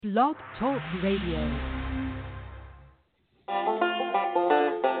Blog Talk Radio.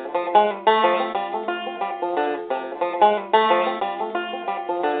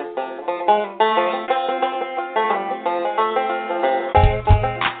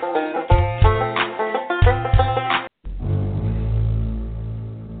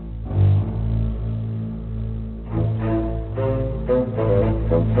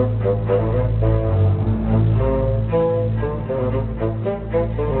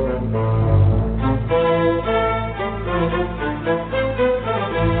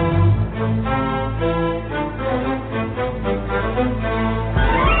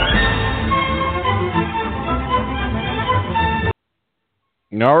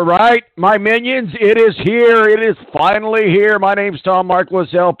 All right, my minions, it is here. It is finally here. My name's Tom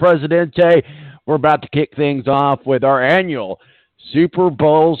Marquis, El Presidente. We're about to kick things off with our annual Super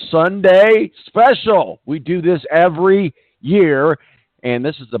Bowl Sunday special. We do this every year, and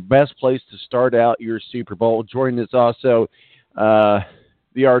this is the best place to start out your Super Bowl. Joining us also,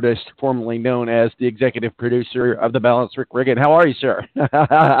 the artist formerly known as the executive producer of The Balance, Rick Riggin. How are you, sir?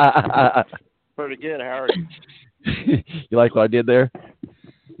 Pretty good. How are you? You like what I did there?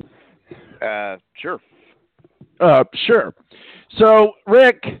 Sure. Sure. So,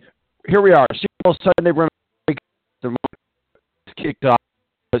 Rick, here we are. Super Bowl Sunday. We're going to kicked off.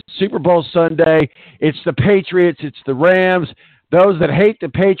 Super Bowl Sunday. It's the Patriots. It's the Rams. Those that hate the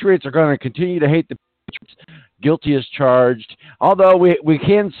Patriots are going to continue to hate the Patriots. Guilty as charged. Although we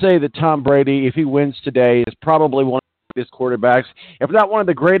can say that Tom Brady, if he wins today, is probably one of the greatest quarterbacks, if not one of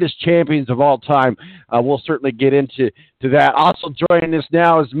the greatest champions of all time. We'll certainly get into that. Also joining us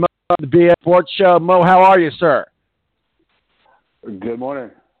now is Mo, the BS Sports Show. Mo, how are you, sir? Good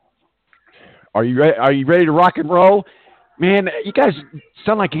morning. Are you ready? Are you ready to rock and roll? Man, you guys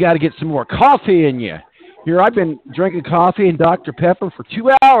sound like you got to get some more coffee in you. Here, I've been drinking coffee and Dr. Pepper for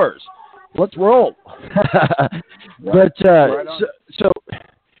 2 hours. Let's roll. But so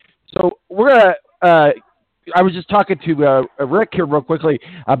we're gonna. I was just talking to Rick here real quickly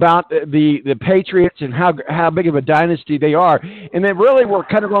about the Patriots and how big of a dynasty they are. And then really we're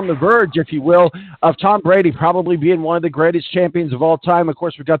kind of on the verge, if you will, of Tom Brady probably being one of the greatest champions of all time. Of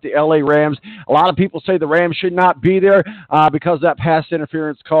course, we've got the LA Rams. A lot of people say the Rams should not be there because of that pass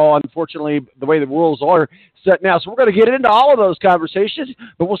interference call. Unfortunately, the way the rules are set now. So we're going to get into all of those conversations.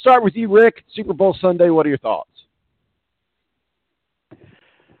 But we'll start with you, Rick. Super Bowl Sunday, what are your thoughts?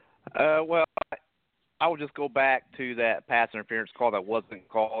 Well, I would just go back to that pass interference call that wasn't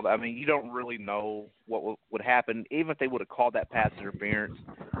called. I mean, you don't really know what would happen. Even if they would have called that pass interference,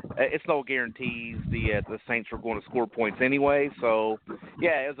 it's no guarantees the Saints were going to score points anyway. So,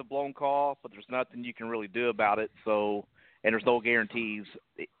 yeah, it was a blown call, but there's nothing you can really do about it. So, and there's no guarantees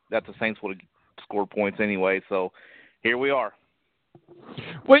that the Saints would have scored points anyway. So, here we are.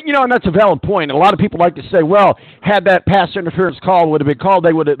 Well, and that's a valid point. A lot of people like to say, well, had that pass interference call would have been called,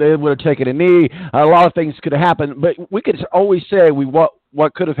 they would have taken a knee. A lot of things could have happened, but we could always say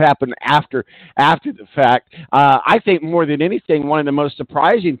what could have happened after the fact. I think more than anything, one of the most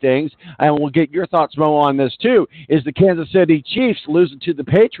surprising things, and we'll get your thoughts, Mo, on this too, is the Kansas City Chiefs losing to the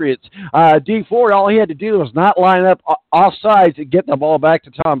Patriots. D Ford, all he had to do was not line up off sides and get the ball back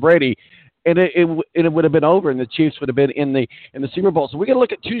to Tom Brady. And it would have been over, and the Chiefs would have been in the Super Bowl. So we're going to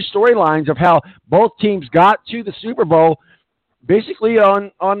look at two storylines of how both teams got to the Super Bowl, basically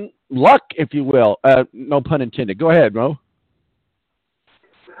on luck, if you will. No pun intended. Go ahead, Mo.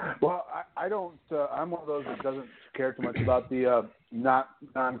 Well, I don't. I'm one of those that doesn't care too much about the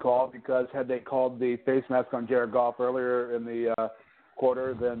non-call, because had they called the face mask on Jared Goff earlier in the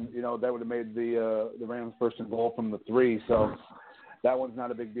quarter, then that would have made the Rams first and goal from the 3. So. That one's not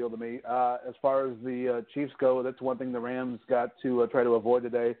a big deal to me. As far as the Chiefs go, that's one thing the Rams got to try to avoid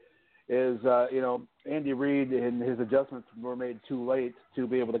today is, Andy Reid and his adjustments were made too late to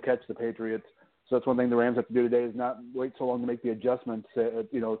be able to catch the Patriots. So that's one thing the Rams have to do today is not wait so long to make the adjustments, till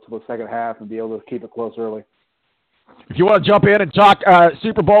the second half and be able to keep it close early. If you want to jump in and talk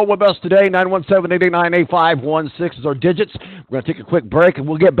Super Bowl with us today, 917-889-8516 is our digits. We're going to take a quick break, and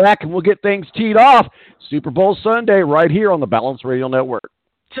we'll get back, and we'll get things teed off. Super Bowl Sunday right here on the Balance Radio Network.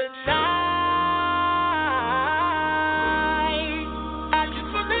 Tonight, I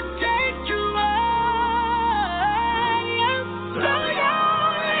just want to take you away. Blow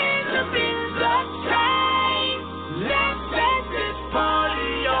your hands up in the sky. Let's set this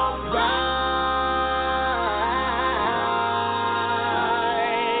party alright.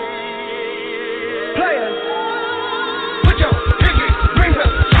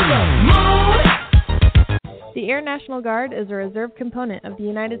 The Air National Guard is a reserve component of the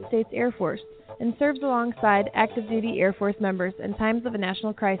United States Air Force and serves alongside active duty Air Force members in times of a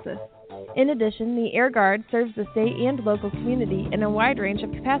national crisis. In addition, the Air Guard serves the state and local community in a wide range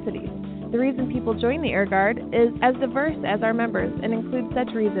of capacities. The reason people join the Air Guard is as diverse as our members and includes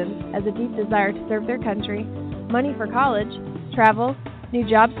such reasons as a deep desire to serve their country, money for college, travel, new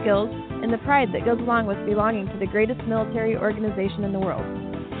job skills, and the pride that goes along with belonging to the greatest military organization in the world.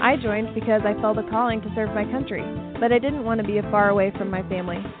 I joined because I felt a calling to serve my country, but I didn't want to be far away from my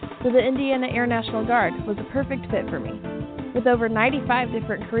family, so the Indiana Air National Guard was a perfect fit for me. With over 95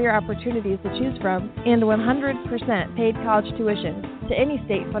 different career opportunities to choose from and 100% paid college tuition to any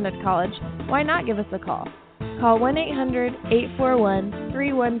state-funded college, why not give us a call? Call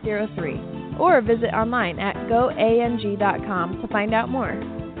 1-800-841-3103 or visit online at goang.com to find out more.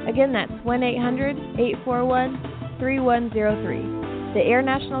 Again, that's 1-800-841-3103. The Air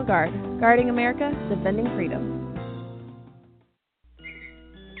National Guard, guarding America, defending freedom.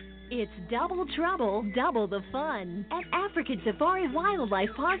 It's double trouble, double the fun at African Safari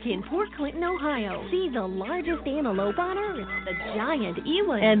Wildlife Park in Port Clinton, Ohio. See the largest antelope on Earth, the giant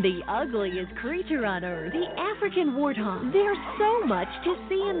eland, and the ugliest creature on Earth, the African warthog. There's so much to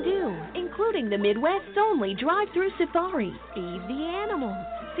see and do, including the Midwest's only drive-through safari. Feed the animals,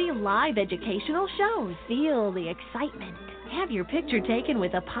 see live educational shows, feel the excitement. Have your picture taken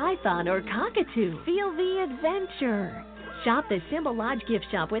with a python or cockatoo. Feel the adventure. Shop the Symbol Lodge gift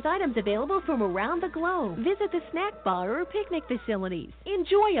shop with items available from around the globe. Visit the snack bar or picnic facilities.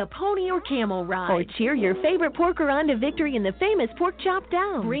 Enjoy a pony or camel ride. Or cheer your favorite porker on to victory in the famous Pork Chop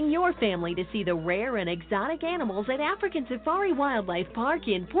Down. Bring your family to see the rare and exotic animals at African Safari Wildlife Park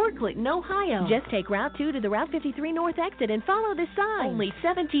in Port Clinton, Ohio. Just take Route 2 to the Route 53 North exit and follow the sign. Only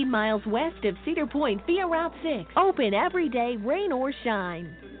 17 miles west of Cedar Point via Route 6. Open every day, rain or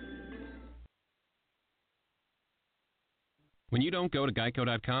shine. When you don't go to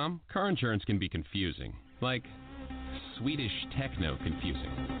Geico.com, car insurance can be confusing. Like Swedish techno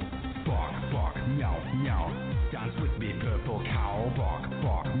confusing. Bark, bark, meow, meow. Dance with me, purple cow. Bark,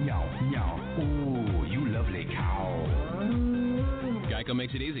 bark, meow, meow. Ooh, you lovely cow. Geico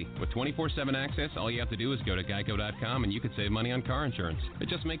makes it easy. With 24/7 access, all you have to do is go to Geico.com and you could save money on car insurance. It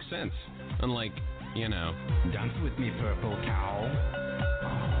just makes sense. Unlike, you know. Dance with me, purple cow.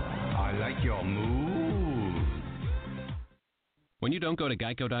 I like your move. When you don't go to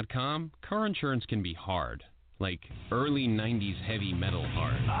Geico.com, car insurance can be hard. Like early 90s heavy metal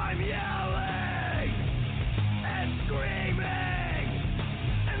hard. I'm yelling and screaming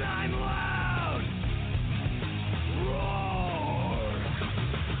and I'm loud. Roar.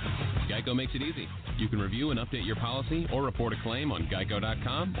 Geico makes it easy. You can review and update your policy or report a claim on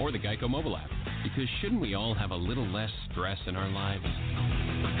Geico.com or the Geico mobile app. Because shouldn't we all have a little less stress in our lives?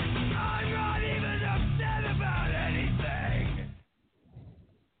 I'm not even upset about anything.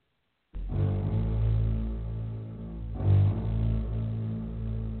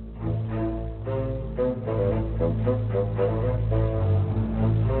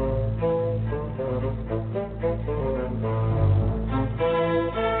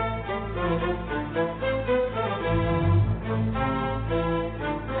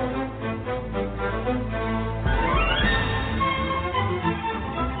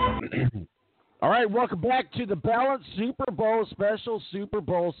 All right, welcome back to the Balance Super Bowl special, Super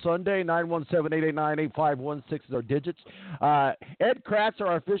Bowl Sunday, 917-889-8516 is our digits. Ed Kratz,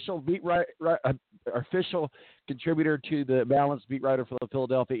 our official official contributor to the Balance beat writer for the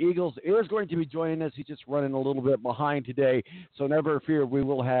Philadelphia Eagles, is going to be joining us. He's just running a little bit behind today, so never fear, we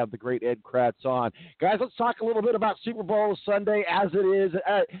will have the great Ed Kratz on. Guys, let's talk a little bit about Super Bowl Sunday as it is,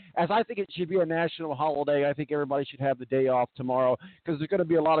 as I think it should be a national holiday. I think everybody should have the day off tomorrow because there's going to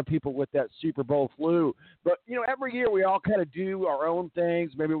be a lot of people with that Super Bowl flu. But, you know, every year we all kind of do our own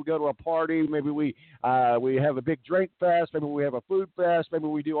things. Maybe we go to a party. Maybe we have a big drink fest. Maybe we have a food fest. Maybe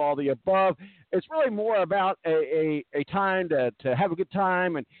we do all the above. It's really more about a time to have a good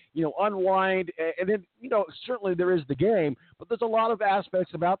time and, you know, unwind. And then, you know, certainly there is the game, but there's a lot of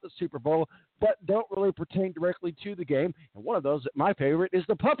aspects about the Super Bowl that don't really pertain directly to the game. And one of those, my favorite, is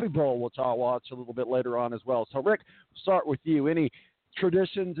the Puppy Bowl, which I'll watch a little bit later on as well. So, Rick, we'll start with you. Any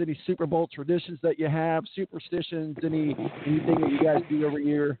traditions, any Super Bowl traditions that you have, superstitions, anything that you guys do every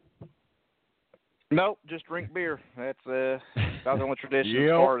year? Nope, just drink beer. That's about the only tradition as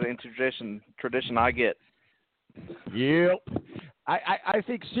far as any tradition I get. Yep. I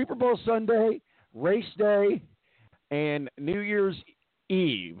think Super Bowl Sunday, race day, and New Year's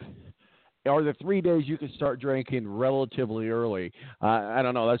Eve are the 3 days you can start drinking relatively early. I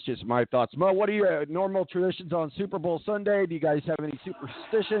don't know. That's just my thoughts. Mo, what are your normal traditions on Super Bowl Sunday? Do you guys have any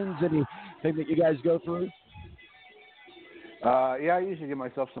superstitions, anything that you guys go through? Yeah, I usually give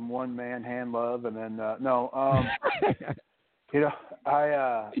myself some one-man hand love, and then not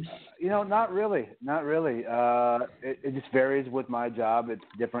really. It just varies with my job. It's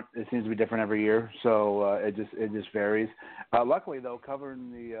different. It seems to be different every year, so it just varies. Luckily, though,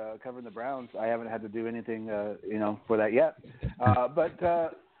 covering the Browns, I haven't had to do anything, for that yet.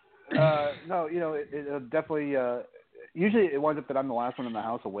 No, it definitely. Usually, it winds up that I'm the last one in the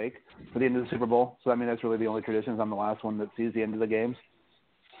house awake for the end of the Super Bowl. So, I mean, that's really the only tradition. Is I'm the last one that sees the end of the games.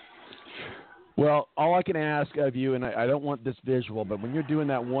 Well, all I can ask of you, and I don't want this visual, but when you're doing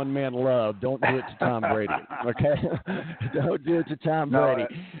that one-man love, don't do it to Tom Brady, okay? Don't do it to Tom Brady.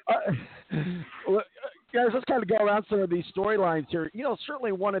 Guys, let's kind of go around some of these storylines here.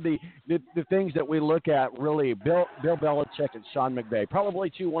 Certainly one of the things that we look at, really, Bill Belichick and Sean McVay, probably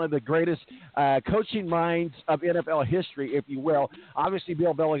one of the greatest coaching minds of NFL history, if you will. Obviously,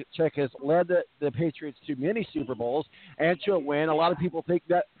 Bill Belichick has led the Patriots to many Super Bowls and to a win. A lot of people think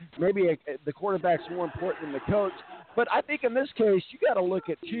that maybe the quarterback's more important than the coach. But I think in this case, you got to look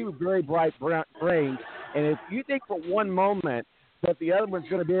at two very bright brains. And if you think for one moment that the other one's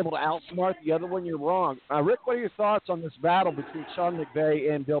going to be able to outsmart the other one, you're wrong. Rick, what are your thoughts on this battle between Sean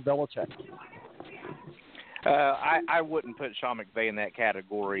McVay and Bill Belichick? I wouldn't put Sean McVay in that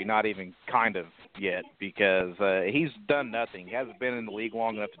category, not even kind of yet, because he's done nothing. He hasn't been in the league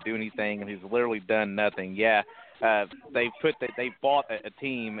long enough to do anything, and he's literally done nothing. Yeah, they bought a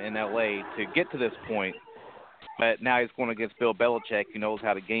team in L.A. to get to this point, but now he's going against Bill Belichick, who knows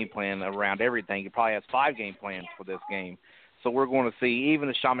how to game plan around everything. He probably has 5 game plans for this game. So we're going to see, even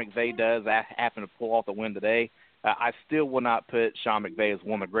if Sean McVay does happen to pull off the win today, I still will not put Sean McVay as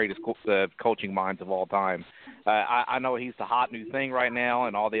one of the greatest coaching minds of all time. I know he's the hot new thing right now,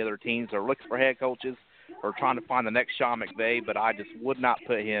 and all the other teams are looking for head coaches or trying to find the next Sean McVay, but I just would not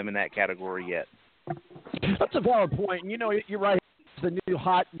put him in that category yet. That's a valid point. You're right. The new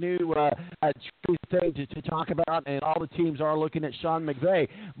true thing to talk about, and all the teams are looking at Sean McVay.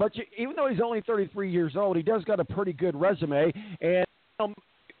 But even though he's only 33 years old, he does got a pretty good resume. And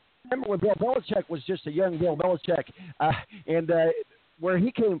remember when Bill Belichick was just a young Bill Belichick, and where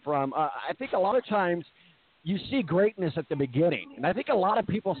he came from, I think a lot of times you see greatness at the beginning. And I think a lot of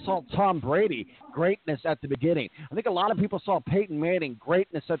people saw Tom Brady greatness at the beginning. I think a lot of people saw Peyton Manning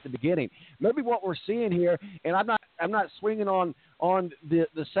greatness at the beginning. Maybe what we're seeing here, and I'm not swinging on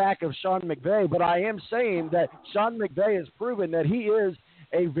the sack of Sean McVay, but I am saying that Sean McVay has proven that he is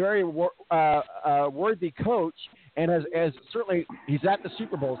a very worthy coach, and as certainly he's at the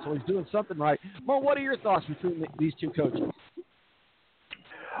Super Bowl, so he's doing something right. Mo, what are your thoughts between these two coaches?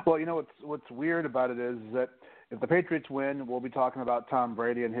 Well, what's weird about it is that if the Patriots win, we'll be talking about Tom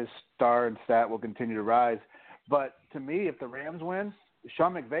Brady, and his star and stat will continue to rise. But to me, if the Rams win,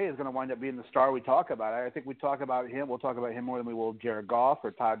 Sean McVay is going to wind up being the star we talk about. I think we'll talk about him more than we will Jared Goff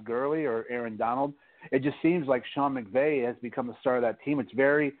or Todd Gurley or Aaron Donald. It just seems like Sean McVay has become the star of that team. It's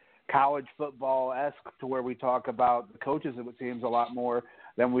very college football-esque to where we talk about the coaches, it seems, a lot more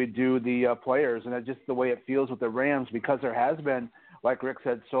than we do the players. And that's just the way it feels with the Rams, because there has been, like Rick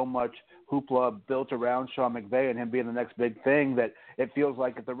said, so much hoopla built around Sean McVay and him being the next big thing that it feels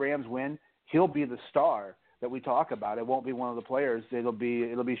like if the Rams win, he'll be the star that we talk about. It won't be one of the players. It'll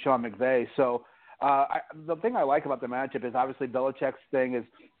be Sean McVay. So the thing I like about the matchup is obviously Belichick's thing is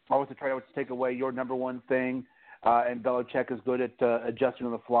always to try to take away your number one thing, and Belichick is good at adjusting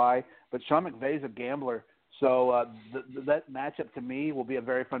on the fly. But Sean McVay's a gambler. So that matchup to me will be a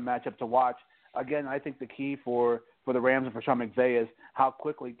very fun matchup to watch. Again, I think the key for the Rams and for Sean McVay is how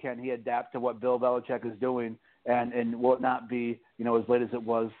quickly can he adapt to what Bill Belichick is doing, and will it not be as late as it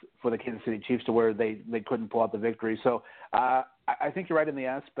was for the Kansas City Chiefs to where they couldn't pull out the victory. So I think you're right in the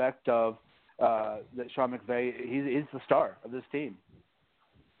aspect of that Sean McVay, he's the star of this team.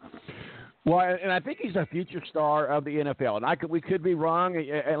 Well, and I think he's a future star of the NFL, and we could be wrong.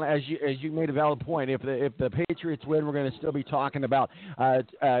 And as you made a valid point, if the Patriots win, we're going to still be talking about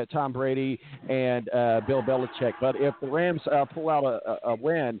Tom Brady and Bill Belichick. But if the Rams pull out a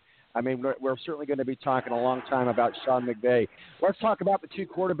win, I mean, we're certainly going to be talking a long time about Sean McVay. Let's talk about the two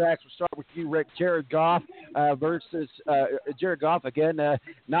quarterbacks. We'll start with you, Rick. Jared Goff versus Jared Goff, again,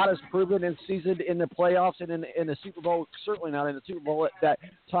 not as proven and seasoned in the playoffs and in the Super Bowl, certainly not in the Super Bowl that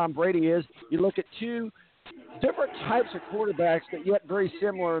Tom Brady is. You look at two different types of quarterbacks that yet very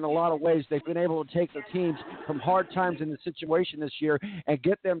similar in a lot of ways. They've been able to take their teams from hard times in the situation this year and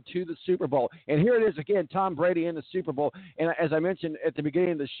get them to the Super Bowl. And here it is again, Tom Brady in the Super Bowl. And as I mentioned at the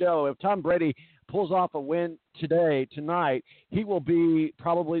beginning of the show, if Tom Brady pulls off a win tonight, he will be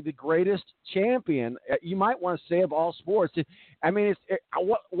probably the greatest champion, you might want to say, of all sports. I mean,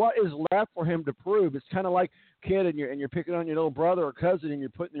 what is left for him to prove? It's kind of like a kid and you're picking on your little brother or cousin and you're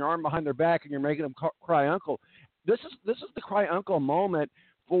putting your arm behind their back and you're making them cry uncle. This is the cry uncle moment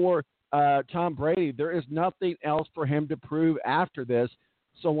for Tom Brady. There is nothing else for him to prove after this,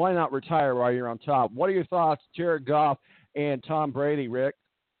 so why not retire while you're on top? What are your thoughts, Jared Goff and Tom Brady, Rick?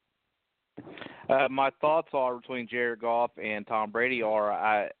 My thoughts are between Jared Goff and Tom Brady are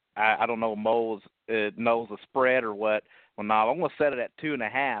I don't know if Mo knows the spread or what. Well, now I'm going to set it at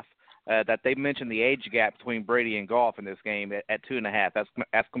 2.5. That they mentioned the age gap between Brady and Goff in this game at 2.5. That's going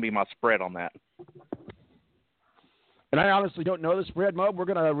to be my spread on that. And I honestly don't know the spread, Mo. We're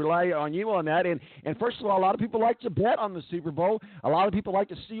going to rely on you on that. And first of all, a lot of people like to bet on the Super Bowl. A lot of people like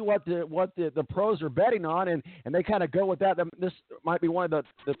to see what the pros are betting on, and they kind of go with that. This might be one of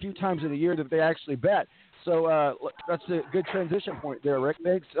the few times of the year that they actually bet. So that's a good transition point there, Rick.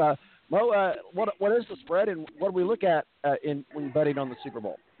 Thanks. Mo, what is the spread, and what do we look at when betting on the Super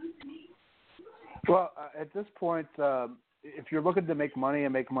Bowl? Well, at this point, if you're looking to make money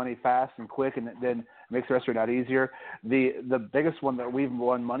and make money fast and quick, and then it makes the rest of it out easier, the biggest one that we've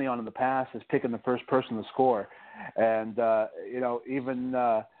won money on in the past is picking the first person to score. And even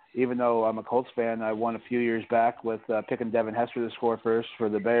though I'm a Colts fan, I won a few years back with picking Devin Hester to score first for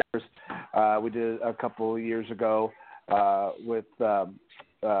the Bears. We did a couple of years ago with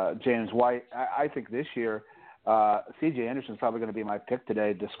James White. I think this year C.J. Anderson is probably going to be my pick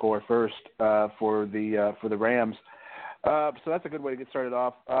today to score first for the Rams. So that's a good way to get started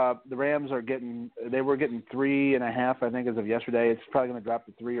off. The Rams were getting 3.5, I think, as of yesterday. It's probably going to drop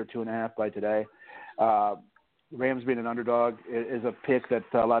to 3 or 2.5 by today. Rams being an underdog is a pick that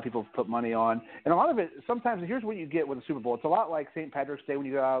a lot of people put money on, and a lot of it. Sometimes here's what you get with the Super Bowl. It's a lot like St. Patrick's Day when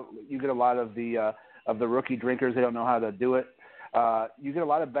you go out. You get a lot of the rookie drinkers. They don't know how to do it. You get a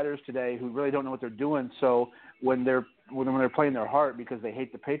lot of bettors today who really don't know what they're doing. So when they're playing their heart because they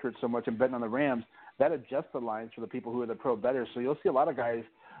hate the Patriots so much and betting on the Rams, that adjusts the lines for the people who are the pro bettors. So you'll see a lot of guys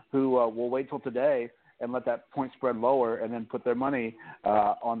who will wait till today and let that point spread lower and then put their money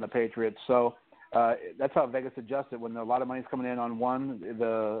on the Patriots. So that's how Vegas adjusts it. When a lot of money's coming in on one,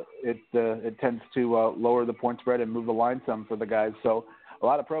 it tends to lower the point spread and move the line some for the guys. So a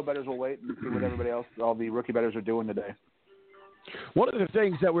lot of pro bettors will wait and see what everybody else, all the rookie bettors, are doing today. One of the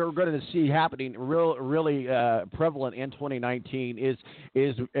things that we're going to see happening really prevalent in 2019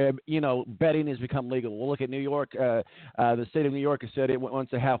 is betting has become legal. We'll look at New York. The state of New York has said it wants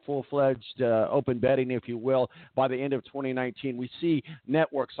to have full-fledged open betting, if you will, by the end of 2019. We see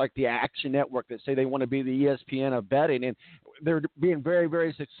networks like the Action Network that say they want to be the ESPN of betting, and they're being very,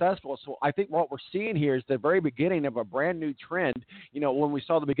 very successful. So I think what we're seeing here is the very beginning of a brand new trend. When we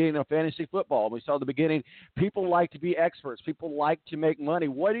saw the beginning of fantasy football, we saw the beginning, people like to be experts. People like to make money.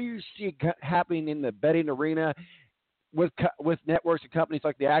 What do you see happening in the betting arena with networks and companies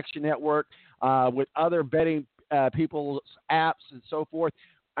like the Action Network, with other betting people's apps and so forth?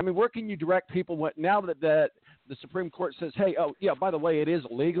 I mean, where can you direct people now that the Supreme Court says, hey, oh, yeah, by the way, it is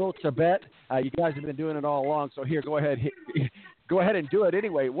legal to bet. You guys have been doing it all along, so here, go ahead and do it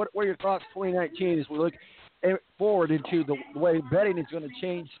anyway. What are your thoughts 2019 as we look forward into the way betting is going to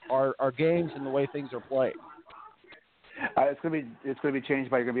change our games and the way things are played? It's going to be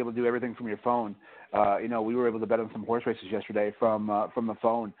changed by you're going to be able to do everything from your phone. We were able to bet on some horse races yesterday from the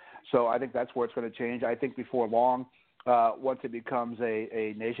phone. So I think that's where it's going to change. I think before long, once it becomes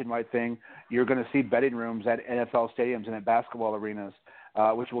a nationwide thing, you're going to see betting rooms at NFL stadiums and at basketball arenas,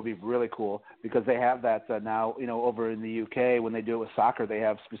 which will be really cool because they have that now. Over in the UK, when they do it with soccer, they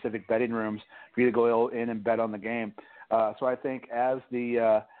have specific betting rooms for you to go in and bet on the game. So I think as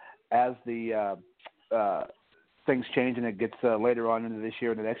the things change and it gets later on into this year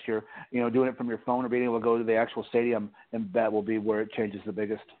and the next year, doing it from your phone or being able to go to the actual stadium and bet will be where it changes the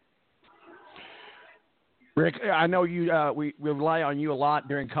biggest. Rick, I know we rely on you a lot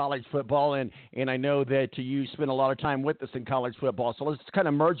during college football, and I know that you spend a lot of time with us in college football. So let's kind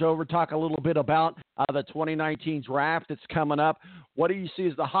of merge over, talk a little bit about the 2019 draft that's coming up. What do you see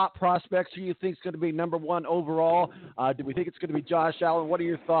as the hot prospects? Who do you think is going to be number one overall? Do we think it's going to be Josh Allen? What are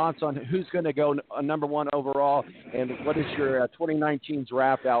your thoughts on who's going to go number one overall, and what is your 2019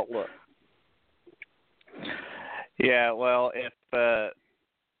 draft outlook? Yeah, well, if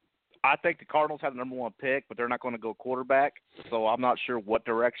I think the Cardinals have the number one pick, but they're not going to go quarterback, so I'm not sure what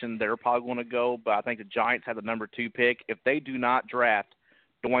direction they're probably going to go, but I think the Giants have the number 2 pick. If they do not draft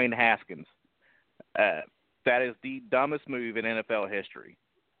Dwayne Haskins, that is the dumbest move in NFL history.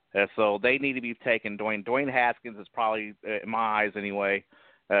 So they need to be taking Dwayne Haskins is probably, in my eyes anyway,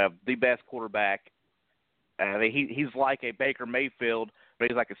 the best quarterback. He's like a Baker Mayfield, but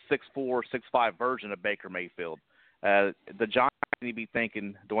he's like a 6'4", 6'5" version of Baker Mayfield. The Giants need to be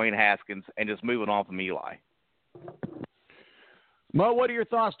thinking Dwayne Haskins and just moving on from Eli. Mo, what are your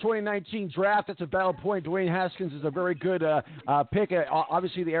thoughts? 2019 draft, that's a valid point. Dwayne Haskins is a very good pick.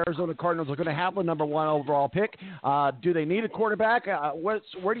 Obviously, the Arizona Cardinals are going to have the number 1 overall pick. Do they need a quarterback?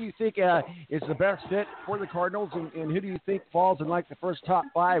 Where do you think is the best fit for the Cardinals, and who do you think falls in like the first top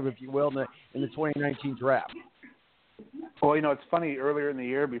 5, if you will, in the 2019 draft? Well, it's funny. Earlier in the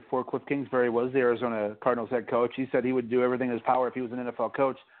year, before Cliff Kingsbury was the Arizona Cardinals head coach, he said he would do everything in his power if he was an NFL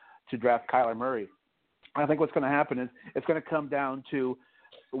coach to draft Kyler Murray. I think what's going to happen is it's going to come down to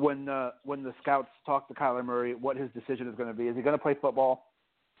when the scouts talk to Kyler Murray, what his decision is going to be. Is he going to play football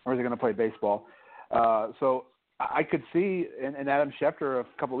or is he going to play baseball? So I could see, and Adam Schefter a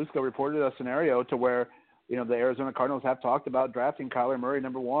couple of weeks ago reported a scenario to where, the Arizona Cardinals have talked about drafting Kyler Murray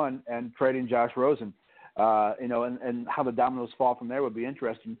number 1 and trading Josh Rosen. And how the dominoes fall from there would be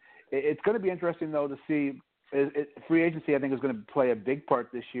interesting. It's going to be interesting, though, to see free agency, I think, is going to play a big part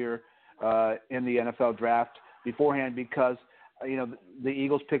this year in the NFL draft beforehand because, the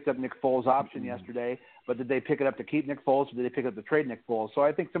Eagles picked up Nick Foles' option yesterday, but did they pick it up to keep Nick Foles or did they pick up to trade Nick Foles? So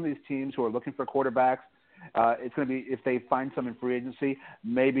I think some of these teams who are looking for quarterbacks, it's going to be, if they find some in free agency,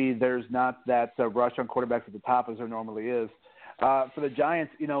 maybe there's not that rush on quarterbacks at the top as there normally is. For the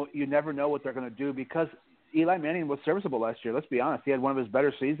Giants, you never know what they're going to do because Eli Manning was serviceable last year. Let's be honest. He had one of his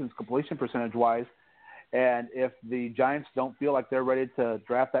better seasons completion percentage-wise. And if the Giants don't feel like they're ready to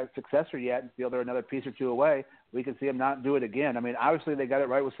draft that successor yet and feel they're another piece or 2 away, we can see them not do it again. I mean, obviously they got it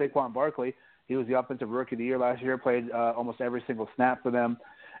right with Saquon Barkley. He was the offensive rookie of the year last year, played almost every single snap for them,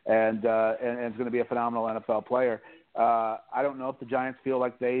 and is going to be a phenomenal NFL player. I don't know if the Giants feel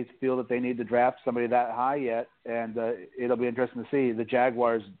that they need to draft somebody that high yet, and it'll be interesting to see. The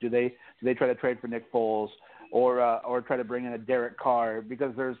Jaguars, do they try to trade for Nick Foles or try to bring in a Derek Carr?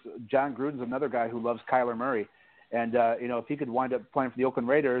 Because there's John Gruden's another guy who loves Kyler Murray, and if he could wind up playing for the Oakland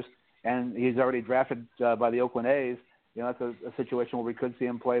Raiders and he's already drafted by the Oakland A's, that's a situation where we could see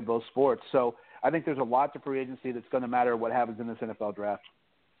him play both sports. So I think there's a lot to free agency that's going to matter what happens in this NFL draft.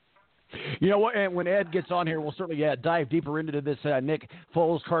 You know what? And when Ed gets on here, we'll certainly dive deeper into this. Nick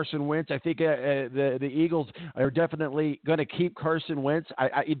Foles, Carson Wentz. I think the Eagles are definitely going to keep Carson Wentz.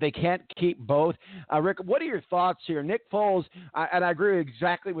 They can't keep both. Rick, what are your thoughts here? Nick Foles, and I agree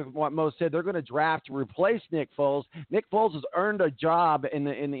exactly with what Mo said. They're going to draft to replace Nick Foles. Nick Foles has earned a job in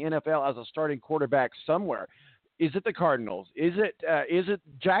the NFL as a starting quarterback somewhere. Is it the Cardinals? Is it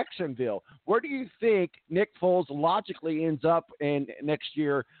Jacksonville? Where do you think Nick Foles logically ends up in next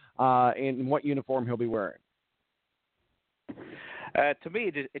year? In what uniform he'll be wearing? To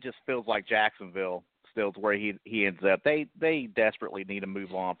me, it just feels like Jacksonville still is where he ends up. They desperately need to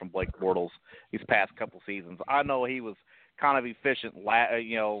move on from Blake Bortles these past couple seasons. I know he was kind of efficient,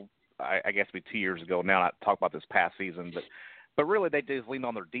 I guess it'd be 2 years ago now, not talk about this past season, but really they just leaned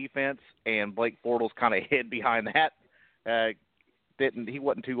on their defense, and Blake Bortles kind of hid behind that. He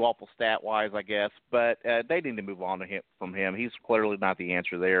wasn't too awful stat-wise, I guess, but they need to move on from him. He's clearly not the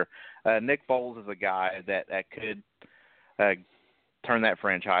answer there. Nick Foles is a guy that could turn that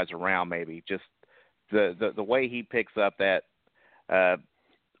franchise around maybe. Just the way he picks up that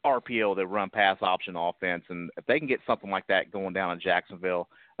RPO, the run-pass option offense, and if they can get something like that going down in Jacksonville,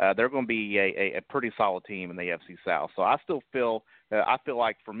 they're going to be a pretty solid team in the AFC South. So I still feel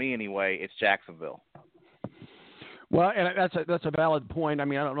like, for me anyway, it's Jacksonville. Well, and that's a valid point. I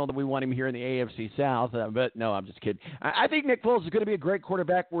mean, I don't know that we want him here in the AFC South, but no, I'm just kidding. I think Nick Foles is going to be a great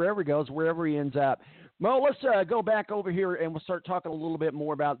quarterback wherever he goes, wherever he ends up. Mo, let's go back over here and we'll start talking a little bit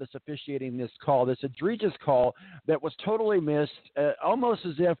more about this officiating this call, this egregious call that was totally missed, almost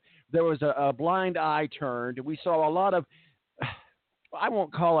as if there was a blind eye turned. We saw a lot of, I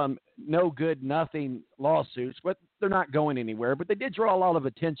won't call them no good, nothing lawsuits, but they're not going anywhere. But they did draw a lot of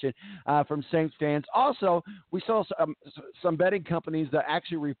attention from Saints fans. Also, we saw some betting companies that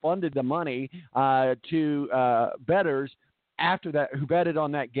actually refunded the money to bettors after that who betted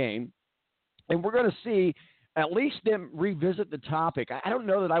on that game. And we're going to see at least them revisit the topic. I don't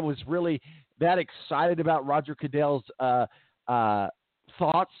know that I was really that excited about Roger Goodell's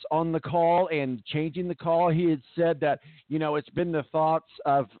thoughts on the call and changing the call. He had said that, it's been the thoughts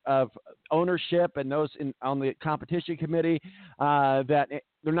of ownership and those on the competition committee that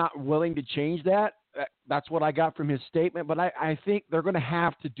they're not willing to change that. That's what I got from his statement. But I think they're going to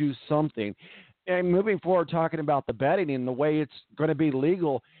have to do something. And moving forward, talking about the betting and the way it's going to be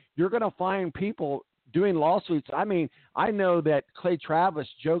legal, you're going to find people doing lawsuits. I mean, I know that Clay Travis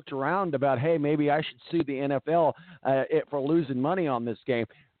joked around about, hey, maybe I should sue the NFL for losing money on this game.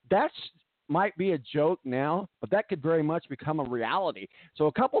 That's might be a joke now, but that could very much become a reality. So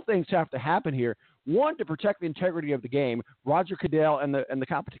a couple things have to happen here. One, to protect the integrity of the game, Roger Goodell and the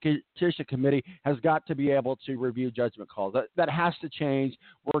competition committee has got to be able to review judgment calls. That has to change.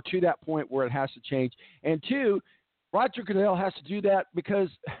 We're to that point where it has to change. And two, Roger Goodell has to do that because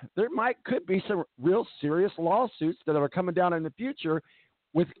there could be some real serious lawsuits that are coming down in the future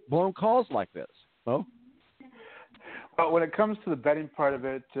with blown calls like this. Mo? Well, when it comes to the betting part of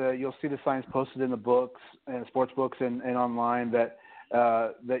it, you'll see the signs posted in the books and sports books and online that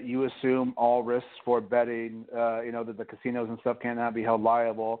you assume all risks for betting, that the casinos and stuff cannot be held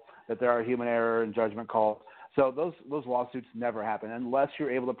liable, that there are human error and judgment calls. So those lawsuits never happen unless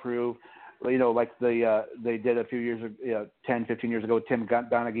you're able to prove, like they did a few years ago, 10, 15 years ago with Tim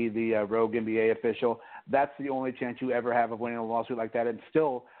Donaghy, the rogue NBA official. That's the only chance you ever have of winning a lawsuit like that. And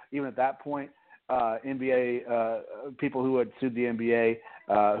still, even at that point, NBA people who had sued the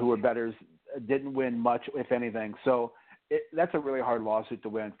NBA who were bettors didn't win much, if anything. So that's a really hard lawsuit to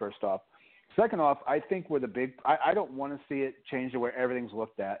win, first off. Second off, I think I don't want to see it change to where everything's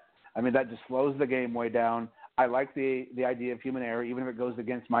looked at. I mean, that just slows the game way down. I like the idea of human error, even if it goes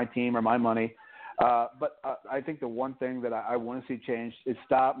against my team or my money. But I think the one thing that I want to see changed is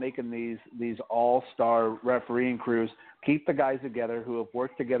stop making these all-star refereeing crews. Keep the guys together who have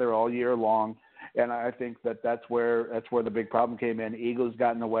worked together all year long. And I think that's where the big problem came in. Egos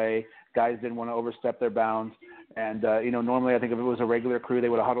got in the way. Guys didn't want to overstep their bounds. And, normally I think if it was a regular crew, they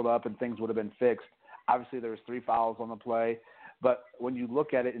would have huddled up and things would have been fixed. Obviously, there was 3 fouls on the play. But when you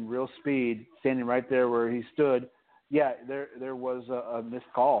look at it in real speed, standing right there where he stood, yeah, there was a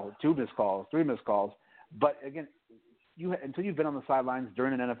missed call, 2 missed calls, 3 missed calls. But, again, until you've been on the sidelines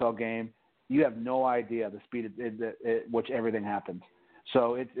during an NFL game, you have no idea the speed at which everything happens.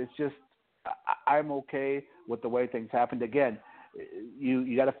 So it's just I'm okay with the way things happened. Again,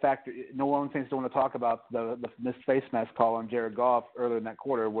 you got to factor. No one thinks to want to talk about the missed face mask call on Jared Goff earlier in that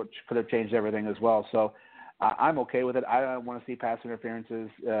quarter, which could have changed everything as well. So I'm okay with it. I don't want to see pass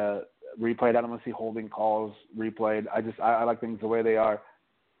interferences replayed. I don't want to see holding calls replayed. I like things the way they are.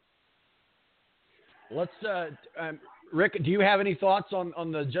 Let's Rick, do you have any thoughts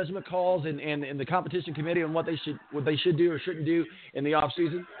on the judgment calls and the competition committee on what they should do or shouldn't do in the off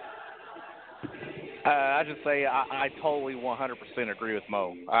season? I just say I totally 100% agree with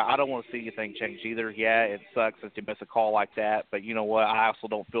Mo. I don't want to see anything change either. Yeah, it sucks that you miss a call like that, but you know what? I also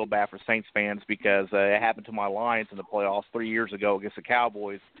don't feel bad for Saints fans because it happened to my Lions in the playoffs 3 years ago against the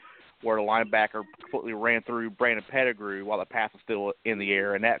Cowboys, where the linebacker completely ran through Brandon Pettigrew while the pass was still in the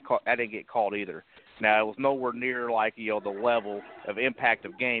air, and that didn't get called either. Now, it was nowhere near like the level of impact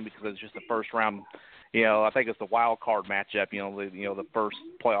of game because it's just the first round. I think it's the wild card matchup. The first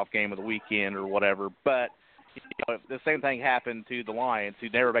playoff game of the weekend or whatever. But the same thing happened to the Lions, who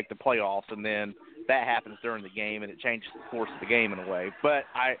never make the playoffs, and then that happens during the game, and it changes the course of the game in a way. But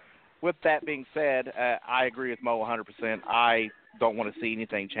with that being said, I agree with Mo 100%. I don't want to see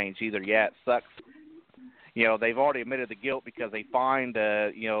anything change either. Yeah, it sucks. They've already admitted the guilt because they fined,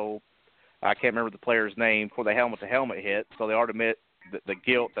 I can't remember the player's name for the helmet-to-helmet hit, so they already admit the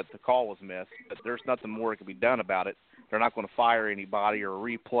guilt that the call was missed, but there's nothing more that can be done about it. They're not going to fire anybody or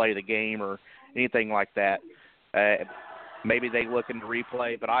replay the game or anything like that. Maybe they look into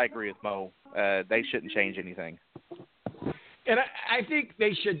replay, but I agree with Mo. They shouldn't change anything. And I think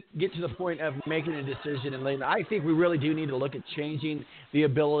they should get to the point of making a decision. And I think we really do need to look at changing the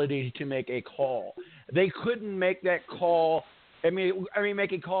ability to make a call. They couldn't make that call. I mean,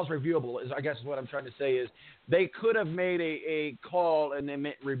 making calls reviewable is, I guess, what I'm trying to say is they could have made a call and then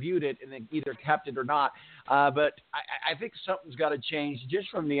reviewed it and then either kept it or not. But I think something's got to change just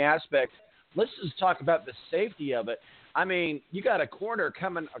from the aspect. Let's just talk about the safety of it. I mean, you got a corner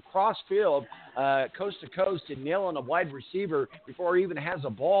coming across field, coast to coast, and nailing a wide receiver before he even has a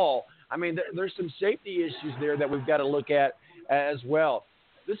ball. I mean, there's some safety issues there that we've got to look at as well.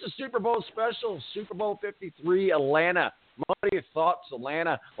 This is Super Bowl special, Super Bowl 53, Atlanta. What are your thoughts,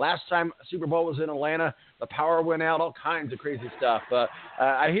 Atlanta? Last time Super Bowl was in Atlanta, the power went out, all kinds of crazy stuff.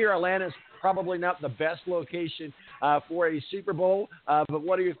 I hear Atlanta's probably not the best location for a Super Bowl, but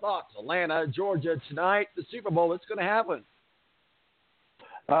what are your thoughts? Atlanta, Georgia, tonight, the Super Bowl, it's going to happen.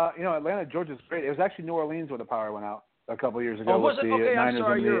 Atlanta, Georgia's great. It was actually New Orleans where the power went out a couple of years ago. Oh, was it? Okay, I'm Niners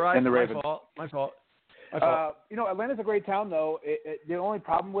sorry, you're right. and the Ravens. My fault. Atlanta's a great town, though. The only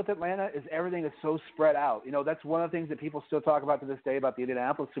problem with Atlanta is everything is so spread out. That's one of the things that people still talk about to this day about the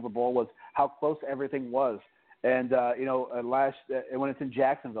Indianapolis Super Bowl was how close everything was. And, when it's in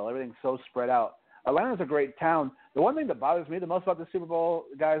Jacksonville, everything's so spread out. Atlanta's a great town. The one thing that bothers me the most about the Super Bowl,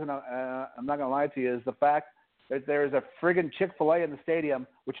 guys, and I'm not going to lie to you, is the fact that there is a friggin' Chick-fil-A in the stadium,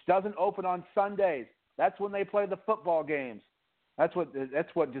 which doesn't open on Sundays. That's when they play the football games. That's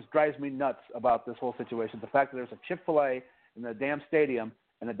what just drives me nuts about this whole situation. The fact that there's a Chick-fil-A in the damn stadium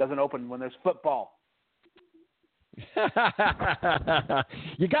and it doesn't open when there's football.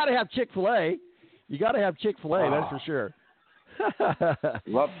 You got to have Chick-fil-A. You got to have Chick-fil-A, that's for sure.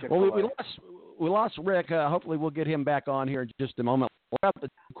 Love Chick-fil-A. Well, we lost Rick. Hopefully we'll get him back on here in just a moment. What about the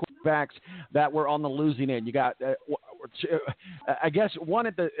quarterbacks that were on the losing end? You got, I guess, one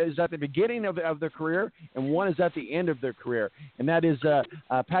is at the beginning of their career, and one is at the end of their career, and that is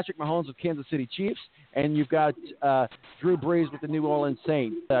Patrick Mahomes with Kansas City Chiefs, and you've got Drew Brees with the New Orleans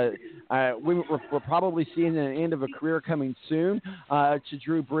Saints. We're probably seeing an end of a career coming soon to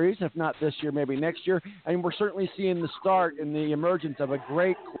Drew Brees, if not this year, maybe next year, and we're certainly seeing the start and the emergence of a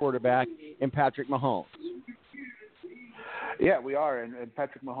great quarterback in Patrick Mahomes. Yeah, we are, and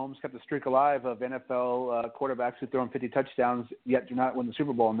Patrick Mahomes kept the streak alive of NFL quarterbacks who thrown 50 touchdowns yet do not win the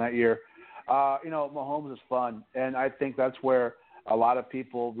Super Bowl in that year. Mahomes is fun, and I think that's where a lot of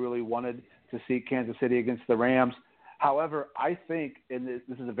people really wanted to see Kansas City against the Rams. However, I think, and this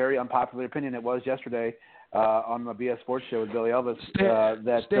is a very unpopular opinion, it was yesterday on the BS Sports Show with Billy Elvis,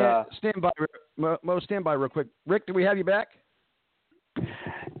 stand by real quick. Rick, do we have you back?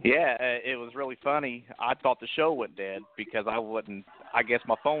 Yeah, it was really funny. I thought the show went dead because I guess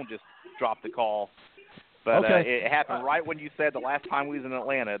my phone just dropped the call. But okay. It happened right when you said the last time we was in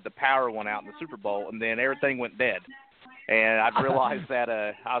Atlanta, the power went out in the Super Bowl, and then everything went dead. And I realized that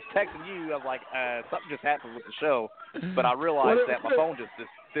I was texting you. I was like, something just happened with the show. But I realized that my phone just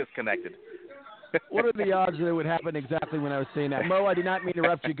disconnected. What are the odds that it would happen exactly when I was saying that? Mo, I did not mean to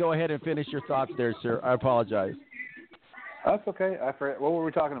interrupt you. Go ahead and finish your thoughts there, sir. I apologize. That's okay. I forget. What were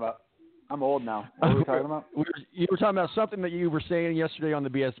we talking about? I'm old now. What were we talking about? You were talking about something that you were saying yesterday on the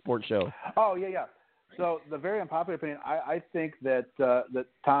BS Sports Show. Oh, yeah. So the very unpopular opinion, I think that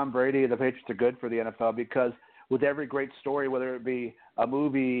Tom Brady and the Patriots are good for the NFL because with every great story, whether it be a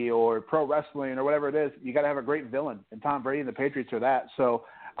movie or pro wrestling or whatever it is, you got to have a great villain, and Tom Brady and the Patriots are that. So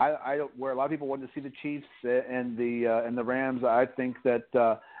where a lot of people wanted to see the Chiefs and the Rams, I think that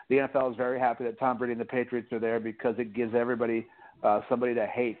the NFL is very happy that Tom Brady and the Patriots are there because it gives everybody somebody to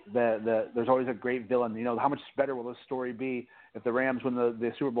hate. There's always a great villain. You know, how much better will this story be if the Rams win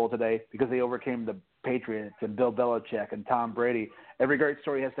the Super Bowl today because they overcame the Patriots and Bill Belichick and Tom Brady? Every great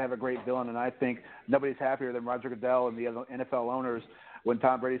story has to have a great villain, and I think nobody's happier than Roger Goodell and the other NFL owners when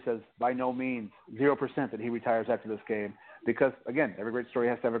Tom Brady says, by no means, 0% that he retires after this game. Because, again, every great story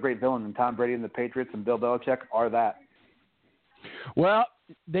has to have a great villain, and Tom Brady and the Patriots and Bill Belichick are that. Well,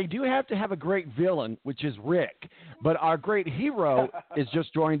 they do have to have a great villain, which is Rick. But our great hero has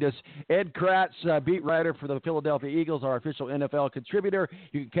just joined us. Ed Kratz, beat writer for the Philadelphia Eagles, our official NFL contributor.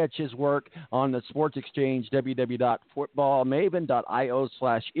 You can catch his work on the Sports Exchange,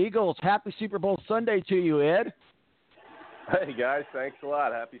 www.footballmaven.io/Eagles. Happy Super Bowl Sunday to you, Ed. Hey, guys. Thanks a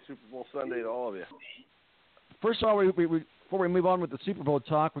lot. Happy Super Bowl Sunday to all of you. First of all, before we move on with the Super Bowl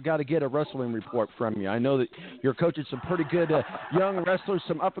talk, we got to get a wrestling report from you. I know that you're coaching some pretty good young wrestlers,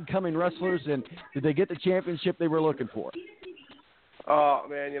 some up-and-coming wrestlers, and did they get the championship they were looking for? Oh,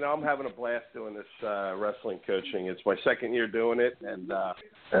 man, I'm having a blast doing this wrestling coaching. It's my second year doing it, and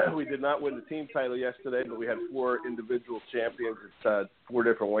we did not win the team title yesterday, but we had 4 individual champions. It's 4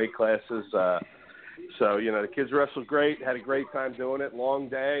 different weight classes. So, the kids wrestled great, had a great time doing it. Long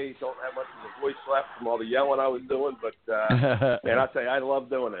day, don't have much of a voice left from all the yelling I was doing, but, man, I'll tell you, I love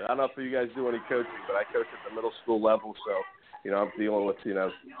doing it. I don't know if you guys do any coaching, but I coach at the middle school level, so, I'm dealing with,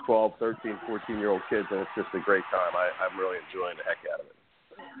 12, 13, 14-year-old kids, and it's just a great time. I'm really enjoying the heck out of it.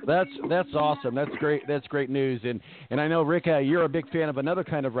 That's awesome. That's great. That's great news. And I know, Rick, you're a big fan of another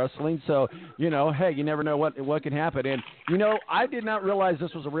kind of wrestling. So, hey, you never know what can happen. And, I did not realize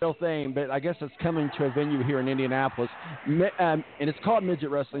this was a real thing, but I guess it's coming to a venue here in Indianapolis. And it's called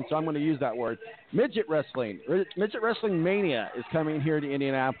midget wrestling, so I'm going to use that word. Midget wrestling. Midget Wrestling Mania is coming here to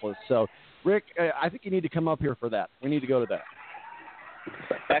Indianapolis. So, Rick, I think you need to come up here for that. We need to go to that.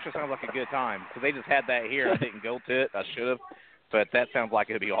 That just sounds like a good time. So they just had that here. I didn't go to it. I should have. But that sounds like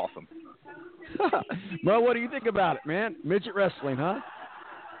it would be awesome. Well, what do you think about it, man? Midget wrestling, huh?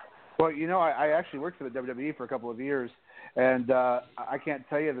 Well, I actually worked for the WWE for a couple of years, and I can't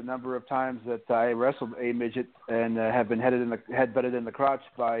tell you the number of times that I wrestled a midget and have been headbutted in the crotch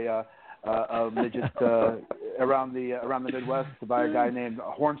by a midget around the Midwest by a guy named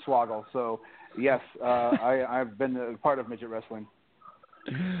Hornswoggle. So, yes, I've been a part of midget wrestling.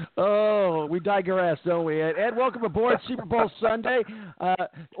 Oh, we digress, don't we? Ed, welcome aboard Super Bowl Sunday.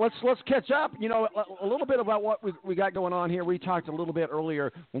 Let's catch up. You know, a little bit about what we got going on here. We talked a little bit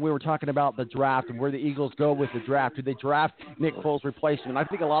earlier when we were talking about the draft and where the Eagles go with the draft. Do they draft Nick Foles' replacement? I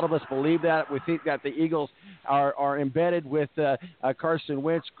think a lot of us believe that. We think that the Eagles are embedded with Carson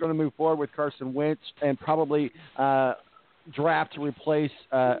Wentz, going to move forward with Carson Wentz, and probably draft to replace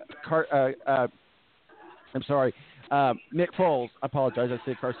Nick Foles. I apologize. I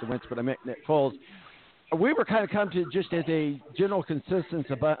said Carson Wentz, but I meant Nick Foles. We were kind of come to just as a general consensus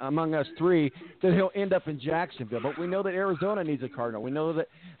among us three that he'll end up in Jacksonville. But we know that Arizona needs a Cardinal. We know that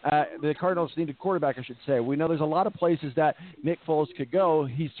the Cardinals need a quarterback, I should say. We know there's a lot of places that Nick Foles could go.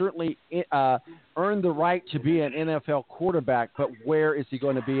 He certainly earned the right to be an NFL quarterback, but where is he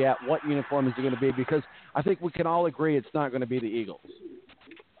going to be at? What uniform is he going to be? Because I think we can all agree it's not going to be the Eagles.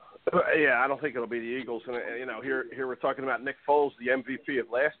 Yeah, I don't think it'll be the Eagles. And you know, here we're talking about Nick Foles, the MVP of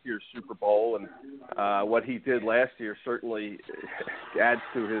last year's Super Bowl, and what he did last year certainly adds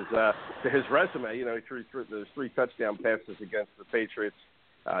to his resume. You know, he threw those 3 touchdown passes against the Patriots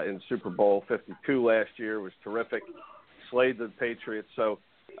in Super Bowl 52 last year. It was terrific. Slayed the Patriots. So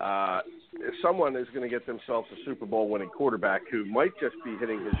if someone is going to get themselves a Super Bowl winning quarterback who might just be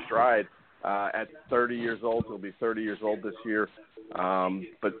hitting his stride at 30 years old, he'll be 30 years old this year.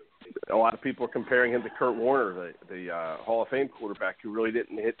 But a lot of people are comparing him to Kurt Warner, the Hall of Fame quarterback who really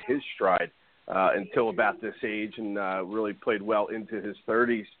didn't hit his stride until about this age and really played well into his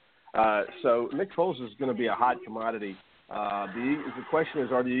 30s. So Nick Foles is going to be a hot commodity. The question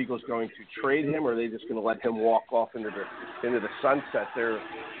is, are the Eagles going to trade him, or are they just going to let him walk off into the sunset?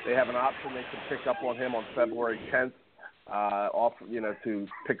 They have an option they can pick up on him on February 10th. To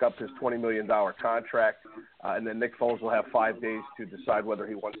pick up his $20 million contract, and then Nick Foles will have 5 days to decide whether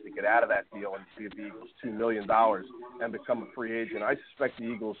he wants to get out of that deal and give the Eagles $2 million and become a free agent. I suspect the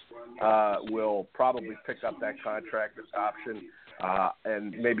Eagles will probably pick up that contract as option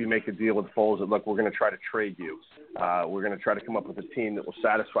and maybe make a deal with Foles that, look, we're going to try to trade you. We're going to try to come up with a team that will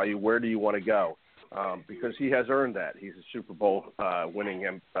satisfy you. Where do you want to go? Because he has earned that. He's a Super Bowl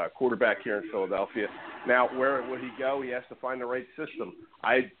winning quarterback here in Philadelphia. Now, where would he go? He has to find the right system.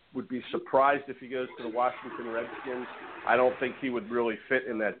 I would be surprised if he goes to the Washington Redskins. I don't think he would really fit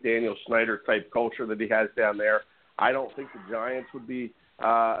in that Daniel Snyder-type culture that he has down there. I don't think the Giants would be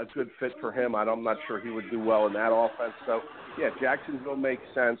a good fit for him. I'm not sure he would do well in that offense. So, yeah, Jacksonville makes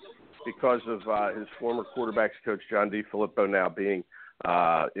sense because of his former quarterbacks coach, John DeFilippo, now being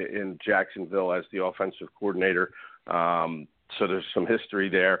in Jacksonville as the offensive coordinator. So there's some history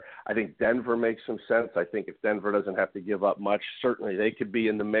there. I think Denver makes some sense. I think if Denver doesn't have to give up much, certainly they could be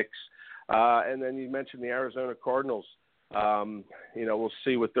in the mix. And then you mentioned the Arizona Cardinals. We'll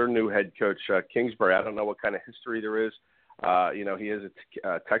see with their new head coach, Kingsbury. I don't know what kind of history there is. He is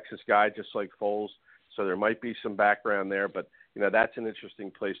a Texas guy just like Foles, so there might be some background there. But, that's an interesting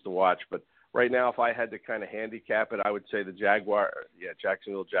place to watch. But right now, if I had to kind of handicap it, I would say the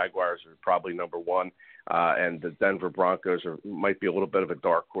Jacksonville Jaguars are probably number one, and the Denver Broncos might be a little bit of a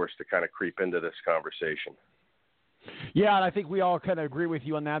dark horse to kind of creep into this conversation. Yeah, and I think we all kind of agree with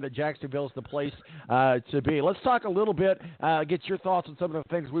you on that Jacksonville's the place to be. Let's talk a little bit, get your thoughts on some of the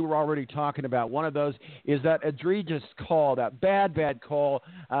things we were already talking about. One of those is that egregious call, that bad call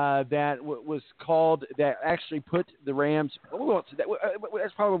that was called that actually put the Rams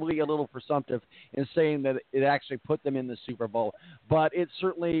that's probably a little presumptive in saying that it actually put them in the Super Bowl. But it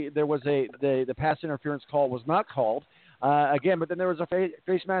certainly, there was the pass interference call was not called, again, but then there was a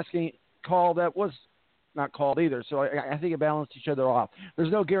face masking call that was not called either. So I think it balanced each other off.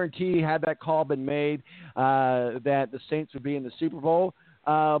 There's no guarantee, had that call been made, that the Saints would be in the Super Bowl.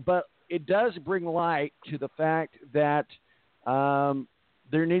 But it does bring light to the fact that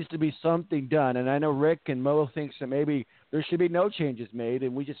there needs to be something done. And I know Rick and Mo thinks that maybe there should be no changes made,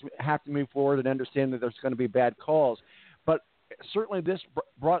 and we just have to move forward and understand that there's going to be bad calls. But certainly this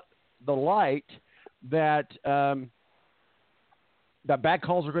brought the light that that bad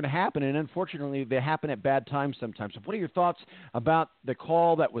calls are going to happen, and unfortunately they happen at bad times sometimes. So what are your thoughts about the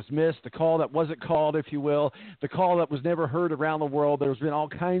call that was missed, the call that wasn't called, if you will, the call that was never heard around the world? There's been all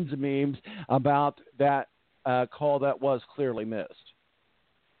kinds of memes about that call that was clearly missed.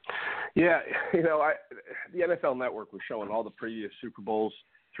 Yeah, the NFL Network was showing all the previous Super Bowls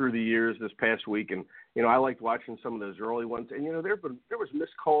through the years this past week, and I liked watching some of those early ones. And there was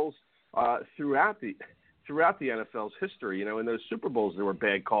missed calls throughout the NFL's history. In those Super Bowls there were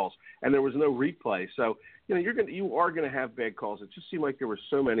bad calls, and there was no replay. So you are going to have bad calls. It just seemed like there were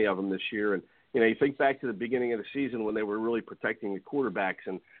so many of them this year. And you think back to the beginning of the season when they were really protecting the quarterbacks,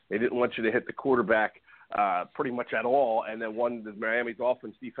 and they didn't want you to hit the quarterback pretty much at all. And then one, the Miami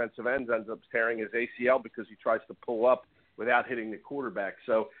Dolphins defensive end ends up tearing his ACL because he tries to pull up without hitting the quarterback.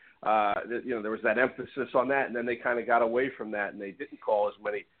 So, there was that emphasis on that, and then they kind of got away from that, and they didn't call as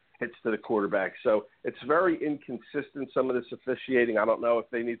many hits to the quarterback. So it's very inconsistent, some of this officiating. I don't know if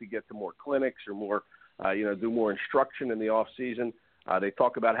they need to get to more clinics or more, do more instruction in the off season. They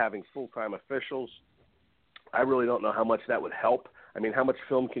talk about having full-time officials. I really don't know how much that would help. I mean, how much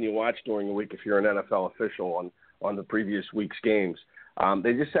film can you watch during the week if you're an NFL official on the previous week's games?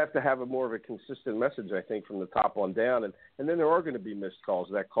 They just have to have more of a consistent message, I think, from the top on down. And then there are going to be missed calls.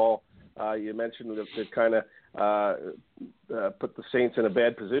 That call you mentioned that kind of put the Saints in a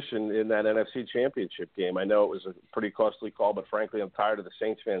bad position in that NFC Championship game. I know it was a pretty costly call, but frankly, I'm tired of the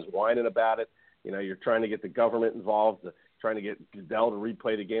Saints fans whining about it. You're trying to get the government involved, trying to get Goodell to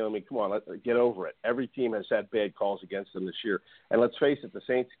replay the game. I mean, come on, get over it. Every team has had bad calls against them this year. And let's face it, the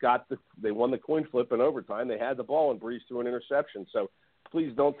Saints they won the coin flip in overtime. They had the ball and breezed through an interception. So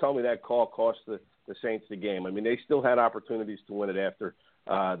please don't tell me that call cost the Saints the game. I mean, they still had opportunities to win it after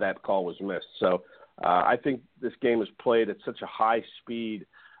that call was missed. So I think this game is played at such a high speed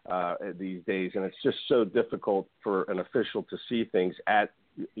these days, and it's just so difficult for an official to see things at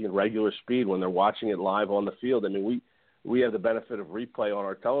regular speed when they're watching it live on the field. I mean, we have the benefit of replay on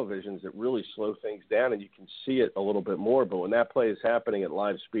our televisions that really slow things down, and you can see it a little bit more. But when that play is happening at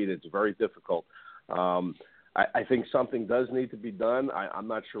live speed, it's very difficult. I think something does need to be done. I'm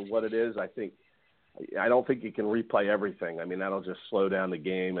not sure what it is. I don't think you can replay everything. I mean, that'll just slow down the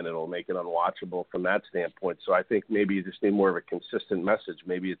game, and it'll make it unwatchable from that standpoint. So I think maybe you just need more of a consistent message.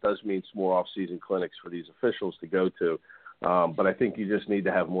 Maybe it does mean some more off-season clinics for these officials to go to. But I think you just need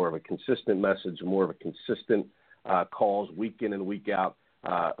to have more of a consistent message, more of a consistent calls week in and week out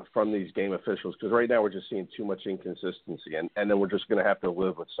from these game officials, because right now we're just seeing too much inconsistency, and then we're just going to have to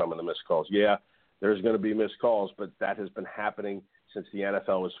live with some of the missed calls. Yeah, there's going to be missed calls, but that has been happening since the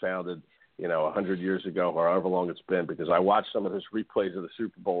NFL was founded, 100 years ago, or however long it's been, because I watched some of those replays of the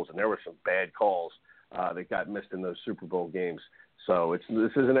Super Bowls, and there were some bad calls that got missed in those Super Bowl games. So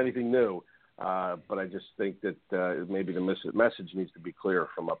this isn't anything new, but I just think that maybe the message needs to be clear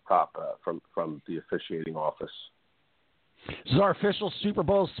from up top, from the officiating office. This is our official Super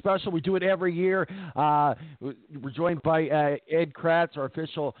Bowl special. We do it every year. We're joined by Ed Kratz, our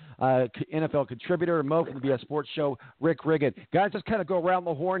official NFL contributor, and Mo from the BS Sports Show, Rick Riggin. Guys, let's kind of go around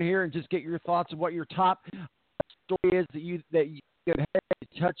the horn here and just get your thoughts on what your top story is that you can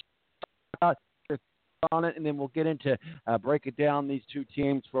touch on it, and then we'll get into breaking down these two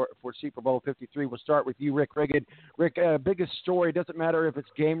teams for Super Bowl 53. We'll start with you, Rick Riggin. Rick, biggest story, doesn't matter if it's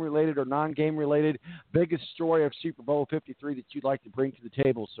game-related or non-game related, biggest story of Super Bowl 53 that you'd like to bring to the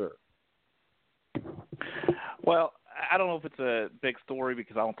table, sir? Well, I don't know if it's a big story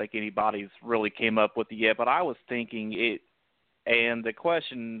because I don't think anybody's really came up with it yet, but I was thinking it, and the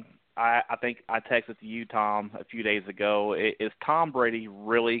question I think I texted to you, Tom, a few days ago, is Tom Brady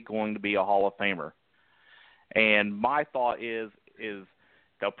really going to be a Hall of Famer? And my thought is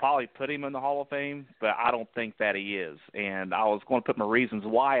they'll probably put him in the Hall of Fame, but I don't think that he is. And I was going to put my reasons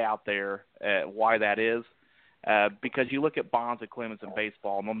why out there, why that is, because you look at Bonds and Clemens in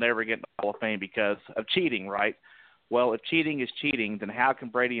baseball, and they'll never get in the Hall of Fame because of cheating, right? Well, if cheating is cheating, then how can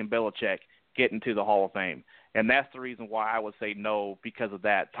Brady and Belichick get into the Hall of Fame? And that's the reason why I would say no, because of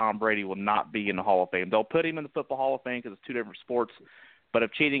that. Tom Brady will not be in the Hall of Fame. They'll put him in the Football Hall of Fame because it's two different sports. But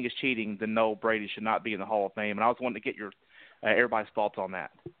if cheating is cheating, then no, Brady should not be in the Hall of Fame. And I was wanting to get your everybody's thoughts on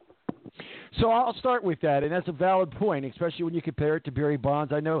that. So I'll start with that, and that's a valid point, especially when you compare it to Barry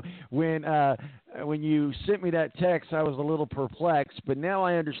Bonds. I know when you sent me that text, I was a little perplexed, but now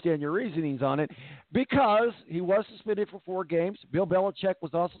I understand your reasonings on it, because he was suspended for 4 games. Bill Belichick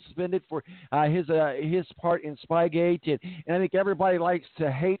was also suspended for his part in Spygate, and I think everybody likes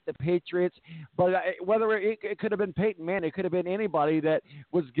to hate the Patriots, but whether it could have been Peyton Manning, it could have been anybody that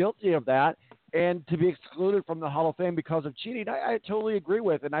was guilty of that. And to be excluded from the Hall of Fame because of cheating, I totally agree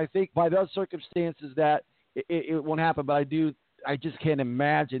with. And I think by those circumstances that it won't happen. But I just can't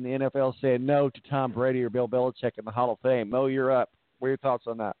imagine the NFL saying no to Tom Brady or Bill Belichick in the Hall of Fame. Mo, you're up. What are your thoughts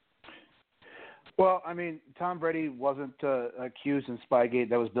on that? Well, I mean, Tom Brady wasn't accused in Spygate.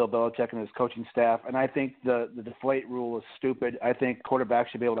 That was Bill Belichick and his coaching staff. And I think the deflate rule is stupid. I think quarterbacks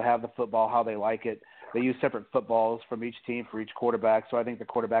should be able to have the football how they like it. They use separate footballs from each team for each quarterback, so I think the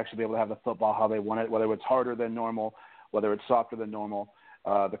quarterback should be able to have the football how they want it, whether it's harder than normal, whether it's softer than normal.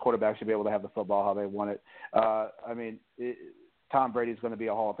 The quarterback should be able to have the football how they want it. Tom Brady's going to be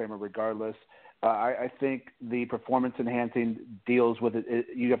a Hall of Famer regardless. I think the performance-enhancing deals with it,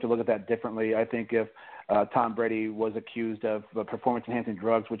 you have to look at that differently. I think if Tom Brady was accused of performance-enhancing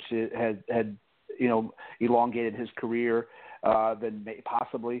drugs, which had elongated his career than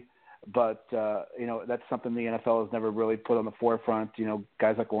possibly. But, that's something the NFL has never really put on the forefront.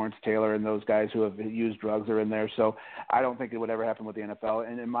 Guys like Lawrence Taylor and those guys who have used drugs are in there. So I don't think it would ever happen with the NFL.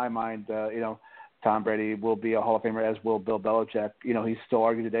 And in my mind, Tom Brady will be a Hall of Famer, as will Bill Belichick. He's still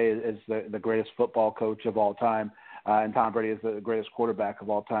argued today as the greatest football coach of all time. And Tom Brady is the greatest quarterback of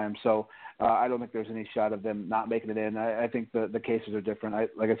all time. So I don't think there's any shot of them not making it in. I think the cases are different.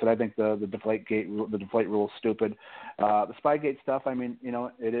 Like I said, I think the deflate rule is stupid. The Spygate stuff,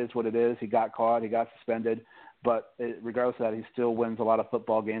 it is what it is. He got caught. He got suspended. But regardless of that, he still wins a lot of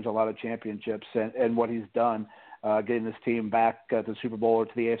football games, a lot of championships. And what he's done, getting this team back to the Super Bowl or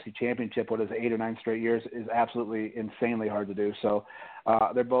to the AFC Championship, 8 or 9 straight years, is absolutely insanely hard to do. So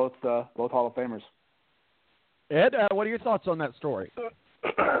they're both Hall of Famers. Ed, what are your thoughts on that story?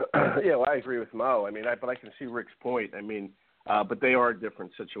 Yeah, well, I agree with Mo. But I can see Rick's point. But they are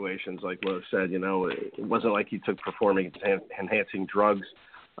different situations. Like Lo said, it wasn't like he took performance-enhancing drugs.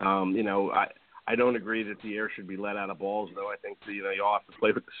 I don't agree that the air should be let out of balls, though. I think you all have to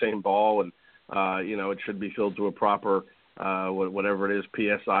play with the same ball, and it should be filled to a proper whatever it is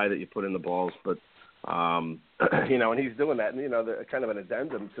PSI that you put in the balls. But and he's doing that. And kind of an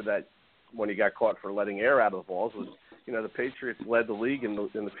addendum to that. When he got caught for letting air out of the balls was, the Patriots led the league in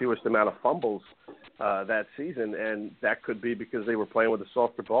the fewest amount of fumbles that season, and that could be because they were playing with a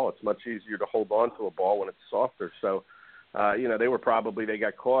softer ball. It's much easier to hold on to a ball when it's softer. So, they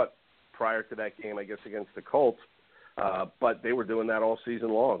got caught prior to that game, I guess, against the Colts, but they were doing that all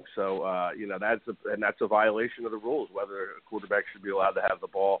season long. So, that's a violation of the rules, whether a quarterback should be allowed to have the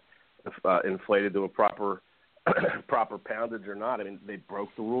ball inflated to a proper poundage or not. They broke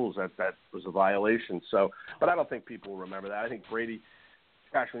the rules. That was a violation. So, but I don't think people remember that. I think Brady,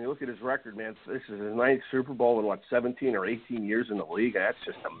 gosh, when you look at his record, man, this is his 9th Super Bowl in 17 or 18 years in the league. That's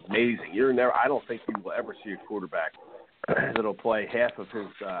just amazing. I don't think you will ever see a quarterback that'll play half of his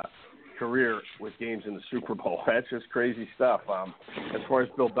career with games in the Super Bowl. That's just crazy stuff. As far as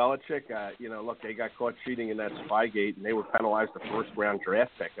Bill Belichick, look, they got caught cheating in that Spygate, and they were penalized the first-round draft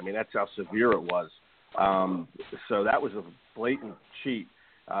pick. That's how severe it was. So that was a blatant cheat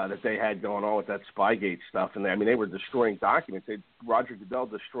that they had going on with that Spygate stuff. And they were destroying documents. Roger Goodell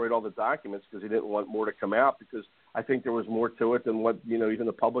destroyed all the documents because he didn't want more to come out, because I think there was more to it than what, even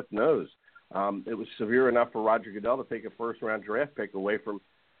the public knows. It was severe enough for Roger Goodell to take a first-round draft pick away from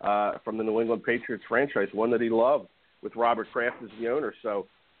the New England Patriots franchise, one that he loved, with Robert Kraft as the owner. So,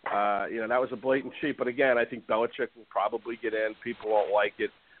 that was a blatant cheat. But again, I think Belichick will probably get in. People won't like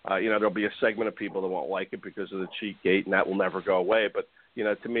it. There'll be a segment of people that won't like it because of the cheat gate, and that will never go away. But,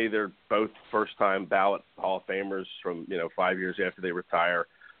 to me, they're both first-time ballot Hall of Famers from, 5 years after they retire.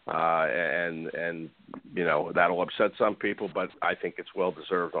 And that'll upset some people, but I think it's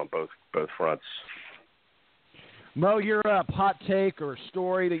well-deserved on both fronts. Mo, your hot take or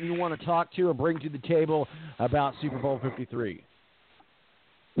story that you want to talk to or bring to the table about Super Bowl 53?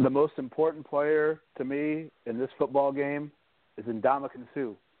 The most important player to me in this football game is Ndamukong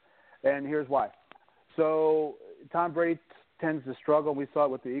Suh. And here's why. So Tom Brady tends to struggle. We saw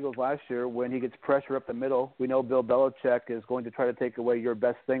it with the Eagles last year when he gets pressure up the middle. We know Bill Belichick is going to try to take away your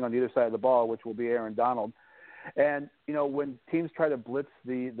best thing on either side of the ball, which will be Aaron Donald. And, when teams try to blitz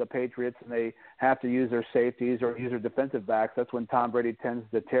the Patriots and they have to use their safeties or use their defensive backs, that's when Tom Brady tends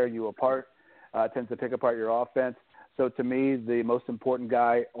to tear you apart, tends to pick apart your offense. So to me, the most important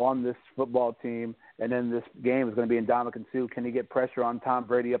guy on this football team and in this game is going to be Ndamukong Suh. Can he get pressure on Tom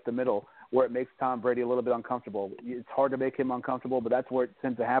Brady up the middle where it makes Tom Brady a little bit uncomfortable? It's hard to make him uncomfortable, but that's where it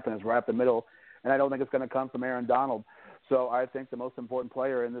tends to happen, is right up the middle. And I don't think it's going to come from Aaron Donald. So I think the most important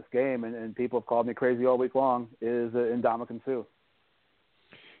player in this game, and people have called me crazy all week long, is Ndamukong Suh.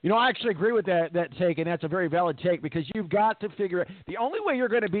 I actually agree with that take, and that's a very valid take, because you've got to figure the only way you're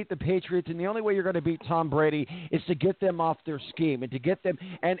going to beat the Patriots and the only way you're going to beat Tom Brady is to get them off their scheme and to get them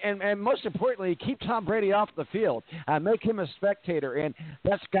and most importantly, keep Tom Brady off the field, make him a spectator, and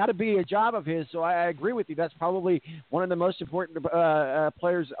that's got to be a job of his. So I agree with you. That's probably one of the most important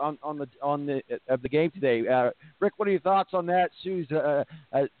players on the game today. Rick, what are your thoughts on that? Suh's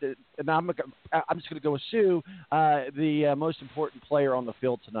I'm just going to go with Suh, the most important player on the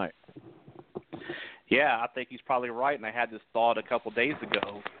field tonight. Yeah, I think he's probably right, and I had this thought a couple days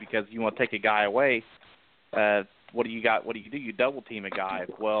ago, because you want to take a guy away. What do you do? You double team a guy.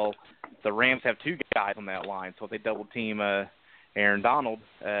 Well, the Rams have two guys on that line, so if they double team Aaron Donald,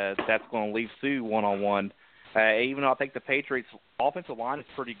 that's going to leave Suh one-on-one. Even though I think the Patriots' offensive line is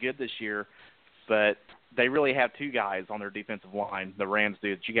pretty good this year, but they really have two guys on their defensive line, the Rams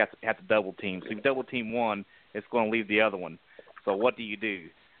do, that you have to double team. So if you double team one, it's going to leave the other one. So what do you do?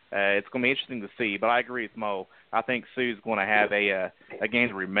 It's going to be interesting to see. But I agree with Mo. I think Sue's going to have a game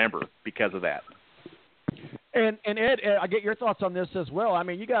to remember because of that. And Ed, I get your thoughts on this as well. I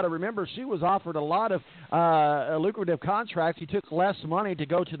mean, you got to remember she was offered a lot of lucrative contracts. He took less money to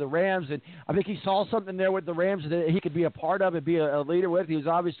go to the Rams, and I think he saw something there with the Rams that he could be a part of and be a leader with. He was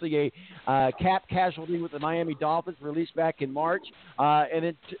obviously a cap casualty with the Miami Dolphins, released back in March, and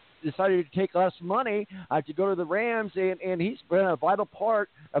then decided to take less money to go to the Rams, and he's been a vital part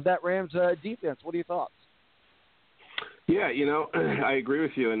of that Rams defense. What are your thoughts? Yeah, I agree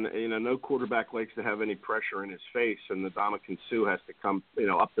with you, and no quarterback likes to have any pressure in his face, and the Ndamukong Suh has to come,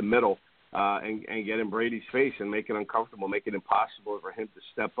 up the middle and get in Brady's face and make it uncomfortable, make it impossible for him to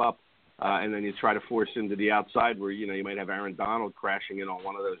step up, and then you try to force him to the outside where you might have Aaron Donald crashing in on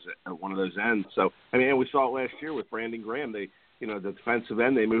one of those ends. So I mean, we saw it last year with Brandon Graham. They, the defensive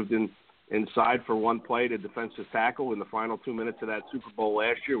end, they moved inside for one play to defensive tackle in the final 2 minutes of that Super Bowl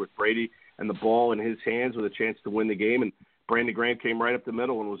last year with Brady and the ball in his hands with a chance to win the game. And Brandon Graham came right up the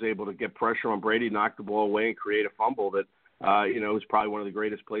middle and was able to get pressure on Brady, knock the ball away, and create a fumble that, was probably one of the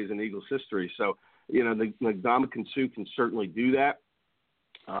greatest plays in Eagles history. So, the Ndamukong Suh can certainly do that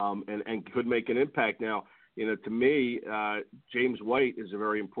and could make an impact. Now, to me, James White is a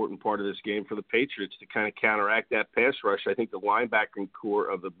very important part of this game for the Patriots to kind of counteract that pass rush. I think the linebacking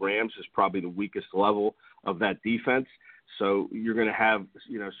core of the Rams is probably the weakest level of that defense. So you're going to have,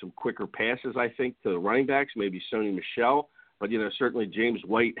 some quicker passes, I think, to the running backs, maybe Sony Michel. But, certainly James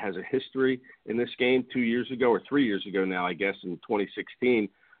White has a history in this game 2 years ago or 3 years ago now, I guess, in 2016.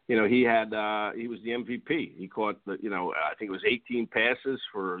 He was the MVP. He caught, I think it was 18 passes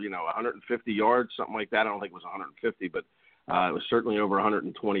for, 150 yards, something like that. I don't think it was 150, but it was certainly over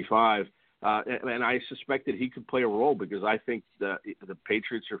 125. And I suspect that he could play a role because I think the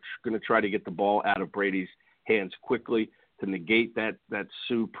Patriots are going to try to get the ball out of Brady's hands quickly to negate that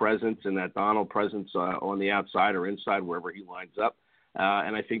Sue presence and that Donald presence on the outside or inside, wherever he lines up.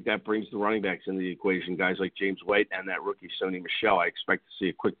 And I think that brings the running backs into the equation, guys like James White and that rookie Sony Michel. I expect to see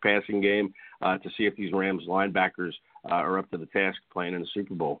a quick passing game to see if these Rams linebackers are up to the task playing in the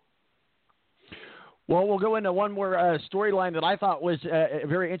Super Bowl. Well, we'll go into one more storyline that I thought was a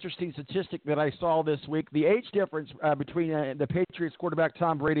very interesting statistic that I saw this week. The age difference between the Patriots quarterback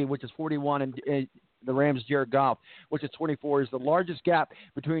Tom Brady, which is 41, and the Rams' Jared Goff, which is 24, is the largest gap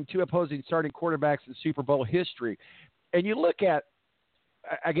between two opposing starting quarterbacks in Super Bowl history. And you look at,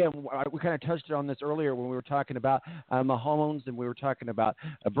 again, we kind of touched on this earlier when we were talking about Mahomes, and we were talking about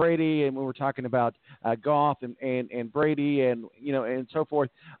Brady, and we were talking about Goff and Brady, and and so forth.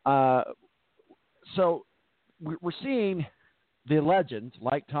 So we're seeing the legends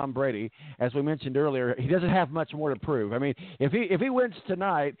like Tom Brady, as we mentioned earlier. He doesn't have much more to prove. I mean, if he wins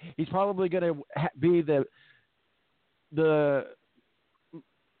tonight, he's probably going to be the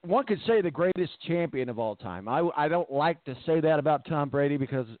one could say the greatest champion of all time. I don't like to say that about Tom Brady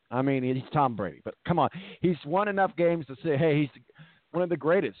because, I mean, he's Tom Brady. But come on, he's won enough games to say, hey, he's one of the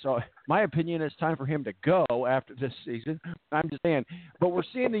greatest. So my opinion, it's time for him to go after this season. I'm just saying. But we're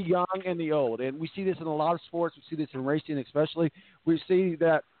seeing the young and the old, and we see this in a lot of sports. We see this in racing especially. We see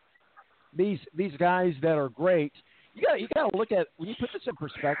that these guys that are great, you got to look at, when you put this in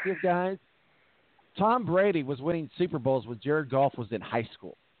perspective, guys, Tom Brady was winning Super Bowls when Jared Goff was in high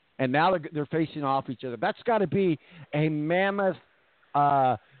school. And now they're facing off each other. That's got to be a mammoth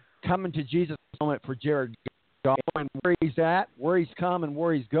coming to Jesus moment for Jared Goff, and where he's at, where he's come, and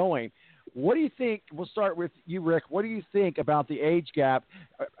where he's going. What do you think? We'll start with you, Rick. What do you think about the age gap,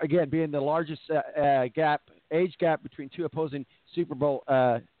 again, being the largest age gap between two opposing Super Bowl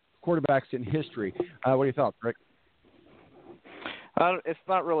quarterbacks in history? What are your thoughts, Rick? It's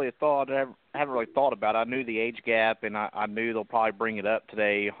not really a thought. I haven't really thought about it. I knew the age gap, and I knew they'll probably bring it up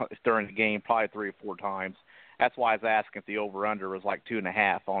today during the game probably 3 or 4 times. That's why I was asking if the over-under was like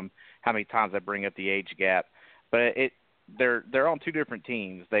 2.5 on how many times they bring up the age gap. But they're on two different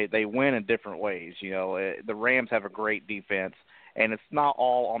teams. They win in different ways. The Rams have a great defense, and it's not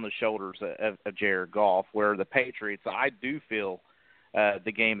all on the shoulders of Jared Goff, where the Patriots, I do feel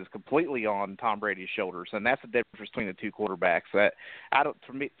the game is completely on Tom Brady's shoulders, and that's the difference between the two quarterbacks.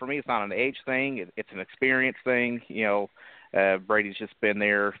 For me, it's not an age thing; it's an experience thing. Brady's just been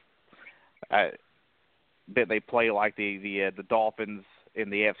there. They play like the Dolphins in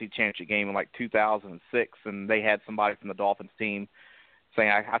the AFC Championship game in like 2006, and they had somebody from the Dolphins team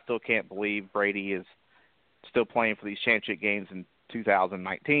saying, "I still can't believe Brady is still playing for these championship games in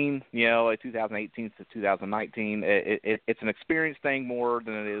 2019, 2018 to 2019. It's an experience thing more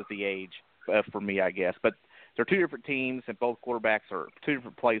than it is the age for me, I guess. But they're two different teams, and both quarterbacks are two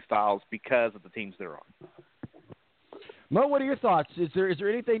different play styles because of the teams they're on. Mo, what are your thoughts? Is there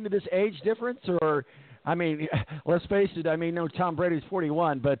anything to this age difference, or, I mean, let's face it. I mean, no, Tom Brady's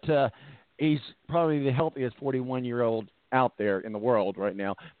 41, but he's probably the healthiest 41-year-old out there in the world right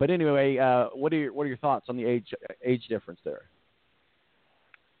now. But anyway, what are your thoughts on the age difference there?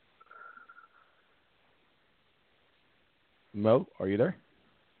 Mo, are you there?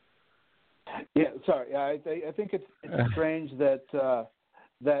 Yeah, sorry. I think it's strange that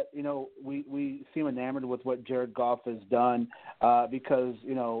that we seem enamored with what Jared Goff has done because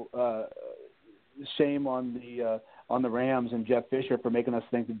shame on the Rams and Jeff Fisher for making us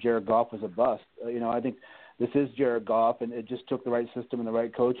think that Jared Goff was a bust. I think this is Jared Goff, and it just took the right system and the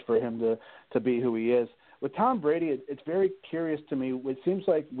right coach for him to be who he is. With Tom Brady, it's very curious to me. It seems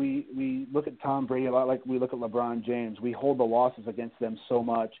like we look at Tom Brady a lot like we look at LeBron James. We hold the losses against them so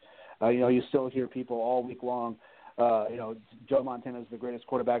much. You still hear people all week long, Joe Montana is the greatest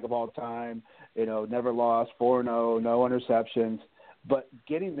quarterback of all time, never lost, 4-0, no interceptions. But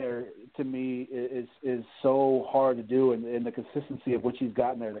getting there, to me, is so hard to do, and the consistency of which he's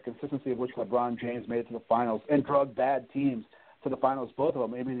gotten there, the consistency of which LeBron James made it to the finals and drug bad teams to the finals, both of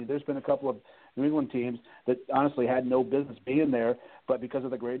them. I mean, there's been a couple of New England teams that honestly had no business being there, but because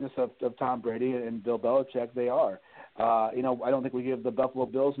of the greatness of Tom Brady and Bill Belichick, they are. I don't think we give the Buffalo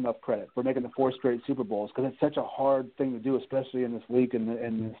Bills enough credit for making the 4 straight Super Bowls because it's such a hard thing to do, especially in this league and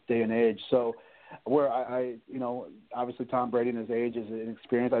in this day and age. So where I obviously Tom Brady and his age is an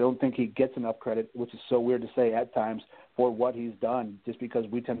experience. I don't think he gets enough credit, which is so weird to say at times, for what he's done just because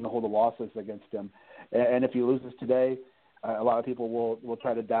we tend to hold the losses against him. And if he loses today, a lot of people will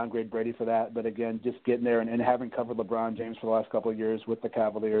try to downgrade Brady for that. But again, just getting there and having covered LeBron James for the last couple of years with the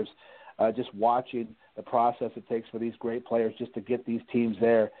Cavaliers, just watching the process it takes for these great players just to get these teams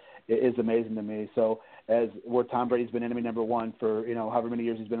there is amazing to me. So as where Tom Brady's been enemy number one for, however many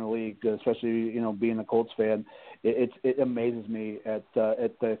years he's been in the league, especially, being a Colts fan, it amazes me at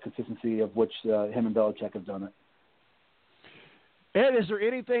the consistency of which him and Belichick have done it. Ed, is there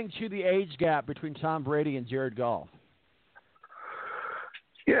anything to the age gap between Tom Brady and Jared Goff?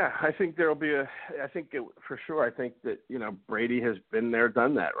 Yeah, I think there'll be for sure. I think that, Brady has been there,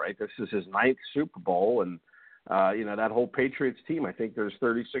 done that, right? This is his 9th Super Bowl, and, that whole Patriots team, I think there's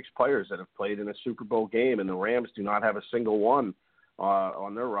 36 players that have played in a Super Bowl game, and the Rams do not have a single one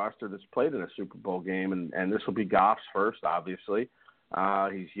on their roster that's played in a Super Bowl game, and this will be Goff's first, obviously.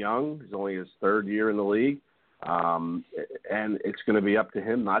 He's young. He's only his 3rd year in the league, and it's going to be up to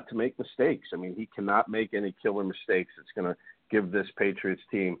him not to make mistakes. I mean, he cannot make any killer mistakes. It's going to give this Patriots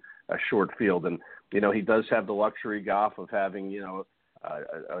team a short field. And, he does have the luxury, Goff, of having,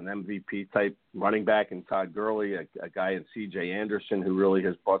 an MVP-type running back in Todd Gurley, a guy in C.J. Anderson who really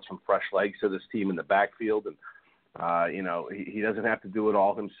has brought some fresh legs to this team in the backfield. And, he doesn't have to do it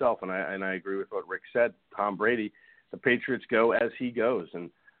all himself. And I agree with what Rick said. Tom Brady, the Patriots go as he goes. And,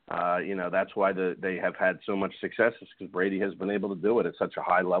 that's why they have had so much success, is because Brady has been able to do it at such a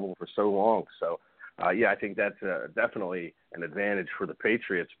high level for so long. So, I think that's definitely an advantage for the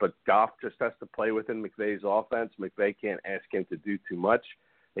Patriots. But Goff just has to play within McVay's offense. McVay can't ask him to do too much.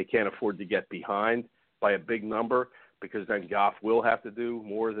 They can't afford to get behind by a big number, because then Goff will have to do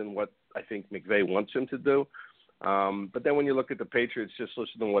more than what I think McVay wants him to do. But then when you look at the Patriots, just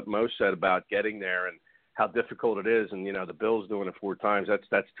listen to what Mo said about getting there and how difficult it is. And, the Bills doing it 4 times,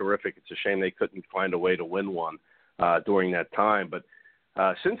 that's terrific. It's a shame they couldn't find a way to win one during that time. But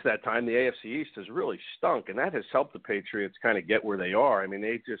since that time, the AFC East has really stunk, and that has helped the Patriots kind of get where they are. I mean,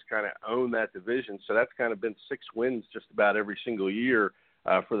 they just kind of own that division, so that's kind of been 6 wins just about every single year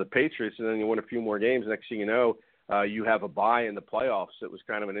for the Patriots, and then you win a few more games. Next thing you know, you have a bye in the playoffs. It was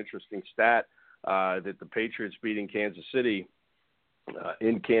kind of an interesting stat that the Patriots beating Kansas City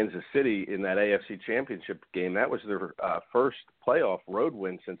in Kansas City in that AFC Championship game, that was their first playoff road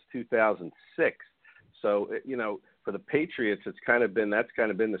win since 2006. So, for the Patriots, that's kind of been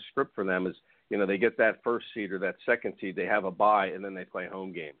the script for them is, they get that 1st seed or that 2nd seed, they have a bye, and then they play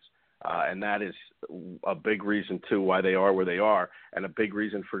home games. And that is a big reason, too, why they are where they are, and a big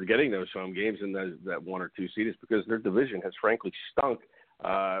reason for getting those home games in that 1 or 2 seed is because their division has frankly stunk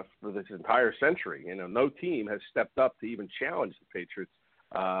for this entire century. No team has stepped up to even challenge the Patriots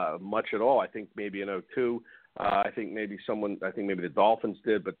much at all. I think maybe in 2002, I think maybe the Dolphins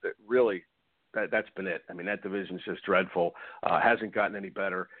did, but really – that's been it. I mean, that division's just dreadful. Hasn't gotten any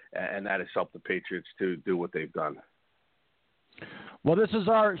better, and that has helped the Patriots to do what they've done. Well, this is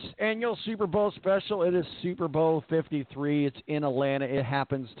our annual Super Bowl special. It is Super Bowl 53. It's in Atlanta. It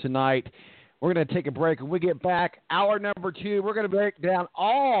happens tonight. We're going to take a break. When we get back, hour number 2, we're going to break down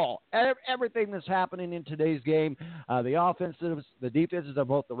everything that's happening in today's game, the offensives, the defenses of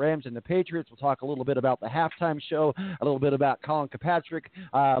both the Rams and the Patriots. We'll talk a little bit about the halftime show, a little bit about Colin Kaepernick,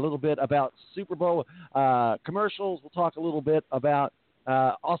 a little bit about Super Bowl commercials. We'll talk a little bit about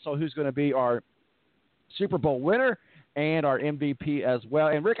also who's going to be our Super Bowl winner and our MVP as well.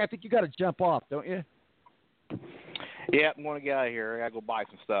 And, Rick, I think you got to jump off, don't you? Yeah, I'm going to get out of here. I got to go buy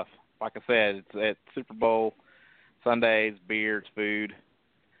some stuff. Like I said, it's Super Bowl, Sundays, beers, food,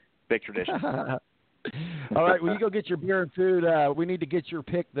 big tradition. All right, well, you go get your beer and food. We need to get your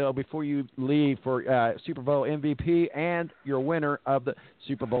pick, though, before you leave for Super Bowl MVP and your winner of the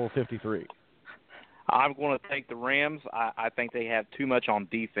Super Bowl 53. I'm going to take the Rams. I think they have too much on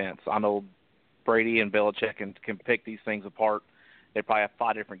defense. I know Brady and Belichick can pick these things apart. They probably have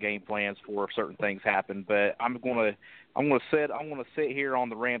 5 different game plans for if certain things happen. But I'm going to sit here on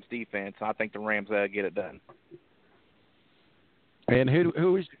the Rams defense. I think the Rams get it done. And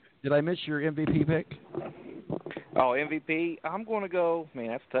who is? Did I miss your MVP pick? Oh, MVP. I'm going to go. Man,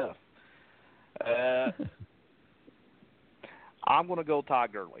 that's tough. I'm going to go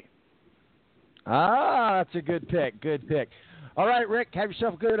Todd Gurley. That's a good pick. Good pick. All right, Rick, have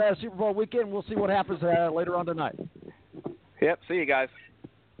yourself a good Super Bowl weekend. We'll see what happens later on tonight. Yep, see you guys.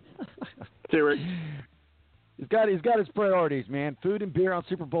 See you, Rick. He's got his priorities, man. Food and beer on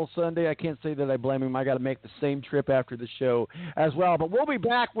Super Bowl Sunday. I can't say that I blame him. I got to make the same trip after the show as well. But we'll be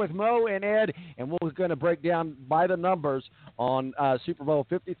back with Mo and Ed, and we're going to break down by the numbers on Super Bowl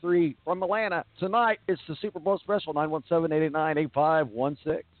 53 from Atlanta. Tonight, it's the Super Bowl special,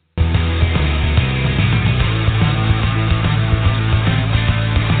 917-889-8516.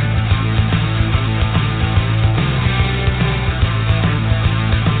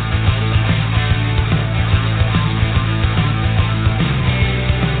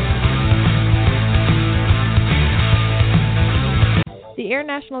 The Air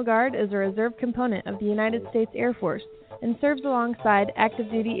National Guard is a reserve component of the United States Air Force and serves alongside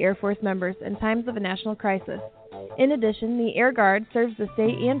active-duty Air Force members in times of a national crisis. In addition, the Air Guard serves the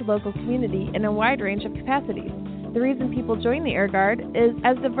state and local community in a wide range of capacities. The reason people join the Air Guard is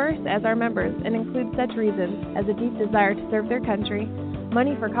as diverse as our members and includes such reasons as a deep desire to serve their country,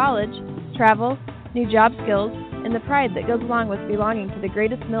 money for college, travel, new job skills, and the pride that goes along with belonging to the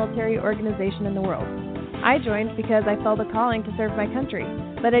greatest military organization in the world. I joined because I felt a calling to serve my country,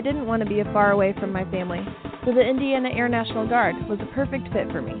 but I didn't want to be far away from my family, so the Indiana Air National Guard was a perfect fit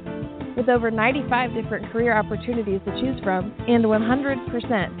for me. With over 95 different career opportunities to choose from and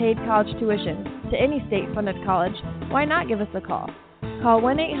 100% paid college tuition to any state-funded college, why not give us a call? Call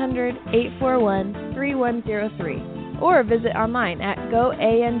 1-800-841-3103 or visit online at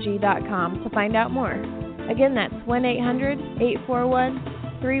goang.com to find out more. Again, that's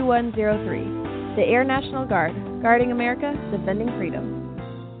 1-800-841-3103. The Air National Guard, guarding America, defending freedom.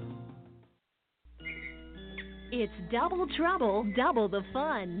 It's double trouble, double the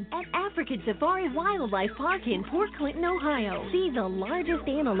fun at African Safari Wildlife Park in Port Clinton, Ohio. See the largest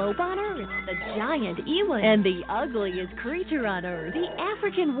antelope on Earth, the giant eland, and the ugliest creature on Earth, the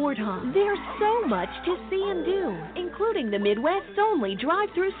African warthog. There's so much to see and do, including the Midwest's only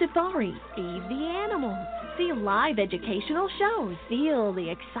drive-through safari. Feed the animals, see live educational shows, feel the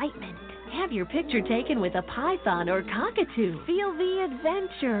excitement. Have your picture taken with a python or cockatoo. Feel the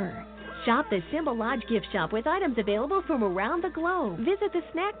adventure. Shop the Symbol Lodge gift shop with items available from around the globe. Visit the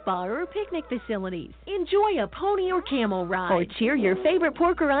snack bar or picnic facilities. Enjoy a pony or camel ride. Or cheer your favorite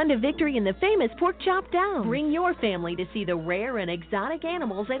porker on to victory in the famous Pork Chop Down. Bring your family to see the rare and exotic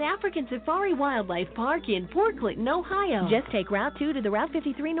animals at African Safari Wildlife Park in Port Clinton, Ohio. Just take Route 2 to the Route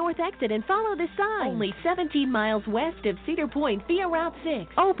 53 North exit and follow the sign. Only 17 miles west of Cedar Point via Route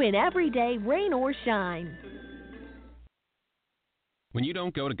 6. Open every day, rain or shine. When you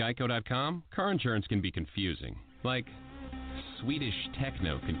don't go to Geico.com, car insurance can be confusing. Like Swedish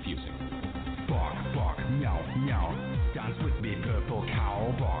techno confusing. Bark, bark, meow, meow. Dance with me, purple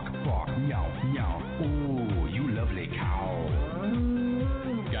cow. Bark, bark, meow, meow. Ooh, you lovely cow.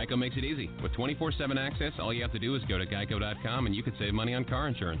 Geico makes it easy. With 24/7 access, all you have to do is go to Geico.com and you can save money on car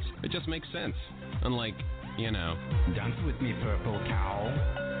insurance. It just makes sense. Unlike, Dance with me, purple cow.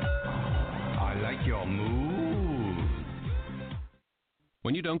 I like your move.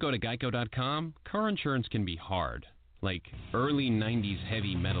 When you don't go to Geico.com, car insurance can be hard. Like early 90s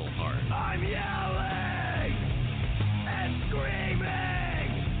heavy metal hard. I'm yelling and screaming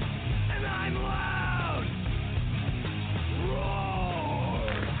and I'm loud. Roar.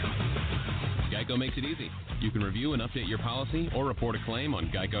 Geico makes it easy. You can review and update your policy or report a claim on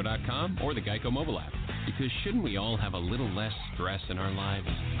Geico.com or the Geico mobile app. Because shouldn't we all have a little less stress in our lives?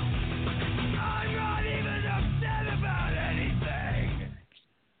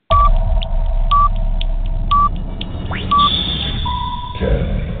 All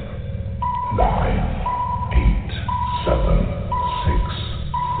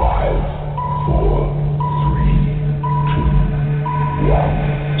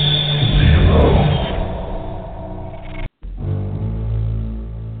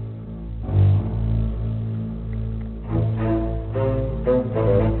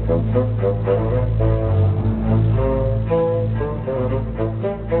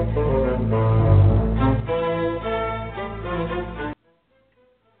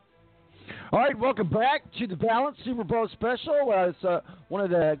right, welcome back to the Balance Super Bowl special. It's one of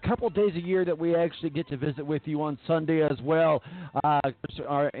the couple days a year that we actually get to visit with you on Sunday as well. On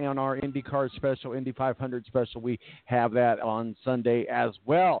our IndyCar special, Indy 500 special, we have that on Sunday as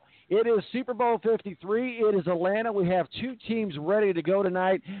well. It is Super Bowl 53. It is Atlanta. We have two teams ready to go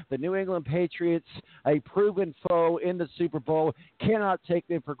tonight. The New England Patriots, a proven foe in the Super Bowl, cannot take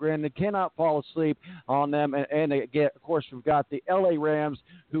them for granted, cannot fall asleep on them. And again, of course, we've got the LA Rams,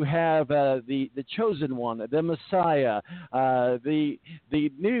 who have the chosen one, the Messiah, the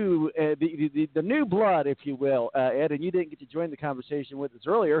new blood, if you will. Ed, and you didn't get to join the conversation with us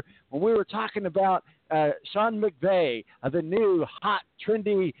earlier when we were talking about Sean McVay, the new hot,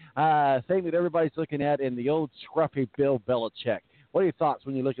 trendy thing that everybody's looking at in the old scruffy Bill Belichick. What are your thoughts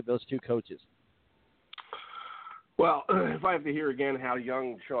when you look at those two coaches? Well, if I have to hear again how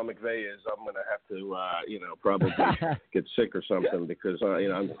young Sean McVay is, I'm going to have to, probably get sick or something because,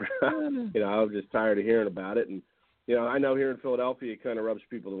 I'm just tired of hearing about it. And, I know here in Philadelphia it kind of rubs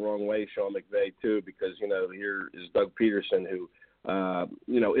people the wrong way, Sean McVay, too, because, here is Doug Peterson who,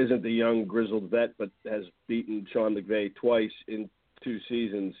 isn't the young grizzled vet but has beaten Sean McVay twice in 2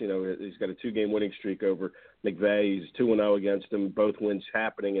 seasons. He's got a 2-game winning streak over McVay. He's 2-0 against him, both wins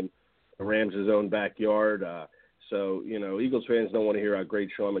happening in the Rams' own backyard. So, Eagles fans don't want to hear how great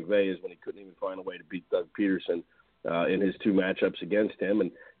Sean McVay is when he couldn't even find a way to beat Doug Peterson in his 2 matchups against him.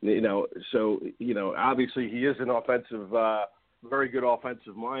 And, obviously he is an offensive, very good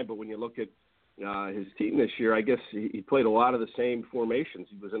offensive mind, but when you look at his team this year, I guess he played a lot of the same formations.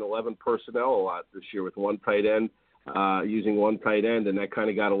 He was in 11 personnel a lot this year with one tight end, using one tight end, and that kind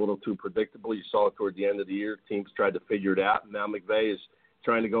of got a little too predictable. You saw it toward the end of the year. Teams tried to figure it out, and now McVay is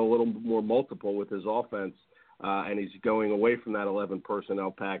trying to go a little more multiple with his offense. And he's going away from that 11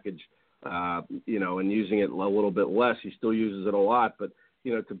 personnel package, and using it a little bit less. He still uses it a lot, but,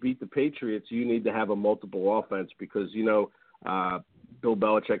 to beat the Patriots, you need to have a multiple offense because, Bill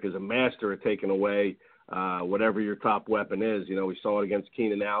Belichick is a master at taking away whatever your top weapon is. We saw it against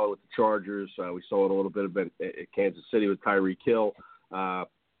Keenan Allen with the Chargers. We saw it a little bit at Kansas City with Tyreek Hill.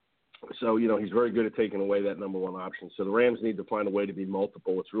 So, he's very good at taking away that number one option. So the Rams need to find a way to be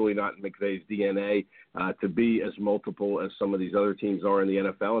multiple. It's really not in McVay's DNA to be as multiple as some of these other teams are in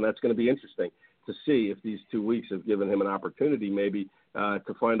the NFL, and that's going to be interesting to see if these 2 weeks have given him an opportunity maybe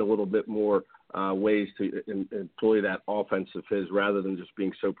to find a little bit more ways to employ that offense of his rather than just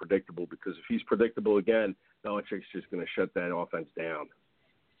being so predictable, because if he's predictable again, Belichick's just going to shut that offense down.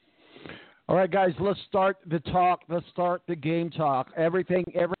 All right, guys, let's start the talk. Let's start the game talk. Every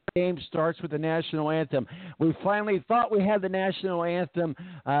game starts with the national anthem. We finally thought we had the national anthem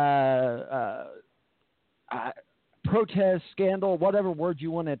protest, scandal, whatever word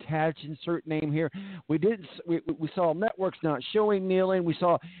you want to attach, insert name here. We saw networks not showing kneeling.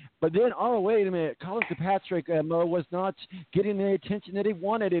 But then, wait a minute, Colin Fitzpatrick was not getting the attention that he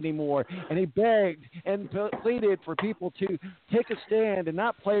wanted anymore, and he begged and pleaded for people to take a stand and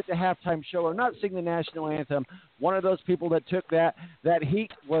not play at the halftime show or not sing the national anthem. One of those people that took that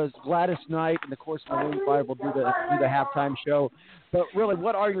heat was Gladys Knight, and of course Maroon 5 will do the halftime show. But really,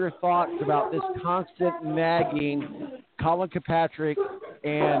 what are your thoughts about this constant nagging Colin Fitzpatrick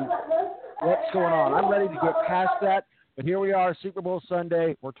and what's going on? I'm ready to get past that, but here we are, Super Bowl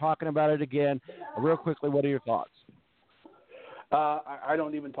Sunday. We're talking about it again. Real quickly, what are your thoughts? I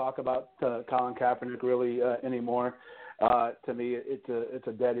don't even talk about Colin Kaepernick really anymore. To me, it's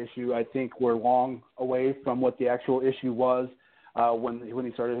a dead issue. I think we're long away from what the actual issue was when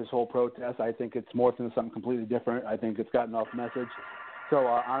he started his whole protest. I think it's morphed into something completely different. I think it's gotten off message. So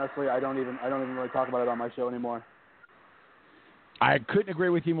honestly, I don't even really talk about it on my show anymore. I couldn't agree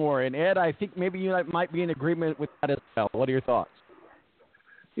with you more. And Ed, I think maybe you might be in agreement with that as well. What are your thoughts?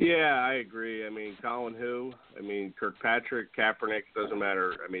 Yeah, I agree. I mean, Colin who? I mean, Kirkpatrick, Kaepernick, doesn't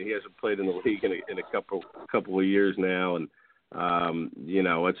matter. I mean, he hasn't played in the league in a couple of years now, and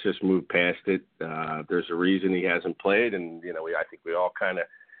let's just move past it. There's a reason he hasn't played, and I think we all kind of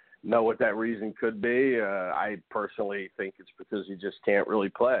know what that reason could be. I personally think it's because he just can't really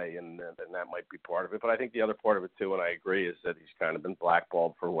play, and that might be part of it. But I think the other part of it too, and I agree, is that he's kind of been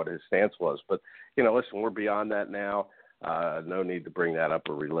blackballed for what his stance was. But listen, we're beyond that now. no need to bring that up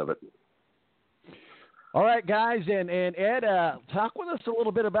or relive it. All right, guys, and Ed, talk with us a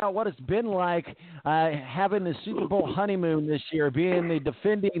little bit about what it's been like having the Super Bowl honeymoon this year, being the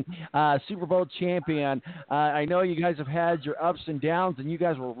defending Super Bowl champion. I know you guys have had your ups and downs, and you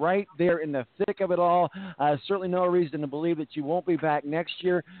guys were right there in the thick of it all. Certainly no reason to believe that you won't be back next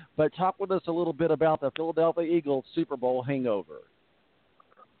year, but talk with us a little bit about the Philadelphia Eagles Super Bowl hangover.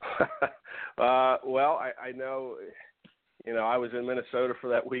 Well, I know, I was in Minnesota for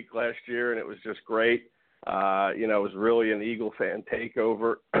that week last year, and it was just great. It was really an Eagle fan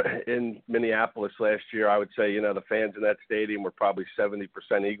takeover in Minneapolis last year. I would say, the fans in that stadium were probably 70%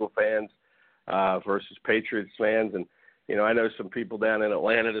 Eagle fans versus Patriots fans. And, I know some people down in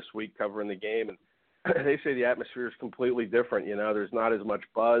Atlanta this week covering the game, and they say the atmosphere is completely different. There's not as much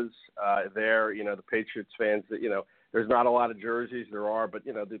buzz there. The Patriots fans, there's not a lot of jerseys. There are, but,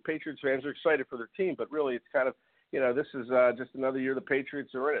 the Patriots fans are excited for their team. But really it's kind of, this is just another year the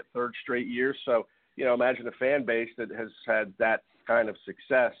Patriots are in it, third straight year. So, imagine a fan base that has had that kind of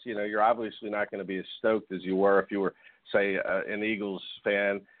success. You're obviously not going to be as stoked as you were if you were, say, an Eagles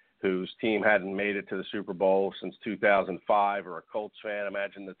fan whose team hadn't made it to the Super Bowl since 2005, or a Colts fan.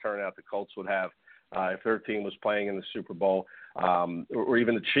 Imagine the turnout the Colts would have if their team was playing in the Super Bowl, or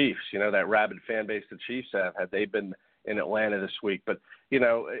even the Chiefs. That rabid fan base the Chiefs have, had they been in Atlanta this week. But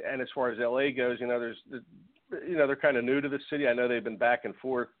and as far as LA goes, they're kind of new to the city. I know they've been back and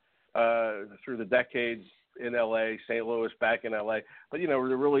forth through the decades in L.A., St. Louis, back in L.A. But, there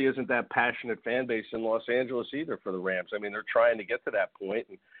really isn't that passionate fan base in Los Angeles either for the Rams. I mean, they're trying to get to that point.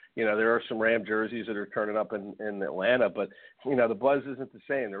 And, there are some Ram jerseys that are turning up in Atlanta. But, the buzz isn't the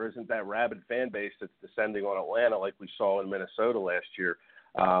same. There isn't that rabid fan base that's descending on Atlanta like we saw in Minnesota last year.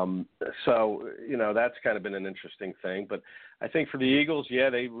 So, that's kind of been an interesting thing. But I think for the Eagles,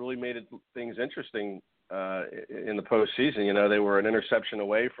 they really made things interesting in the postseason. They were an interception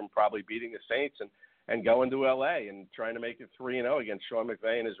away from probably beating the Saints and going to L.A. and trying to make it 3-0 against Sean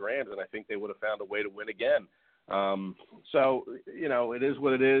McVay and his Rams, and I think they would have found a way to win again. So, it is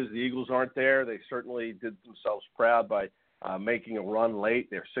what it is. The Eagles aren't there. They certainly did themselves proud by making a run late.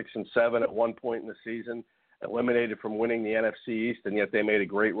 They're 6-7 at one point in the season, eliminated from winning the NFC East, and yet they made a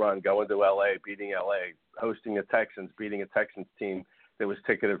great run going to L.A., beating L.A., hosting the Texans, beating a Texans team that was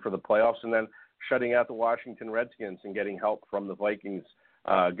ticketed for the playoffs, and then shutting out the Washington Redskins and getting help from the Vikings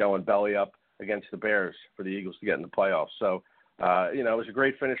going belly up against the Bears for the Eagles to get in the playoffs. So, it was a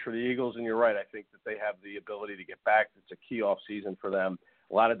great finish for the Eagles, and you're right. I think that they have the ability to get back. It's a key off season for them.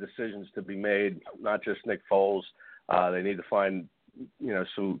 A lot of decisions to be made, not just Nick Foles. They need to find,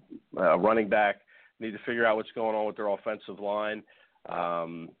 some running back. Need to figure out what's going on with their offensive line.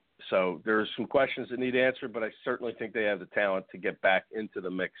 So there's some questions that need answered, but I certainly think they have the talent to get back into the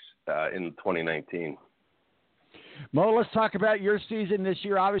mix in 2019. Mo, let's talk about your season this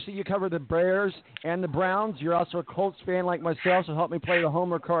year. Obviously, you cover the Bears and the Browns. You're also a Colts fan like myself, so help me play the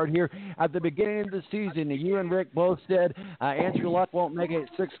homer card here. At the beginning of the season, you and Rick both said Andrew Luck won't make it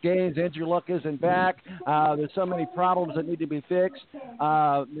 6 games. Andrew Luck isn't back. There's so many problems that need to be fixed.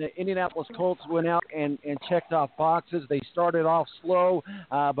 The Indianapolis Colts went out and checked off boxes. They started off slow,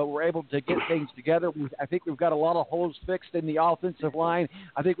 but were able to get things together. I think we've got a lot of holes fixed in the offensive line.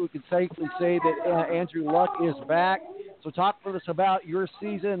 I think we can safely say that Andrew Luck is back. So talk with us about your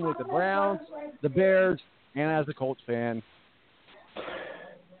season with the Browns, the Bears, and as a Colts fan.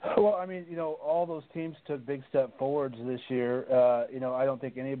 Well, I mean, all those teams took big step forwards this year. I don't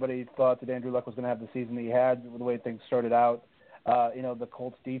think anybody thought that Andrew Luck was going to have the season that he had the way things started out. The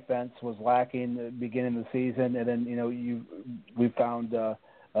Colts defense was lacking at the beginning of the season, and then, we found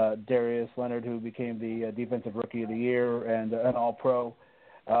Darius Leonard, who became the Defensive Rookie of the Year and an All-Pro.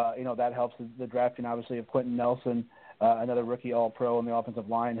 That helps the drafting, obviously, of Quentin Nelson, another rookie All-Pro, and the offensive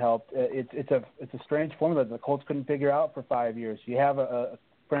line helped. It's a strange formula that the Colts couldn't figure out for 5 years. You have a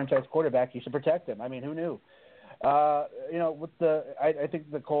franchise quarterback, you should protect him. I mean, who knew? I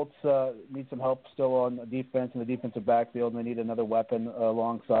think the Colts need some help still on defense and the defensive backfield, and they need another weapon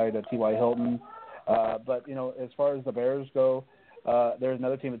alongside T.Y. Hilton. But as far as the Bears go, there's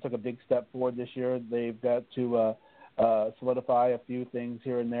another team that took a big step forward this year. They've got to solidify a few things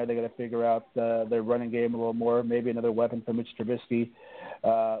here and there. They got to figure out their running game a little more, maybe another weapon for Mitch Trubisky.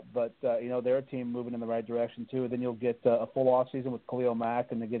 But they're a team moving in the right direction too. Then you'll get a full off season with Khalil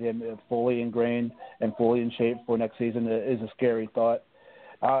Mack, and to get him fully ingrained and fully in shape for next season is a scary thought.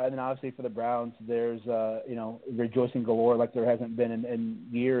 And then obviously for the Browns, there's rejoicing galore like there hasn't been in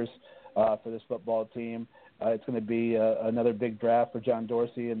years for this football team. It's going to be another big draft for John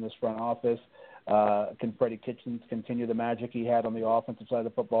Dorsey in this front office. Can Freddie Kitchens continue the magic he had on the offensive side of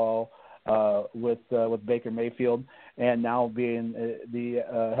the football? with Baker Mayfield, and now being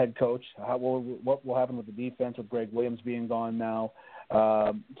the head coach. What will happen with the defense with Greg Williams being gone now?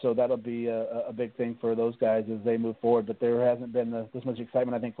 So that'll be a big thing for those guys as they move forward. But there hasn't been this much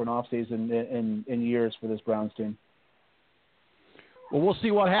excitement, I think, for an offseason in years for this Browns team. Well, we'll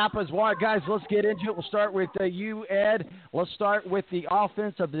see what happens. All right, guys, let's get into it. We'll start with you, Ed. Let's start with the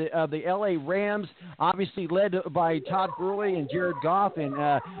offense of the LA Rams, obviously led by Todd Gurley and Jared Goff, and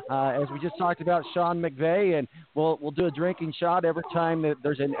as we just talked about, Sean McVay. And we'll do a drinking shot every time that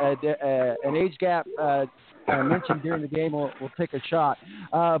there's an age gap mentioned during the game. We'll take a shot.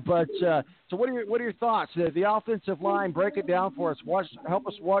 So what are your thoughts? The offensive line, break it down for us. Help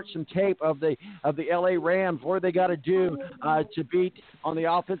us watch some tape of the LA Rams. What do they got to do to beat on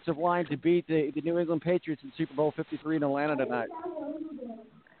the offensive line to beat the New England Patriots in Super Bowl 53 in Atlanta tonight?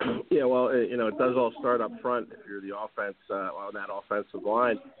 Yeah, well, it does all start up front if you're the offense on that offensive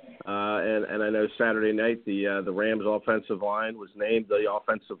line. And I know Saturday night the Rams offensive line was named the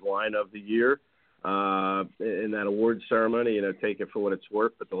offensive line of the year. In that award ceremony, take it for what it's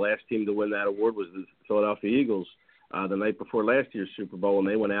worth. But the last team to win that award was the Philadelphia Eagles the night before last year's Super Bowl, and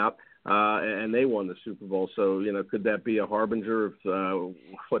they went out and they won the Super Bowl. So, could that be a harbinger of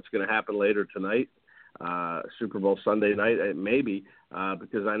what's going to happen later tonight, Super Bowl Sunday night? Maybe,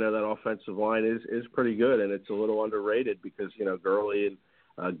 because I know that offensive line is pretty good, and it's a little underrated because, Gurley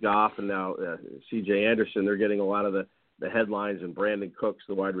and Goff and now C.J. Anderson, they're getting a lot of the headlines, and Brandon Cooks,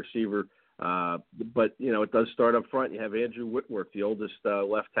 the wide receiver. But, it does start up front. You have Andrew Whitworth, the oldest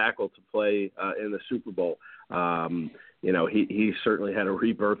left tackle to play in the Super Bowl. He certainly had a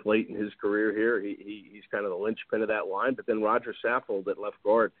rebirth late in his career here. He's kind of the linchpin of that line. But then Roger Saffold at left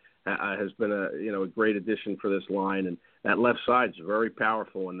guard has been a great addition for this line. And that left side is very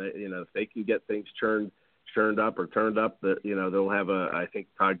powerful. And, if they can get things turned up, they'll have I think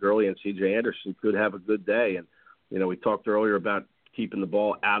Todd Gurley and C.J. Anderson could have a good day. And, we talked earlier about keeping the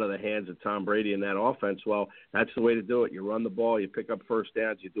ball out of the hands of Tom Brady in that offense. Well, that's the way to do it. You run the ball, you pick up first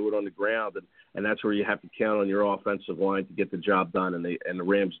downs, you do it on the ground, and that's where you have to count on your offensive line to get the job done. And the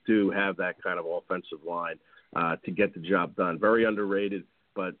Rams do have that kind of offensive line to get the job done. Very underrated,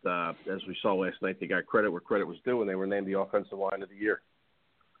 but as we saw last night, they got credit where credit was due, and they were named the offensive line of the year.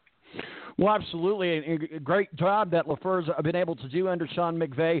 Well, absolutely, and a great job that LaFleur's been able to do under Sean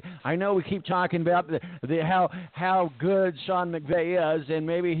McVay. I know we keep talking about how good Sean McVay is, and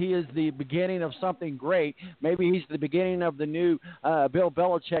maybe he is the beginning of something great. Maybe he's the beginning of the new Bill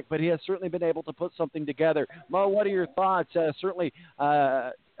Belichick, but he has certainly been able to put something together. Mo, what are your thoughts? Certainly,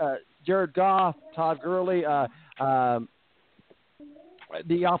 Jared Goff, Todd Gurley,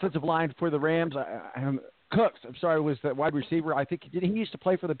 the offensive line for the Rams. Cooks, was the wide receiver. I think he used to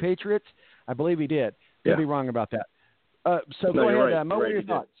play for the Patriots? I believe he did. Could be wrong about that. Go ahead, right. Mo. What are your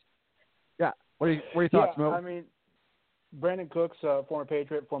thoughts? Yeah, what are your thoughts, Mo? I mean, Brandon Cooks, former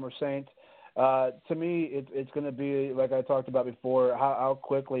Patriot, former Saint. To me, it's going to be, like I talked about before, how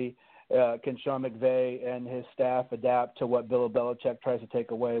quickly can Sean McVay and his staff adapt to what Bill Belichick tries to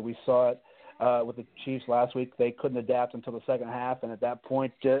take away. We saw it with the Chiefs last week. They couldn't adapt until the second half, and at that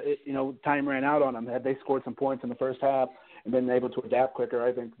point, time ran out on them. Had they scored some points in the first half and been able to adapt quicker,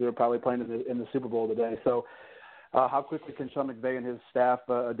 I think they were probably playing in the Super Bowl today. So how quickly can Sean McVay and his staff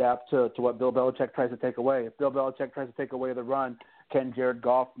adapt to what Bill Belichick tries to take away? If Bill Belichick tries to take away the run, can Jared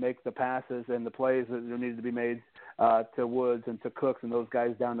Goff make the passes and the plays that needed to be made to Woods and to Cooks and those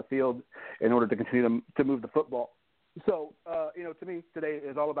guys down the field in order to continue to move the football? So, to me, today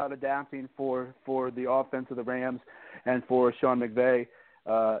is all about adapting for the offense of the Rams and for Sean McVay.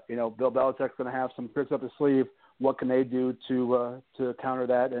 Bill Belichick's going to have some tricks up his sleeve. What can they do to counter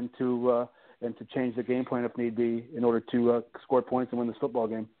that and to change the game plan if need be in order to score points and win this football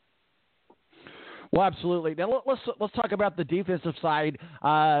game? Well, absolutely. Now let's talk about the defensive side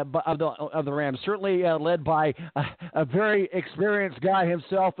of the Rams. Certainly led by a very experienced guy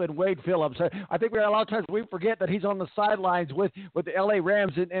himself, in Wade Phillips. I think a lot of times we forget that he's on the sidelines with the LA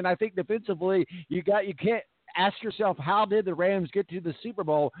Rams, and I think defensively you can't ask yourself, how did the Rams get to the Super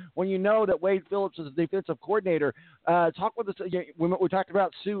Bowl when you know that Wade Phillips is the defensive coordinator? Talk with us. We talked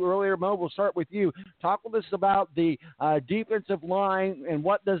about Sue earlier. Mo, we'll start with you. Talk with us about the defensive line and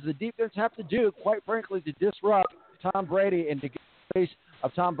what does the defense have to do, quite frankly, to disrupt Tom Brady and to get the face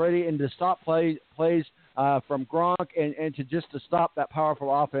of Tom Brady and to stop plays from Gronk and to stop that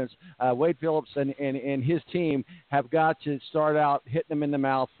powerful offense. Wade Phillips and his team have got to start out hitting them in the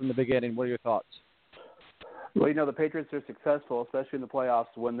mouth from the beginning. What are your thoughts? Well, the Patriots are successful, especially in the playoffs,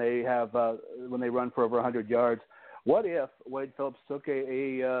 when they run for over 100 yards. What if Wade Phillips took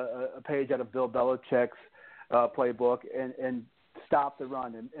a page out of Bill Belichick's playbook and stopped the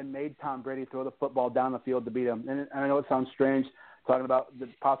run and made Tom Brady throw the football down the field to beat him. And I know it sounds strange talking about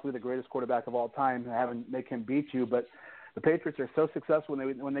possibly the greatest quarterback of all time, make him beat you, but the Patriots are so successful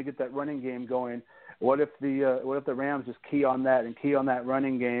when they get that running game going. What if the Rams just key on that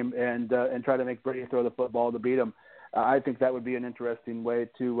running game and try to make Brady throw the football to beat him? I think that would be an interesting way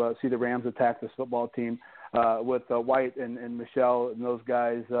to see the Rams attack this football team with White and Michelle and those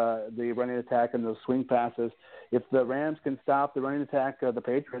guys, the running attack and those swing passes. If the Rams can stop the running attack of the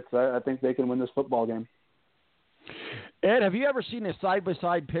Patriots, I think they can win this football game. Ed, have you ever seen a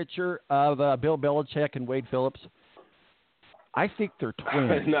side-by-side picture of Bill Belichick and Wade Phillips? I think they're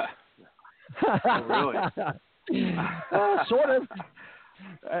twins. No. Oh, really? Sort of.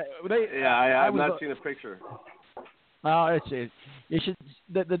 I've not seen a picture. Oh, you should.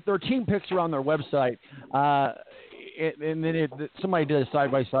 Their team picture on their website, and then somebody did a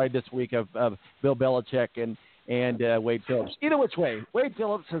side-by-side this week of Bill Belichick and Wade Phillips. Either which way, Wade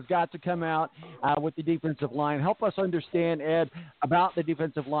Phillips has got to come out with the defensive line. Help us understand, Ed, about the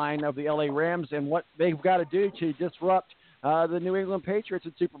defensive line of the LA Rams and what they've got to do to disrupt the New England Patriots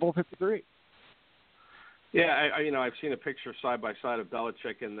at Super Bowl 53. Yeah, I've seen a picture side by side of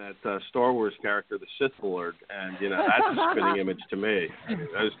Belichick and that Star Wars character, the Sith Lord, and that's a spitting image to me.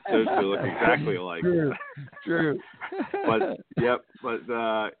 Those two look exactly alike. True. I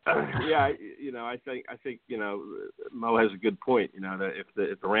think Mo has a good point. That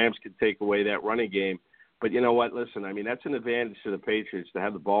if the Rams could take away that running game, but you know what? Listen, that's an advantage to the Patriots to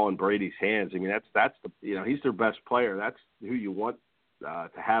have the ball in Brady's hands. That's the he's their best player. That's who you want to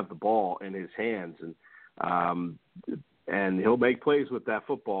have the ball in his hands, and he'll make plays with that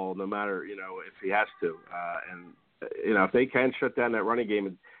football no matter if he has to. If they can shut down that running game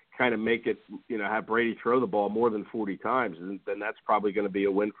and kind of make it have Brady throw the ball more than 40 times, then that's probably going to be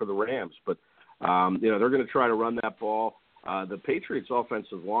a win for the Rams. But they're going to try to run that ball. The Patriots'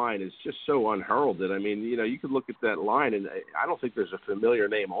 offensive line is just so unheralded. You could look at that line, and I don't think there's a familiar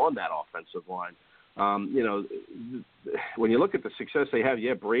name on that offensive line. When you look at the success they have,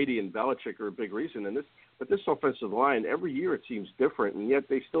 Brady and Belichick are a big reason. But this offensive line, every year it seems different, and yet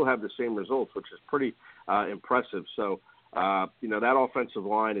they still have the same results, which is pretty impressive. So, that offensive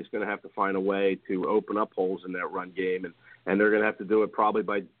line is going to have to find a way to open up holes in that run game, and they're going to have to do it probably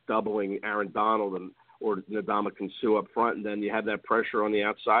by doubling Aaron Donald or Ndamukong Suh up front, and then you have that pressure on the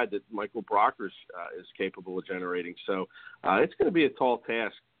outside that Michael Brockers is capable of generating. So it's going to be a tall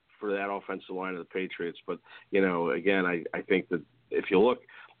task for that offensive line of the Patriots. But, again, I think that if you look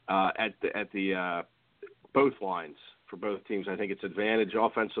at the both lines for both teams, I think it's advantage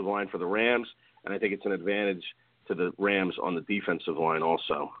offensive line for the Rams, and I think it's an advantage to the Rams on the defensive line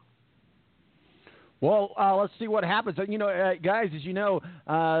also. Well, let's see what happens. Guys, as you know,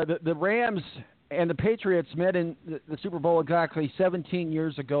 the Rams and the Patriots met in the Super Bowl exactly 17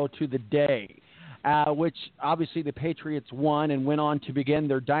 years ago to the day, which obviously the Patriots won and went on to begin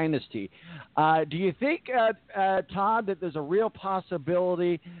their dynasty. Do you think, Todd, that there's a real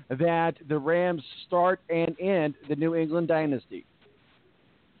possibility that the Rams start and end the New England dynasty?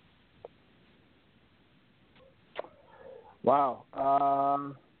 Wow.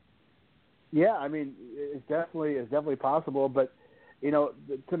 It's definitely possible, but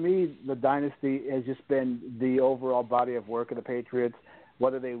to me, the dynasty has just been the overall body of work of the Patriots.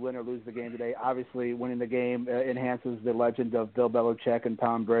 Whether they win or lose the game today, obviously winning the game enhances the legend of Bill Belichick and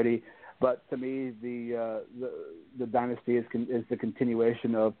Tom Brady. But to me, the dynasty is the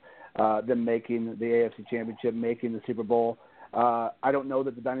continuation of them making the AFC Championship, making the Super Bowl. I don't know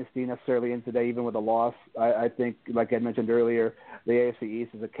that the dynasty necessarily ends today, even with a loss. I think, like I mentioned earlier, the AFC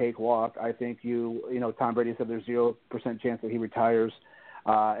East is a cakewalk. I think Tom Brady said there's 0% chance that he retires,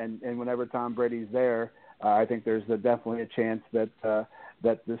 and whenever Tom Brady's there, I think there's definitely a chance that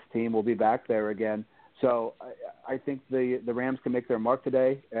this team will be back there again. So I think the Rams can make their mark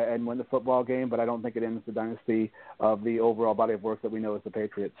today and win the football game, but I don't think it ends the dynasty of the overall body of work that we know as the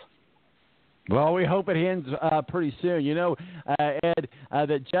Patriots. Well, we hope it ends pretty soon. Ed,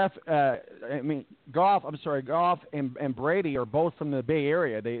 that Goff and Brady are both from the Bay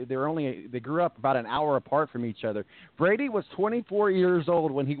Area. They grew up about an hour apart from each other. Brady was 24 years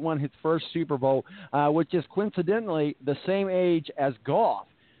old when he won his first Super Bowl, which is coincidentally the same age as Goff.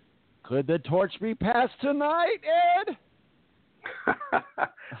 Could the torch be passed tonight, Ed?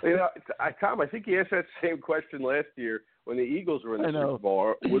 Tom, I think he asked that same question last year when the Eagles were in the Super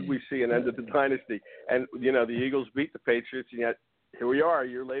Bowl. Would we see an end of the dynasty? And, the Eagles beat the Patriots, and yet here we are a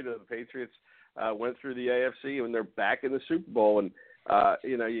year later. The Patriots went through the AFC, and they're back in the Super Bowl. And,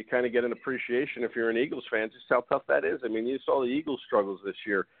 you kind of get an appreciation if you're an Eagles fan just how tough that is. You saw the Eagles' struggles this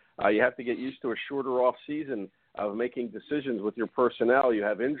year. You have to get used to a shorter off season of making decisions with your personnel. You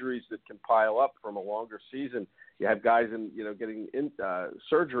have injuries that can pile up from a longer season. You have guys getting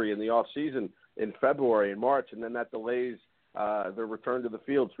surgery in the off season in February and March, and then that delays their return to the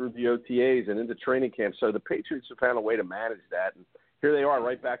field through the OTAs and into training camp. So the Patriots have found a way to manage that, and here they are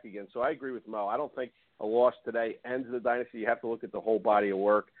right back again. So I agree with Mo. I don't think a loss today ends the dynasty. You have to look at the whole body of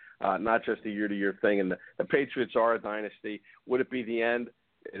work, not just a year-to-year thing. And the Patriots are a dynasty. Would it be the end?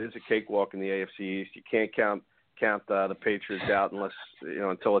 It is a cakewalk in the AFC East. You can't count the Patriots out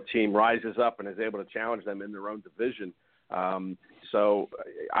until a team rises up and is able to challenge them in their own division. So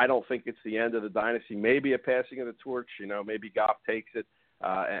I don't think it's the end of the dynasty. Maybe a passing of the torch. Maybe Goff takes it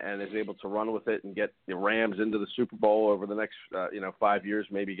and is able to run with it and get the Rams into the Super Bowl over the next 5 years.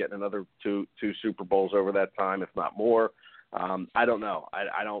 Maybe getting another two Super Bowls over that time, if not more. I don't know.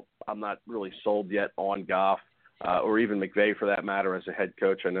 I'm not really sold yet on Goff or even McVay for that matter as a head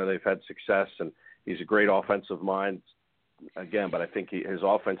coach. I know they've had success and he's a great offensive mind. Again, but I think his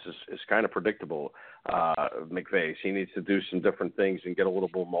offense is kind of predictable, McVay's. He needs to do some different things and get a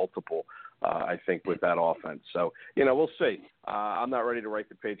little more multiple, I think, with that offense. So, we'll see. I'm not ready to write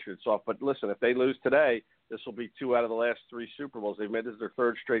the Patriots off. But, listen, if they lose today, this will be 2 out of the last 3 Super Bowls. They've made this their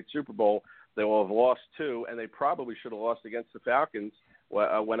 3rd straight Super Bowl. They will have lost 2, and they probably should have lost against the Falcons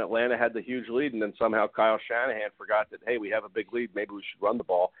when Atlanta had the huge lead, and then somehow Kyle Shanahan forgot that, hey, we have a big lead. Maybe we should run the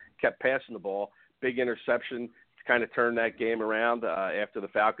ball. Kept passing the ball. Big interception. Kind of turned that game around after the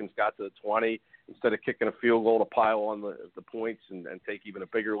Falcons got to the 20. Instead of kicking a field goal to pile on the points and take even a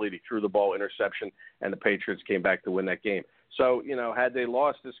bigger lead, he threw the ball, interception, and the Patriots came back to win that game. So, had they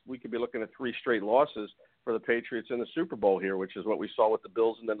lost this, we could be looking at 3 straight losses for the Patriots in the Super Bowl here, which is what we saw with the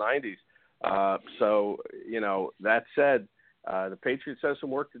Bills in the 90s. So, that said, the Patriots have some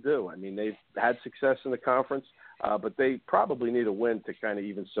work to do. I mean, they've had success in the conference. But they probably need a win to kind of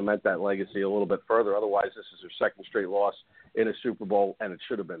even cement that legacy a little bit further. Otherwise, this is their 2nd straight loss in a Super Bowl, and it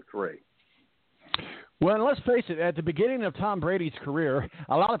should have been 3. Well, let's face it, at the beginning of Tom Brady's career,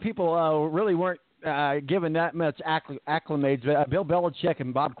 a lot of people really weren't given that much acclimates. Bill Belichick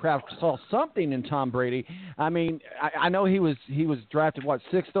and Bob Kraft saw something in Tom Brady. I mean, I know he was drafted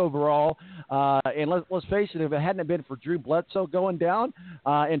 6th overall, and let's face it, if it hadn't been for Drew Bledsoe going down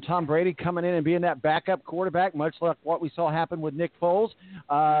and Tom Brady coming in and being that backup quarterback, much like what we saw happen with Nick Foles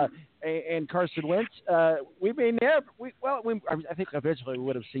and Carson Wentz, we may never. I think eventually we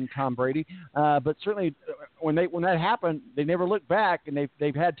would have seen Tom Brady, but certainly when that happened, they never looked back, and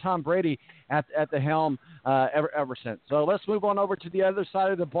they've had Tom Brady at the helm ever since. So let's move on over to the other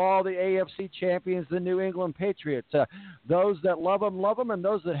side of the ball, the AFC champions, the New England Patriots. Those that love them, and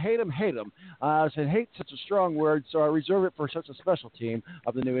those that hate them, hate them. I said hate's such a strong word, so I reserve it for such a special team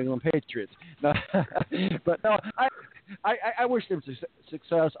of the New England Patriots. But no, I wish them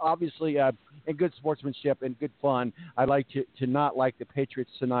success, obviously, and good sportsmanship and good fun. I'd like to not like the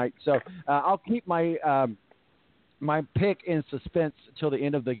Patriots tonight. So I'll keep my pick in suspense till the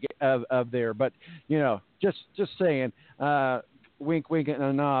end of there. But, just saying, wink, wink, and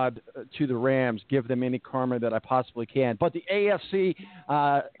a nod to the Rams. Give them any karma that I possibly can. But the AFC,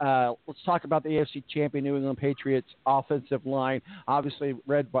 let's talk about the AFC champion New England Patriots offensive line. Obviously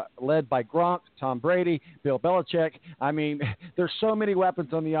led by Gronk, Tom Brady, Bill Belichick. I mean, there's so many weapons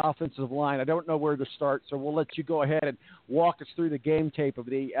on the offensive line. I don't know where to start, so we'll let you go ahead and walk us through the game tape of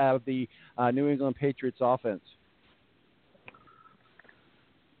the New England Patriots offense.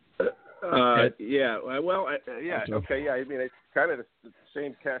 Yeah. Okay. Yeah. I mean, it's kind of the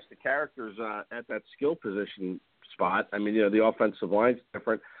same cast of characters at that skill position spot. I mean, the offensive line's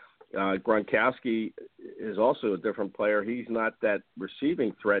different. Gronkowski is also a different player. He's not that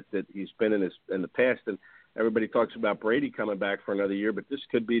receiving threat that he's been in the past. And everybody talks about Brady coming back for another year, but this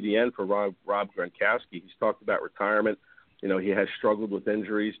could be the end for Rob Gronkowski. He's talked about retirement. He has struggled with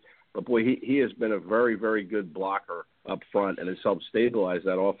injuries. But, boy, he has been a very, very good blocker up front and has helped stabilize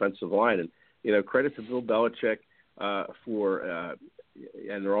that offensive line. And, credit to Bill Belichick for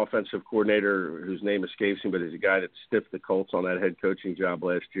and their offensive coordinator, whose name escapes me, but he's a guy that stiffed the Colts on that head coaching job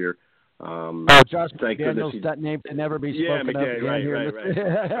last year. Josh McDaniels, that name can never be spoken of again. Right.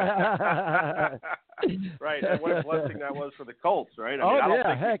 Right, and what a blessing that was for the Colts, right? I don't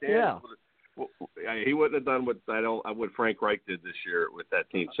think heck yeah. He wouldn't have done what Frank Reich did this year with that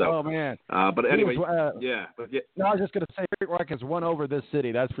team. So, oh man. But anyway, No, I was just going to say Frank Reich has won over this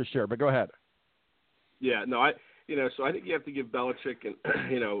city. That's for sure. But go ahead. Yeah. No. So I think you have to give Belichick and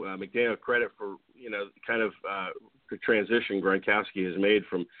McDaniel credit for kind of the transition Gronkowski has made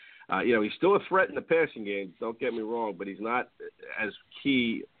from. He's still a threat in the passing game. Don't get me wrong, but he's not as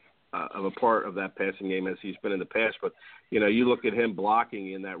key of a part of that passing game as he's been in the past. But, you look at him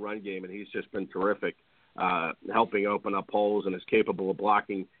blocking in that run game, and he's just been terrific. helping open up holes and is capable of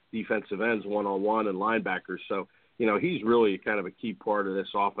blocking defensive ends one-on-one and linebackers. So, he's really kind of a key part of this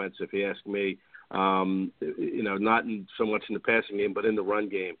offense, if you ask me. Not so much in the passing game, but in the run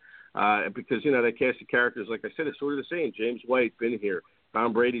game. Because, that cast of characters, like I said, it's sort of the same. James White been here.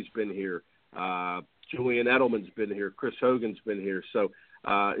 Tom Brady's been here. Julian Edelman's been here. Chris Hogan's been here. So,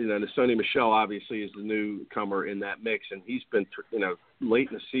 Sony Michel obviously is the newcomer in that mix, and he's been, late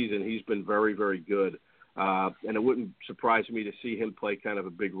in the season, he's been very, very good. And it wouldn't surprise me to see him play kind of a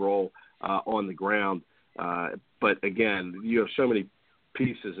big role on the ground. But, again, you have so many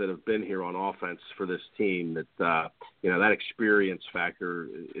pieces that have been here on offense for this team that, that experience factor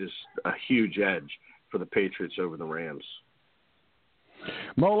is a huge edge for the Patriots over the Rams.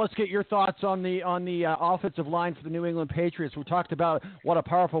 Mo, let's get your thoughts on the offensive line for the New England Patriots. We talked about what a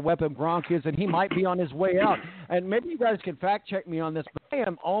powerful weapon Gronk is, and he might be on his way out. And maybe you guys can fact-check me on this, but I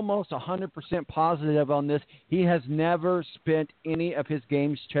am almost 100% positive on this. He has never spent any of his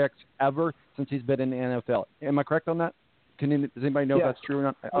games checks ever since he's been in the NFL. Am I correct on that? Does anybody know if that's true or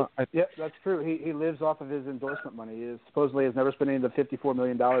not? Yeah, that's true. He lives off of his endorsement money. He supposedly has never spent any of the $54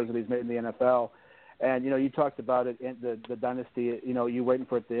 million that he's made in the NFL. And, you talked about it in the dynasty, you waiting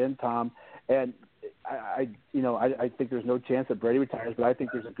for it to end, Tom. And I think there's no chance that Brady retires, but I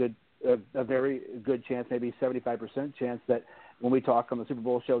think there's a very good chance, maybe 75% chance that when we talk on the Super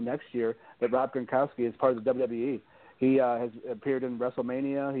Bowl show next year, that Rob Gronkowski is part of the WWE. He has appeared in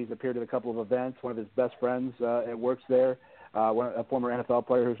WrestleMania. He's appeared at a couple of events. One of his best friends works there, a former NFL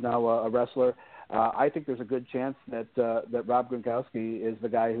player who's now a wrestler. I think there's a good chance that Rob Gronkowski is the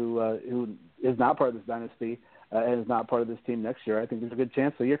guy who is not part of this dynasty and is not part of this team next year. I think there's a good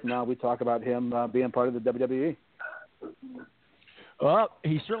chance a year from now we talk about him being part of the WWE. Well,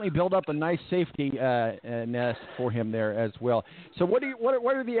 he certainly built up a nice safety nest for him there as well. So what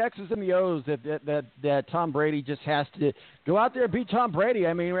are the X's and the O's that Tom Brady just has to go out there and beat Tom Brady?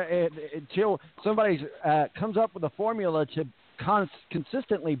 I mean, until somebody comes up with a formula to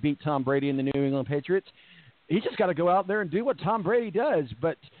consistently beat Tom Brady and the New England Patriots, he's just got to go out there and do what Tom Brady does.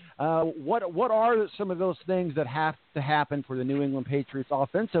 But what are some of those things that have to happen for the New England Patriots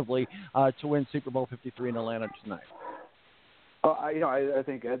offensively to win Super Bowl 53 in Atlanta tonight? I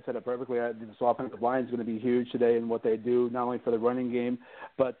think Ed said it perfectly. This offensive line is going to be huge today in what they do, not only for the running game,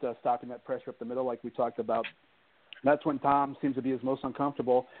 but stopping that pressure up the middle like we talked about. That's when Tom seems to be his most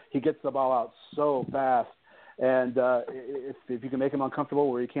uncomfortable. He gets the ball out so fast. And if you can make him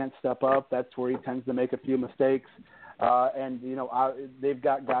uncomfortable where he can't step up, that's where he tends to make a few mistakes. They've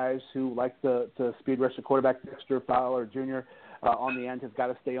got guys who like to speed rush the quarterback. Dexter Fowler Jr. On the end has got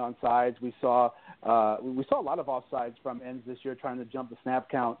to stay on sides. We saw a lot of offsides from ends this year trying to jump the snap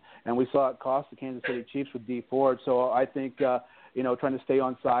count, and we saw it cost the Kansas City Chiefs with Dee Ford. So I think trying to stay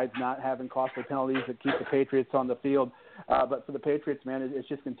on sides, not having costly penalties that keep the Patriots on the field. But for the Patriots, man, it's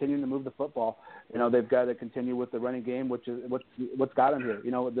just continuing to move the football. They've got to continue with the running game, which is what's got them here.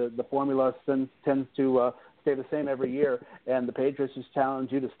 The formula tends to stay the same every year, and the Patriots just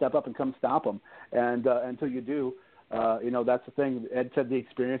challenge you to step up and come stop them. And until you do, that's the thing. Ed said the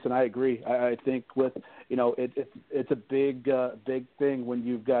experience, and I agree. I think with it's a big thing when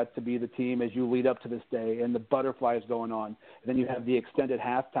you've got to be the team as you lead up to this day, and the butterflies going on. And then you have the extended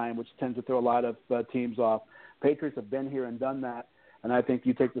halftime, which tends to throw a lot of teams off. Patriots have been here and done that, and I think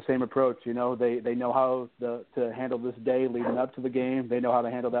you take the same approach. They know how to handle this day leading up to the game. They know how to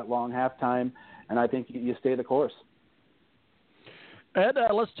handle that long halftime, and I think you stay the course. Ed,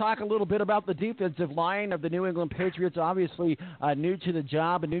 let's talk a little bit about the defensive line of the New England Patriots. Obviously, new to the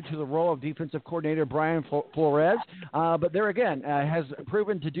job and new to the role of defensive coordinator Brian Flores. But there again, has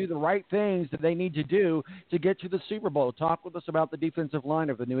proven to do the right things that they need to do to get to the Super Bowl. Talk with us about the defensive line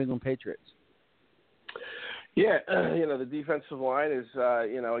of the New England Patriots. Yeah, the defensive line is,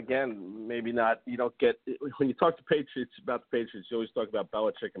 again, maybe not. You don't get when you talk to Patriots about the Patriots, you always talk about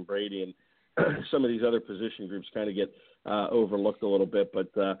Belichick and Brady, and some of these other position groups kind of get overlooked a little bit.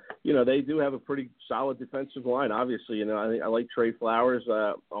 But they do have a pretty solid defensive line. Obviously, I like Trey Flowers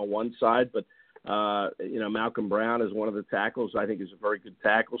on one side, but Malcolm Brown is one of the tackles. I think is a very good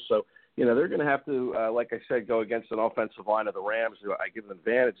tackle. So. They're going to have to, like I said, go against an offensive line of the Rams. I give an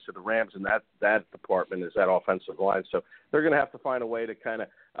advantage to the Rams in that department is that offensive line. So they're going to have to find a way to kind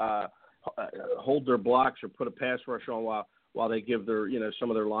of hold their blocks or put a pass rush on while they give their, some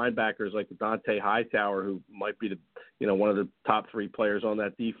of their linebackers like Dante Hightower, who might be one of the top three players on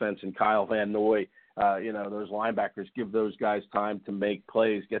that defense, and Kyle Van Noy, those linebackers, give those guys time to make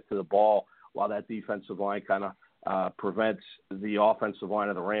plays, get to the ball while that defensive line kind of prevents the offensive line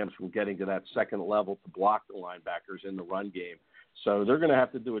of the Rams from getting to that second level to block the linebackers in the run game. So they're going to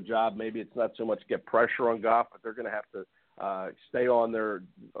have to do a job. Maybe it's not so much get pressure on Goff, but they're going to have to stay on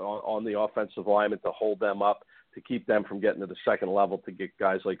the offensive linemen to hold them up, to keep them from getting to the second level, to get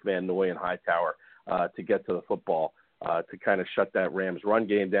guys like Van Noy and Hightower to get to the football, to kind of shut that Rams run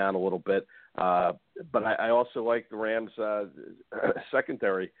game down a little bit. But I also like the Rams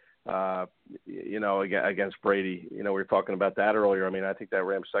secondary, against Brady. We were talking about that earlier. I mean, I think that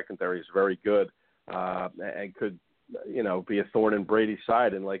Rams secondary is very good and could, be a thorn in Brady's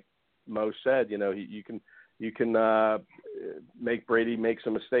side. And like Mo said, you can make Brady make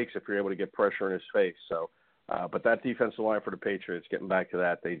some mistakes if you're able to get pressure in his face. So, but that defensive line for the Patriots, getting back to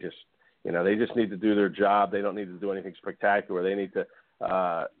that, they just need to do their job. They don't need to do anything spectacular. They need to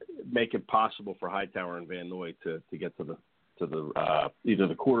make it possible for Hightower and Van Noy to get to the either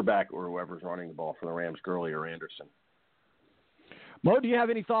the quarterback or whoever's running the ball for the Rams, Gurley or Anderson. Mo, do you have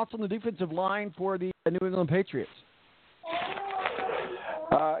any thoughts on the defensive line for the New England Patriots?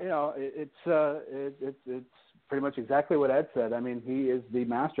 It's pretty much exactly what Ed said. I mean, he is the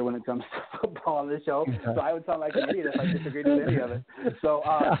master when it comes to football on this show. So I would sound like an idiot if I disagreed with any of it. So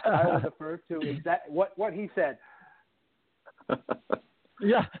I will defer to what he said.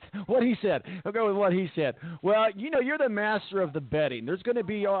 Yeah, what he said. I'll go with what he said. Well, you're the master of the betting. There's going to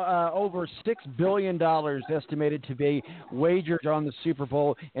be over $6 billion estimated to be wagered on the Super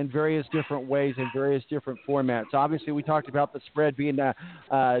Bowl in various different ways and various different formats. Obviously, we talked about the spread being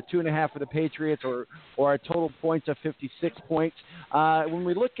 2.5 for the Patriots or a total points of 56 points. When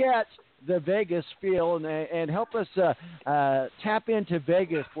we look at the Vegas feel and help us tap into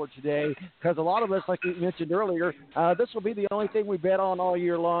Vegas for today, because a lot of us, like we mentioned earlier, this will be the only thing we bet on all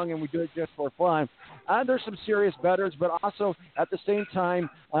year long, and we do it just for fun. There's some serious bettors, but also at the same time,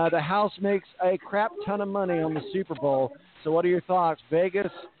 the house makes a crap ton of money on the Super Bowl. So what are your thoughts,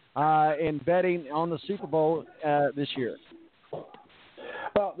 Vegas, in betting on the Super Bowl this year?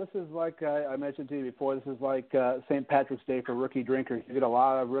 Well, this is like I mentioned to you before. This is like St. Patrick's Day for rookie drinkers. You get a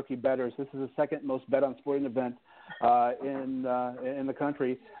lot of rookie bettors. This is the second most bet on sporting event in the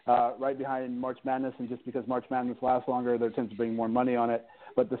country, right behind March Madness. And just because March Madness lasts longer, there tends to bring more money on it.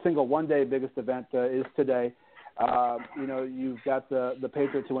 But the single one-day biggest event is today. You've got the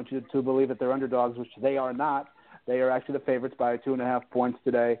Patriots who want you to believe that they're underdogs, which they are not. They are actually the favorites by 2.5 points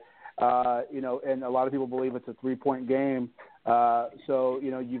today. And a lot of people believe it's a 3-point game. So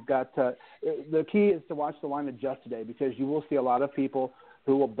you've got the key is to watch the line adjust today, because you will see a lot of people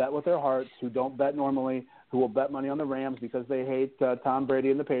who will bet with their hearts, who don't bet normally, who will bet money on the Rams because they hate Tom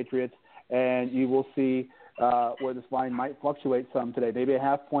Brady and the Patriots, and you will see where this line might fluctuate some today, maybe a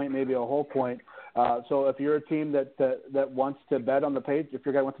half point, maybe a whole point. So if you're a team that wants to bet on if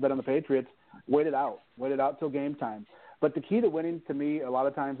your guy wants to bet on the Patriots, wait it out till game time. But the key to winning, to me, a lot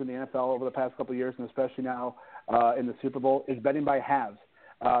of times in the NFL over the past couple of years, and especially now in the Super Bowl, is betting by halves.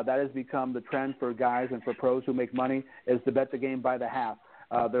 That has become the trend for guys and for pros who make money, is to bet the game by the half.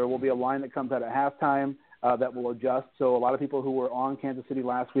 There will be a line that comes out at halftime that will adjust. So a lot of people who were on Kansas City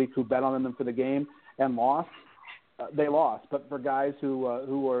last week who bet on them for the game and lost, they lost. But for guys who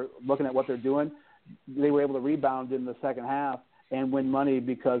were looking at what they're doing, they were able to rebound in the second half and win money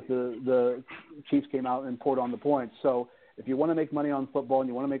because the Chiefs came out and poured on the points. So if you want to make money on football and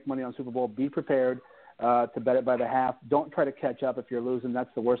you want to make money on Super Bowl, be prepared to bet it by the half. Don't try to catch up if you're losing. That's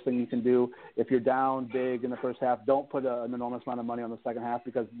the worst thing you can do. If you're down big in the first half, don't put an enormous amount of money on the second half,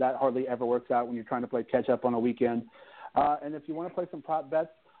 because that hardly ever works out when you're trying to play catch up on a weekend. And if you want to play some prop bets,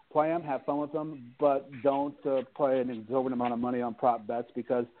 play them, have fun with them, but don't play an exorbitant amount of money on prop bets,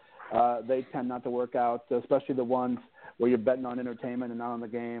 because they tend not to work out, especially the ones where you're betting on entertainment and not on the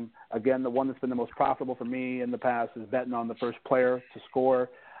game. Again, the one that's been the most profitable for me in the past is betting on the first player to score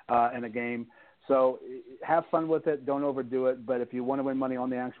in a game. So have fun with it. Don't overdo it. But if you want to win money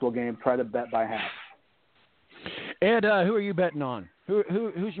on the actual game, try to bet by half. Ed, who are you betting on?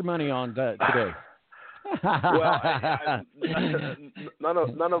 Who's your money on today? Well,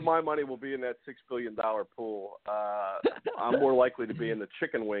 none of my money will be in that $6 billion pool. I'm more likely to be in the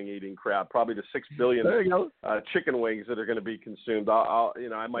chicken wing eating crowd, probably the 6 billion chicken wings that are going to be consumed.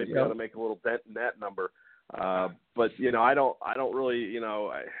 I might be able to make a little dent in that number. But I don't really,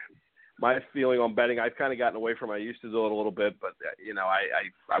 my feeling on betting, I've kind of gotten away from. I used to do it a little bit, but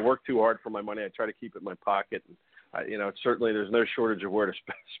I work too hard for my money. I try to keep it in my pocket. And, certainly there's no shortage of where to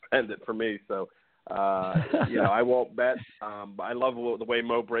spend it for me. So. I won't bet. I love the way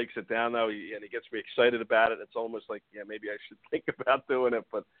Mo breaks it down, though, and he gets me excited about it. It's almost like, maybe I should think about doing it,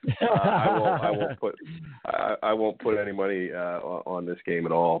 but I won't put any money on this game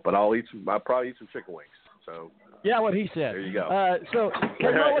at all. But I'll probably eat some chicken wings. So yeah, what he said. There you go. So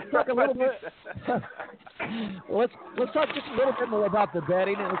let's talk a little bit. Let's talk just a little bit more about the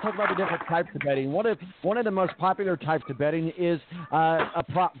betting, and let's talk about the different types of betting. One of the most popular types of betting is a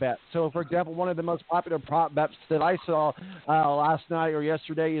prop bet. So, for example, one of the most popular prop bets that I saw last night or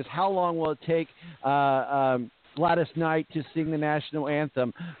yesterday is how long will it take Gladys Knight to sing the national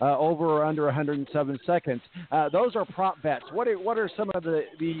anthem, over or under 107 seconds. Those are prop bets. What are some of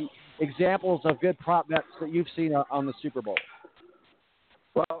the examples of good prop bets that you've seen on the Super Bowl?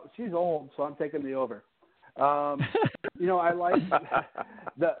 Well, she's old, so I'm taking the over. I like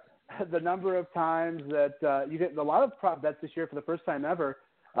the number of times that you get a lot of prop bets this year for the first time ever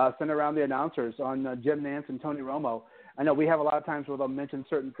sent around the announcers on Jim Nantz and Tony Romo. I know we have a lot of times where they'll mention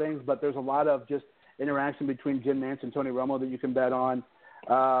certain things, but there's a lot of just interaction between Jim Nantz and Tony Romo that you can bet on.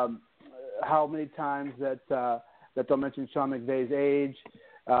 How many times that they'll mention Sean McVay's age.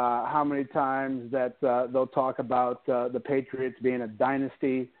 How many times that they'll talk about the Patriots being a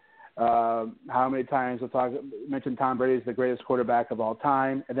dynasty. How many times they'll mention Tom Brady as the greatest quarterback of all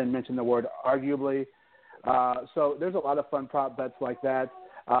time, and then mention the word arguably. So there's a lot of fun prop bets like that.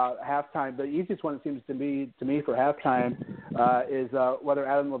 Halftime, the easiest one, it seems to me for halftime is whether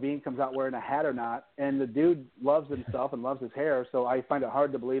Adam Levine comes out wearing a hat or not. And the dude loves himself and loves his hair, so I find it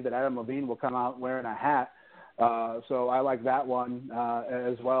hard to believe that Adam Levine will come out wearing a hat. So I like that one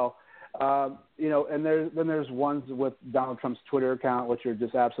as well. And there's ones with Donald Trump's Twitter account, which are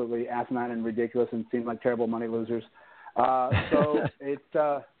just absolutely asinine and ridiculous and seem like terrible money losers. So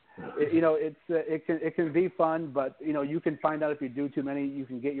it can be fun, but you can find out if you do too many, you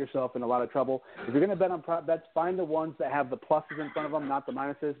can get yourself in a lot of trouble. If you're going to bet on prop bets, find the ones that have the pluses in front of them, not the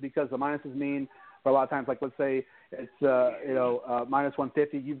minuses, because the minuses mean for a lot of times, like let's say it's minus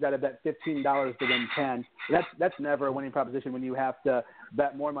 150, you've got to bet $15 to win 10. That's never a winning proposition when you have to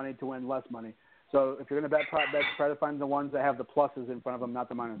bet more money to win less money. So if you're going to bet prop bets, try to find the ones that have the pluses in front of them, not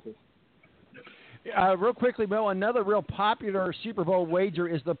the minuses. Real quickly, Bill, another real popular Super Bowl wager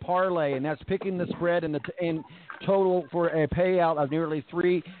is the parlay, and that's picking the spread and total for a payout of nearly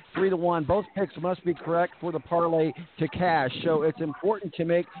 3-1. Both picks must be correct for the parlay to cash. So it's important to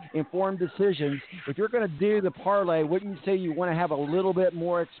make informed decisions. If you're going to do the parlay, wouldn't you say you want to have a little bit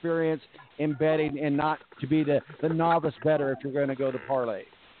more experience in betting and not to be the novice bettor if you're going to go the parlay?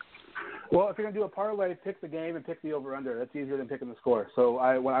 Well, if you're going to do a parlay, pick the game and pick the over/under. That's easier than picking the score. So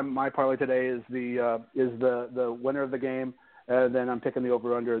my parlay today is the winner of the game, and then I'm picking the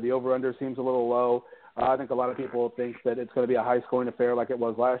over/under. The over/under seems a little low. I think a lot of people think that it's going to be a high-scoring affair like it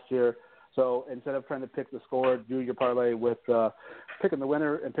was last year. So instead of trying to pick the score, do your parlay with picking the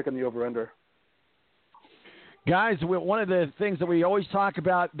winner and picking the over/under. Guys, one of the things that we always talk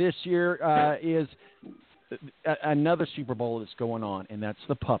about this year is another Super Bowl that's going on, and that's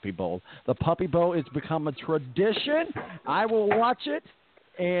the Puppy Bowl. The Puppy Bowl has become a tradition. I will watch it,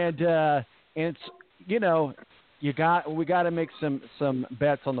 and it's we got to make some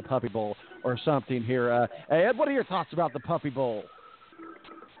bets on the Puppy Bowl or something here. Ed, what are your thoughts about the Puppy Bowl?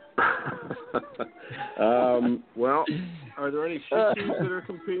 Well, are there any Shih Tzus that are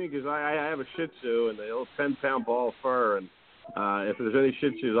competing? Because I have a Shih Tzu and the old 10-pound ball of fur, and if there's any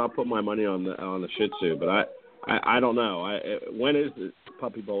Shih Tzus, I'll put my money on the Shih Tzu. But I don't know. When is the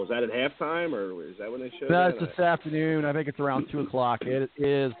Puppy Bowl? Is that at halftime, or is that when they show? No, it's this afternoon. I think it's around 2:00. It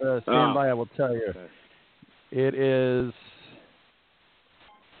is stand by. I will tell you. Okay. It is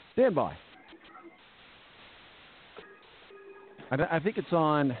stand by. I think it's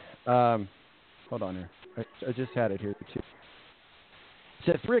on. Hold on here. I just had it here too. It's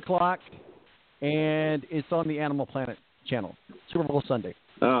at 3:00, and it's on the Animal Planet channel, Super Bowl Sunday.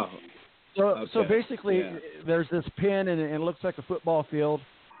 Oh. So basically, there's this pin, and it looks like a football field,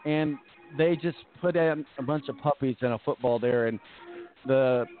 and they just put in a bunch of puppies in a football there, and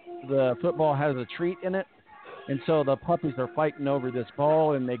the football has a treat in it, and so the puppies are fighting over this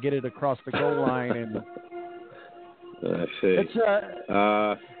ball, and they get it across the goal line, and I see.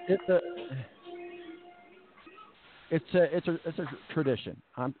 It's a tradition.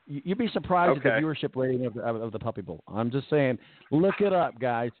 You'd be surprised at the viewership rating of the Puppy Bowl. I'm just saying, look it up,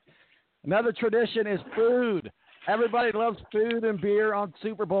 guys. Another tradition is food. Everybody loves food and beer on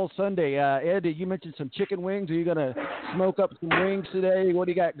Super Bowl Sunday. Ed, you mentioned some chicken wings. Are you going to smoke up some wings today? What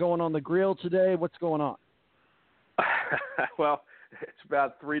do you got going on the grill today? What's going on? Well, it's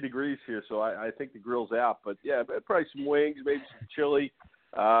about 3 degrees here, so I think the grill's out. But, yeah, probably some wings, maybe some chili.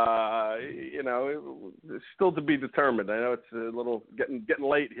 It's still to be determined. I know it's a little getting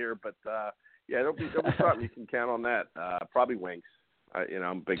late here, but don't be something you can count on that. Probably wings. I'm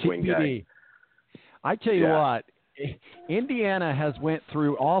a big wing guy. I tell you what, Indiana has went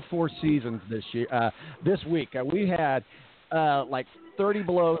through all 4 seasons this week. We had like 30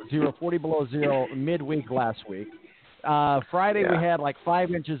 below zero, 40 below zero midweek last week. Friday we had like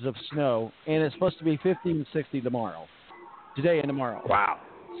 5 inches of snow, and it's supposed to be 50 and 60 tomorrow, today and tomorrow. Wow.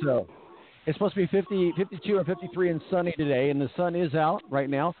 So it's supposed to be 50, 52 and 53 and sunny today, and the sun is out right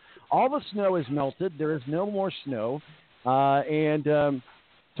now. All the snow is melted. There is no more snow, and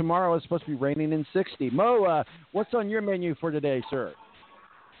tomorrow is supposed to be raining and 60. Mo, what's on your menu for today, sir?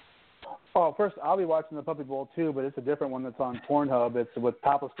 Oh, first, I'll be watching the Puppy Bowl, too, but it's a different one that's on Pornhub. It's with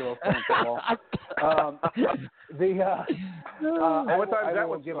topless girls playing football. What time does that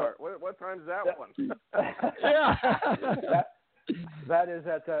one start? What time is that one? That is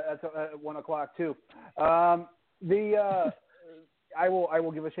at 1 o'clock, too. I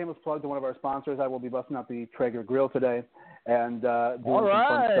will give a shameless plug to one of our sponsors. I will be busting out the Traeger grill today and doing some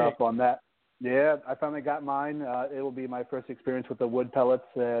fun stuff on that. Yeah, I finally got mine. It will be my first experience with the wood pellets,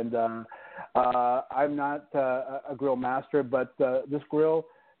 and I'm not a grill master, but this grill,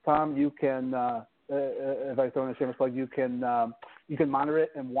 Tom, you can, if I throw in a shameless plug, you can monitor it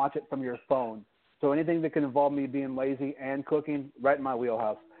and watch it from your phone. So anything that can involve me being lazy and cooking, right in my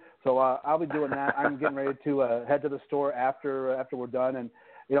wheelhouse. So I'll be doing that. I'm getting ready to head to the store after we're done, and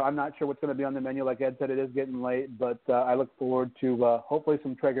I'm not sure what's going to be on the menu. Like Ed said, it is getting late, but I look forward to hopefully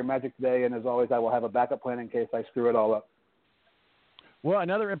some Traeger magic today. And as always, I will have a backup plan in case I screw it all up. Well,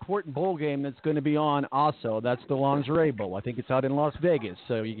 another important bowl game that's going to be on also, that's the Lingerie Bowl. I think it's out in Las Vegas,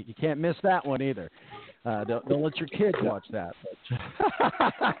 so you can't miss that one either. Don't let your kids watch that.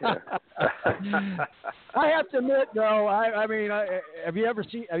 I have to admit, though, I mean, have you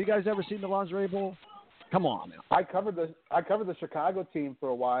guys ever seen the Lingerie Bowl? Come on now. I covered the Chicago team for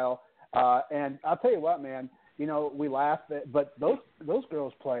a while, and I'll tell you what, man. We laugh, but those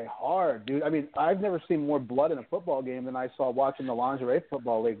girls play hard, dude. I mean, I've never seen more blood in a football game than I saw watching the Lingerie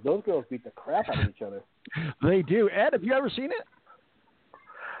Football League. Those girls beat the crap out of each other. They do. Ed, have you ever seen it?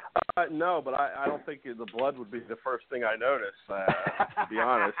 No, but I don't think the blood would be the first thing I noticed, to be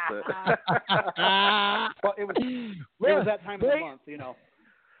honest. Well, it was that time of the month,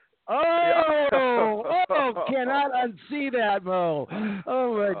 Oh, cannot unsee that, Mo.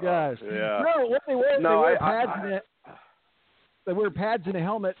 Oh, my gosh. Yeah. No, what they wear, they wear pads and a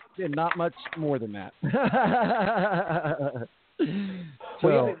helmet, and not much more than that.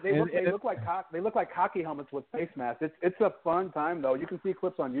 They look like hockey helmets with face masks. It's a fun time, though. You can see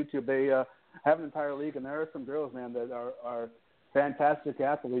clips on YouTube. They have an entire league, and there are some girls, man, that are fantastic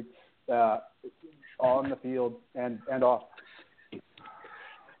athletes on the field and off.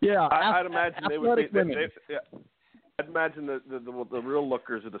 Yeah, I'd imagine they would be. I'd imagine the real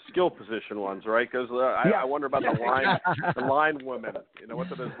lookers are the skill position ones, right? Because I wonder about the line women. What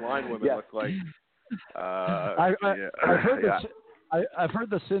do those line women look like? I've heard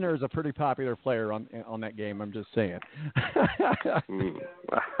the center is a pretty popular player on that game. I'm just saying.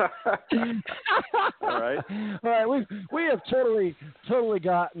 All right. We have totally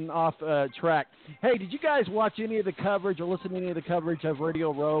gotten off track. Hey, did you guys watch any of the coverage or listen to any of the coverage of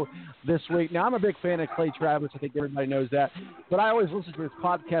Radio Row this week? Now, I'm a big fan of Clay Travis. I think everybody knows that. But I always listen to his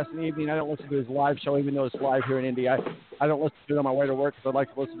podcast in the evening. I don't listen to his live show, even though it's live here in Indy. I don't listen to it on my way to work because I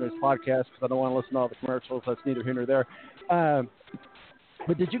like to listen to his podcast because I don't want to listen to all the commercials. That's neither here nor there.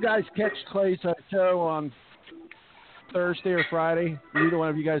 But did you guys catch Clay's show on Thursday or Friday? Neither one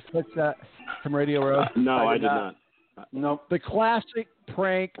of you guys catch that from Radio Row? No, I did not. Nope. The classic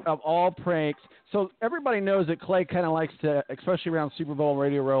prank of all pranks. So everybody knows that Clay kind of likes to, especially around Super Bowl and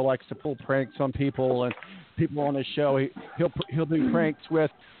Radio Row, likes to pull pranks on people and people on his show. He'll do pranks with.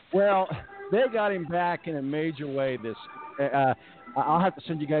 Well, they got him back in a major way. I'll have to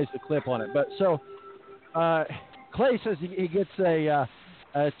send you guys the clip on it. But so Clay says he gets a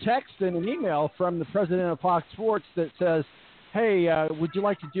text and an email from the president of Fox Sports that says, hey, would you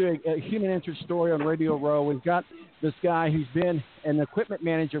like to do a human interest story on Radio Row? We've got this guy who's been an equipment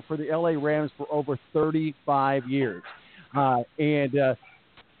manager for the LA Rams for over 35 years. And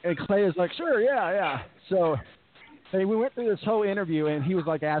Clay is like, sure, yeah. So we went through this whole interview, and he was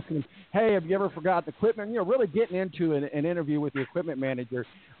like asking him, hey, have you ever forgotten the equipment? Really getting into an interview with the equipment manager.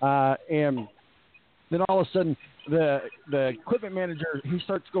 And then all of a sudden, the equipment manager, he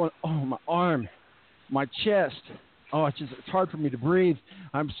starts going, oh, my arm, my chest. Oh, it's hard for me to breathe.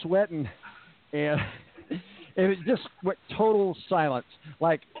 I'm sweating. And it just went total silence.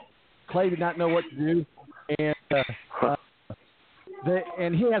 Like, Clay did not know what to do. And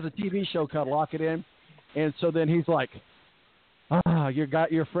and he has a TV show called Lock It In. And so then he's like,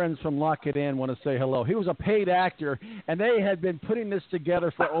 your friends from Lock It In want to say hello. He was a paid actor, and they had been putting this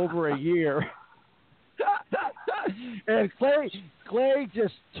together for over a year. And Clay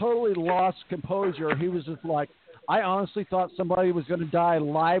just totally lost composure. He was just like, I honestly thought somebody was going to die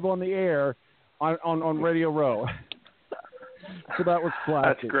live on the air on Radio Row. So that was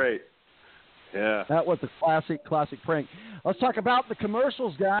classic. That's great. Yeah. That was a classic prank. Let's talk about the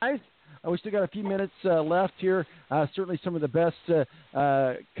commercials, guys. We still got a few minutes left here. Certainly some of the best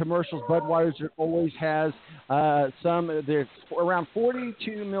commercials Budweiser always has. They're around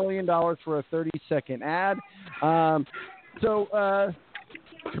 $42 million for a 30-second ad.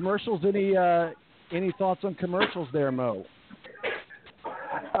 Commercials, any thoughts on commercials there, Mo?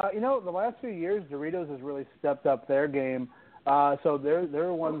 The last few years, Doritos has really stepped up their game. So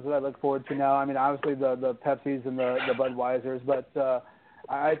they're ones that I look forward to now. I mean, obviously the Pepsis and the Budweisers, but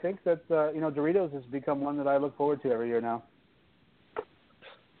I think that Doritos has become one that I look forward to every year now.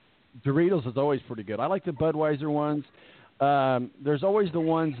 Doritos is always pretty good. I like the Budweiser ones. There's always the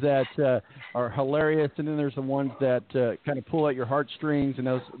ones that are hilarious, and then there's the ones that kind of pull at your heartstrings, and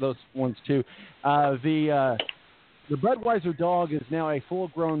those ones too. The Budweiser dog is now a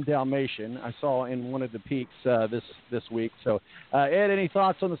full-grown Dalmatian. I saw in one of the peaks this week. So, Ed, any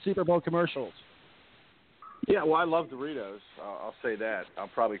thoughts on the Super Bowl commercials? Yeah, well, I love Doritos. I'll say that. I'll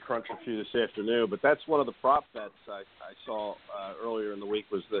probably crunch a few this afternoon. But that's one of the prop bets I saw earlier in the week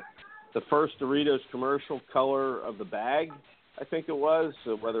was the first Doritos commercial color of the bag, I think it was,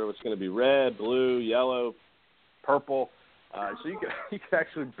 so whether it was going to be red, blue, yellow, purple. So you can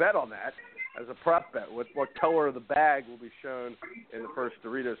actually bet on that as a prop bet. What color of the bag will be shown in the first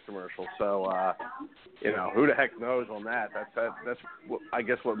Doritos commercial. So, who the heck knows on that? That's I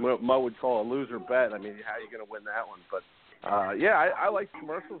guess what Mo would call a loser bet. I mean, how are you going to win that one? But I like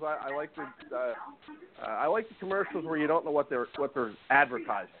commercials. I like the commercials where you don't know what they're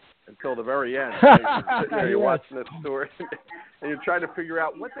advertising until the very end. You're sitting there, you're watching this story, and you're trying to figure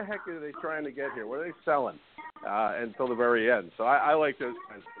out what the heck are they trying to get here? What are they selling? Until the very end. So I like those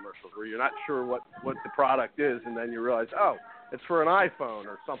kinds of commercials where you're not sure what the product is, and then you realize, oh, it's for an iPhone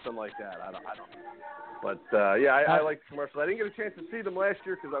or something like that. I don't know. But, I like the commercials. I didn't get a chance to see them last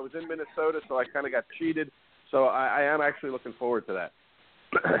year because I was in Minnesota, so I kind of got cheated. So I am actually looking forward to that,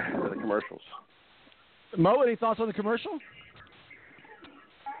 to the commercials. Mo, any thoughts on the commercial?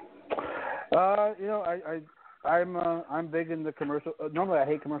 I'm big in the commercial. Normally, I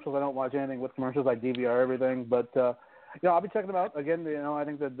hate commercials. I don't watch anything with commercials. I DVR everything. But I'll be checking them out again. I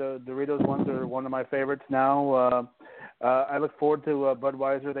think that the Doritos ones are one of my favorites now. I look forward to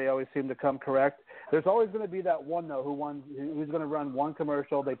Budweiser. They always seem to come correct. There's always going to be that one though who's going to run one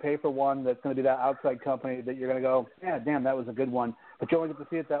commercial. They pay for one that's going to be that outside company that you're going to go, yeah, damn, that was a good one. But you only get to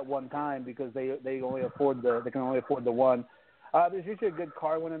see it that one time because they can only afford the one. There's usually a good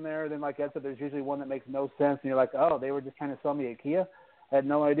car one in there. Then, like Ed said, there's usually one that makes no sense, and you're like, oh, they were just trying to sell me a Kia? I had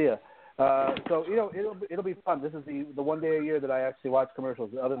no idea. So it'll be fun. This is the one day a year that I actually watch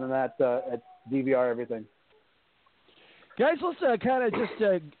commercials. Other than that, it's DVR everything. Guys, let's kind of just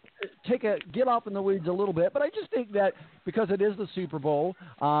get off in the weeds a little bit. But I just think that because it is the Super Bowl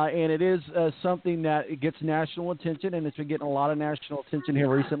and it is something that it gets national attention, and it's been getting a lot of national attention here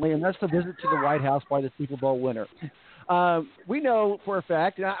recently, and that's the visit to the White House by the Super Bowl winner. We know for a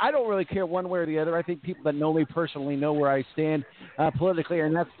fact, and I don't really care one way or the other. I think people that know me personally know where I stand politically,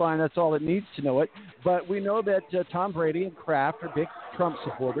 and that's fine. That's all that needs to know it. But we know that Tom Brady and Kraft are big Trump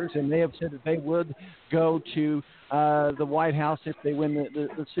supporters, and they have said that they would go to the White House if they win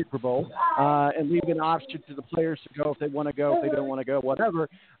the Super Bowl and leave an option to the players to go if they want to go, if they don't want to go, whatever.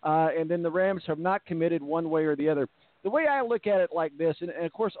 And then the Rams have not committed one way or the other. The way I look at it like this, and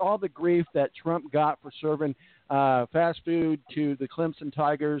of course all the grief that Trump got for serving fast food to the Clemson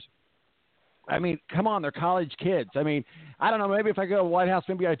Tigers, I mean, come on, they're college kids. I mean, I don't know, maybe if I go to the White House,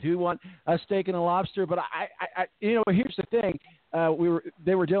 maybe I do want a steak and a lobster, but I here's the thing.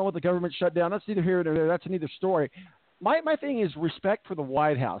 They were dealing with the government shutdown. That's neither here nor there. That's another story. My thing is respect for the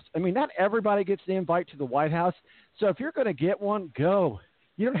White House. I mean, not everybody gets the invite to the White House, so if you're going to get one, go.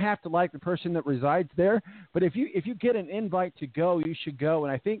 You don't have to like the person that resides there, but if you get an invite to go, you should go.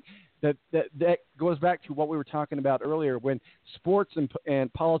 And I think that goes back to what we were talking about earlier when sports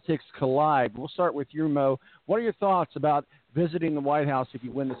and politics collide. We'll start with you, Mo. What are your thoughts about visiting the White House if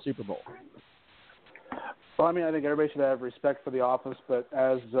you win the Super Bowl? Well, I mean, I think everybody should have respect for the office, but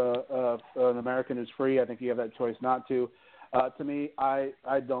as an American who's free, I think you have that choice not to. To me, I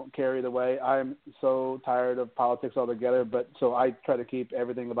don't care either way. I'm so tired of politics altogether, but so I try to keep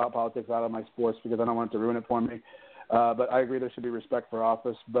everything about politics out of my sports because I don't want it to ruin it for me. But I agree there should be respect for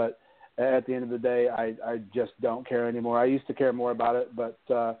office, but at the end of the day, I just don't care anymore. I used to care more about it, but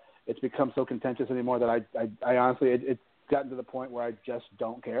it's become so contentious anymore that I honestly, it's gotten to the point where I just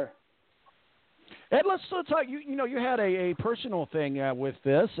don't care. Ed, let's talk. You had a personal thing with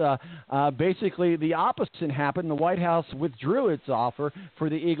this. Basically, the opposite happened. The White House withdrew its offer for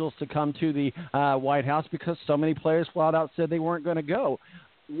the Eagles to come to the White House because so many players flat out said they weren't going to go.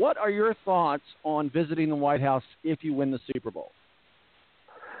 What are your thoughts on visiting the White House if you win the Super Bowl?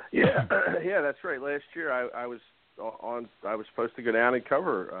 Yeah, that's right. Last year, I was supposed to go down and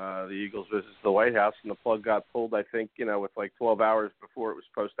cover the Eagles visit to the White House, and the plug got pulled. I think with like 12 hours before it was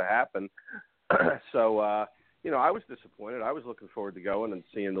supposed to happen. So, I was disappointed. I was looking forward to going and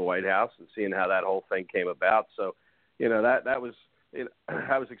seeing the White House and seeing how that whole thing came about. So, that was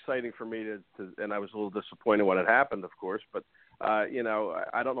that was exciting for me to, and I was a little disappointed when it happened, of course. But, I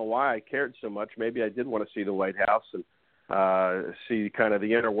don't know why I cared so much. Maybe I did want to see the White House and see kind of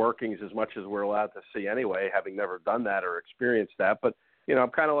the inner workings as much as we're allowed to see anyway, having never done that or experienced that. But, I'm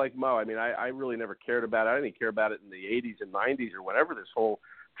kind of like Mo. I mean, I really never cared about it. I didn't care about it in the 80s and 90s or whenever this whole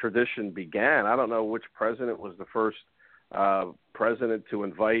tradition began. I don't know which president was the first president to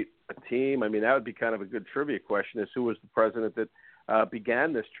invite a team. I mean, that would be kind of a good trivia question, is who was the president that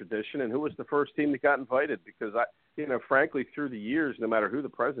began this tradition and who was the first team that got invited? Because, frankly, through the years, no matter who the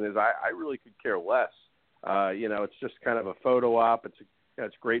president is, I really could care less. It's just kind of a photo op.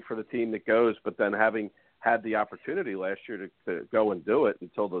 It's great for the team that goes, but then having had the opportunity last year to go and do it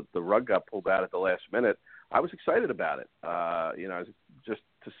until the rug got pulled out at the last minute, I was excited about it, just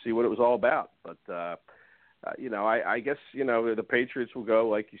to see what it was all about. But, I guess, the Patriots will go,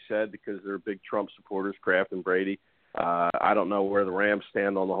 like you said, because they're big Trump supporters, Kraft and Brady. I don't know where the Rams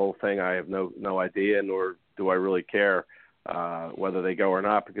stand on the whole thing. I have no idea, nor do I really care whether they go or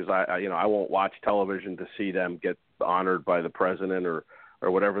not, because I won't watch television to see them get honored by the president or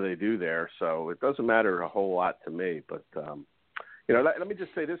whatever they do there. So it doesn't matter a whole lot to me. But, let me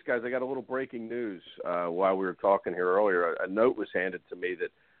just say this, guys. I got a little breaking news while we were talking here earlier. A note was handed to me that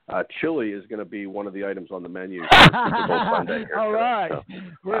chili is going to be one of the items on the menu for Super Bowl Sunday here all today. right. So,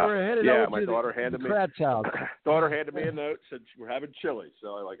 we're headed over my to daughter the handed me Kratz house. Daughter handed me a note, said we're having chili.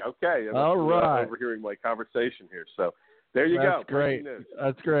 So I'm like, okay. All right. Overhearing my conversation here. So there you go. That's great. Breaking news.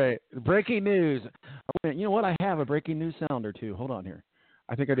 That's great. Breaking news. You know what? I have a breaking news sound or two. Hold on here.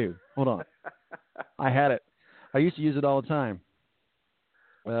 I think I do. Hold on. I had it. I used to use it all the time.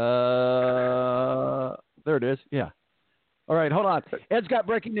 There it is. Yeah. All right. Hold on. Ed's got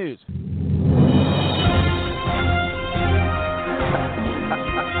breaking news.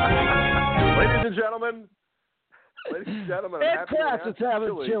 Ladies and gentlemen, Ed Kratz is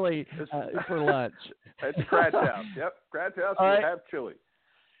having chili for lunch. It's Kratz House. Yep, Kratz House will have chili.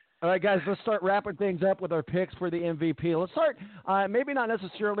 All right, guys, let's start wrapping things up with our picks for the MVP. Let's start, maybe not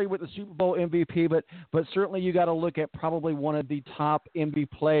necessarily with the Super Bowl MVP, but certainly you got to look at probably one of the top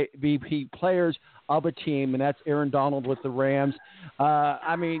MVP players of a team, and that's Aaron Donald with the Rams.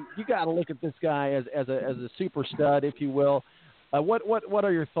 You got to look at this guy as a super stud, if you will. What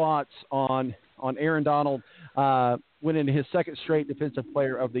are your thoughts on Aaron Donald winning his second straight Defensive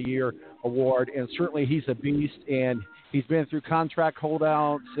Player of the Year award? And certainly he's a beast, and he's been through contract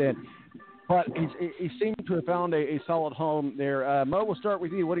holdouts, but he seems to have found a solid home there. Mo, we'll start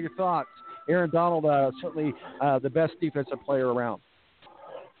with you. What are your thoughts? Aaron Donald, certainly the best defensive player around.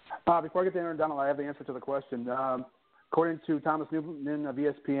 Before I get to Aaron Donald, I have the answer to the question. According to Thomas Newman of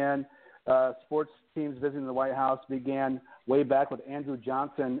ESPN, sports teams visiting the White House began way back with Andrew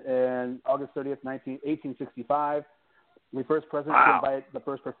Johnson in August 30th, 1865. The first president to invite the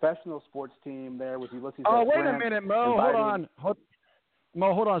first professional sports team there was Ulysses S. Grant. Wait a minute, Mo. Hold on.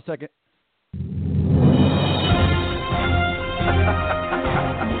 Mo, hold on a second.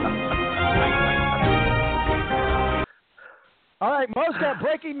 All right, Mo's got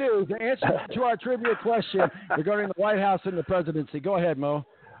breaking news. The answer to our trivia question regarding the White House and the presidency. Go ahead, Mo.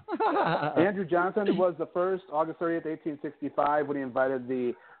 Andrew Johnson was the first, August 30th, 1865, when he invited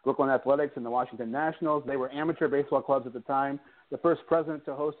the Brooklyn Athletics and the Washington Nationals. They were amateur baseball clubs at the time. The first president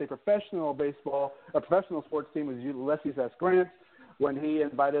to host a professional sports team was Ulysses S. Grant, when he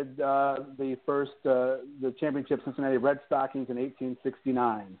invited the championship Cincinnati Red Stockings in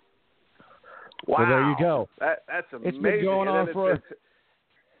 1869. Wow. So there you go. That's amazing. It's been going on for.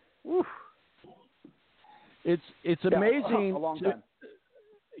 It's amazing. A long time.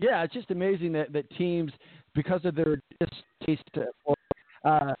 Yeah, it's just amazing that teams, because of their distaste for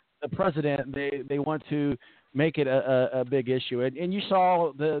the president, they want to make it a big issue. And you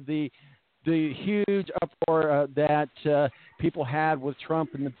saw the huge uproar that people had with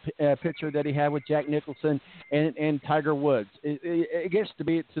Trump and the picture that he had with Jack Nicholson and Tiger Woods. It gets to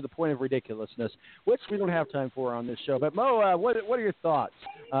be to the point of ridiculousness, which we don't have time for on this show. But Mo, what are your thoughts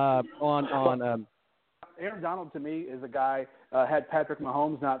on Aaron Donald to me is a guy. Had Patrick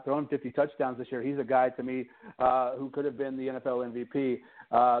Mahomes not thrown 50 touchdowns this year, he's a guy to me who could have been the NFL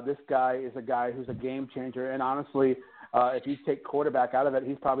MVP. This guy is a guy who's a game changer, and honestly, if you take quarterback out of it,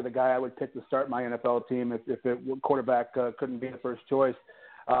 he's probably the guy I would pick to start my NFL team if quarterback couldn't be the first choice.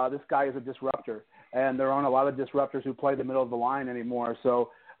 This guy is a disruptor, and there aren't a lot of disruptors who play the middle of the line anymore.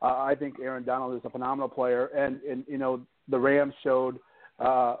 So I think Aaron Donald is a phenomenal player, and the Rams showed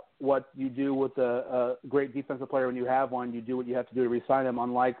what you do with a great defensive player when you have one. You do what you have to do to re-sign him,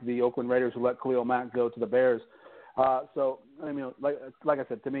 unlike the Oakland Raiders who let Khalil Mack go to the Bears. So, I mean, like I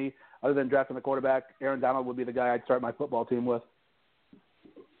said, to me, other than drafting the quarterback, Aaron Donald would be the guy I'd start my football team with.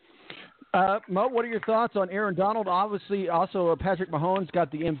 Mo, what are your thoughts on Aaron Donald? Obviously, also Patrick Mahomes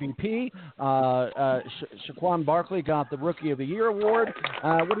got the MVP. Saquon Barkley got the Rookie of the Year award.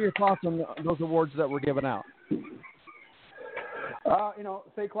 What are your thoughts on those awards that were given out?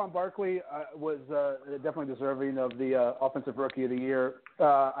 Saquon Barkley was definitely deserving of the Offensive Rookie of the Year.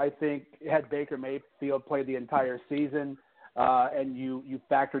 I think had Baker Mayfield played the entire season and you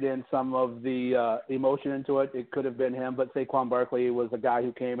factored in some of the emotion into it, it could have been him. But Saquon Barkley was a guy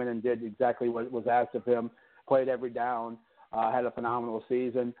who came in and did exactly what was asked of him, played every down, had a phenomenal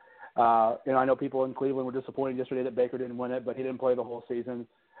season. I know people in Cleveland were disappointed yesterday that Baker didn't win it, but he didn't play the whole season.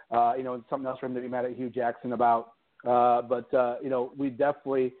 It's something else for him to be mad at Hugh Jackson about. But we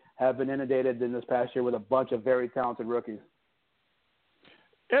definitely have been inundated in this past year with a bunch of very talented rookies.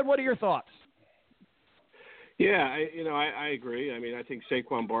 Ed, what are your thoughts? Yeah, I agree. I mean, I think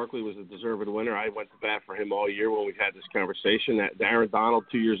Saquon Barkley was a deserved winner. I went to bat for him all year when we've had this conversation. That Aaron Donald,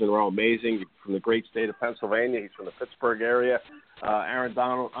 2 years in a row, amazing. From the great state of Pennsylvania. He's from the Pittsburgh area. Aaron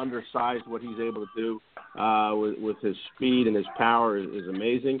Donald, undersized, what he's able to do with his speed and his power is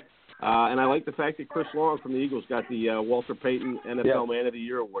amazing. And I like the fact that Chris Long from the Eagles got the Walter Payton NFL Man of the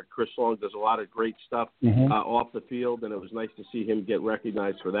Year award. Chris Long does a lot of great stuff off the field, and it was nice to see him get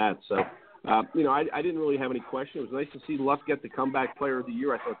recognized for that. So, I didn't really have any question. It was nice to see Luck get the Comeback Player of the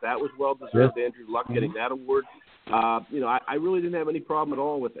Year. I thought that was well-deserved, Andrew Luck getting that award. I really didn't have any problem at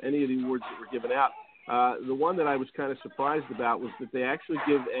all with any of the awards that were given out. The one that I was kind of surprised about was that they actually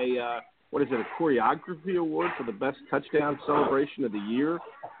give a choreography award for the best touchdown celebration of the year.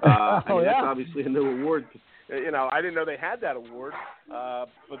 That's obviously a new award. I didn't know they had that award,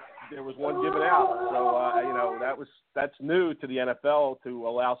 but there was one given out. So, that's new to the NFL to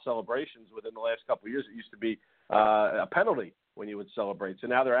allow celebrations within the last couple of years. It used to be a penalty when you would celebrate. So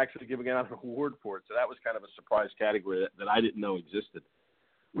now they're actually giving out an award for it. So that was kind of a surprise category that I didn't know existed.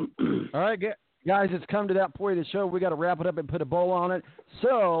 All right, guys, it's come to that point of the show. We got to wrap it up and put a bow on it.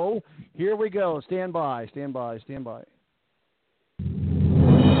 So here we go. Stand by.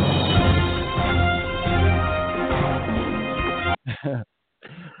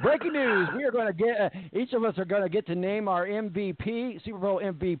 Breaking news. We are going to get, each of us are going to get to name our MVP, Super Bowl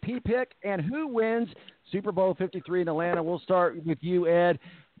MVP pick, and who wins Super Bowl 53 in Atlanta. We'll start with you, Ed.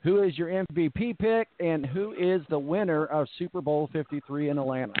 Who is your MVP pick, and who is the winner of Super Bowl 53 in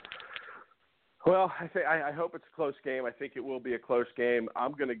Atlanta? Well, I hope it's a close game. I think it will be a close game.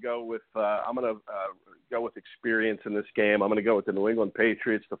 I'm going to go with experience in this game. I'm going to go with the New England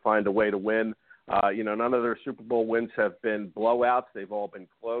Patriots to find a way to win. None of their Super Bowl wins have been blowouts. They've all been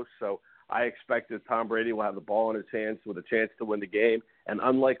close. So I expect that Tom Brady will have the ball in his hands with a chance to win the game. And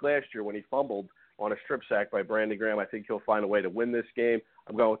unlike last year when he fumbled on a strip sack by Brandon Graham, I think he'll find a way to win this game.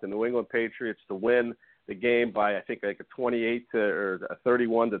 I'm going with the New England Patriots to win the game by, I think, like a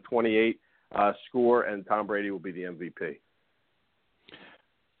 31-28 score, and Tom Brady will be the MVP.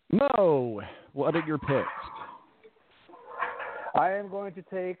 Mo, what are your picks? I am going to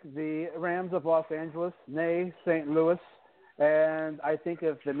take the Rams of Los Angeles, nay St. Louis, and I think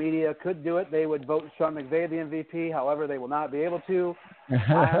if the media could do it, they would vote Sean McVay the MVP. However, they will not be able to.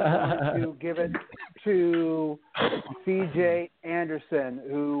 I'm going to give it to C.J. Anderson,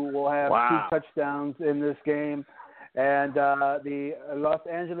 who will have 2 touchdowns in this game. And the Los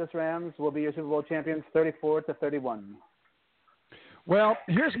Angeles Rams will be your Super Bowl champions, 34-31. Well,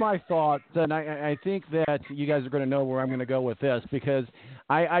 here's my thoughts, and I think that you guys are going to know where I'm going to go with this because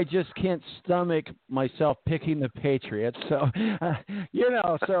I just can't stomach myself picking the Patriots. So,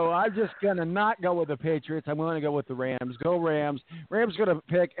 so I'm just going to not go with the Patriots. I'm going to go with the Rams. Go Rams. Rams going to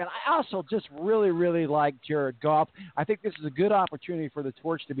pick. And I also just really, really like Jared Goff. I think this is a good opportunity for the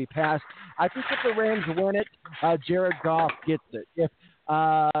torch to be passed. I think if the Rams win it, Jared Goff gets it.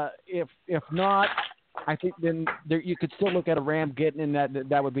 If not, I think then you could still look at a Ram getting in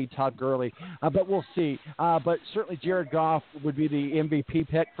that would be Todd Gurley. But we'll see. But certainly Jared Goff would be the MVP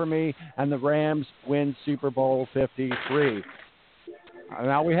pick for me, and the Rams win Super Bowl 53.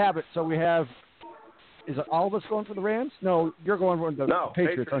 Now we have it. So we have is it all of us going for the Rams? No, you're going for the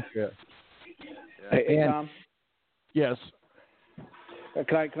Patriots, aren't you? Hey, Tom. Yes.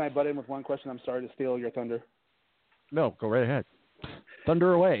 Can I butt in with one question? I'm sorry to steal your thunder. No, go right ahead.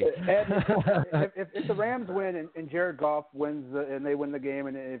 Thunder away. if the Rams win and Jared Goff wins and they win the game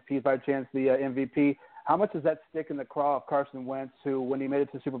and if he's by chance the MVP, how much does that stick in the craw of Carson Wentz, who when he made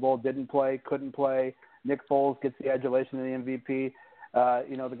it to the Super Bowl didn't play, couldn't play? Nick Foles gets the adulation of the MVP.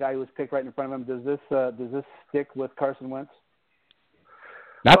 The guy who was picked right in front of him. Does this stick with Carson Wentz?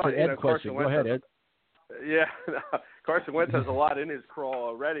 That's an Ed question. Go ahead, Ed. Yeah, Carson Wentz has a lot in his crawl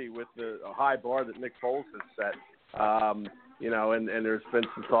already with a high bar that Nick Foles has set. And there's been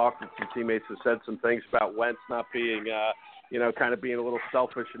some talk that some teammates have said some things about Wentz not being, kind of being a little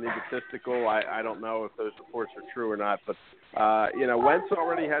selfish and egotistical. I don't know if those reports are true or not, but, Wentz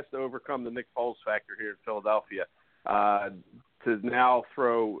already has to overcome the Nick Foles factor here in Philadelphia. To now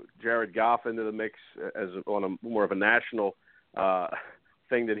throw Jared Goff into the mix on a more of a national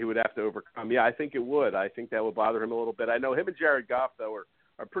thing that he would have to overcome. Yeah, I think it would. I think that would bother him a little bit. I know him and Jared Goff, though, are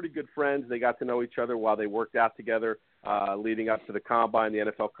pretty good friends. They got to know each other while they worked out together leading up to the Combine, the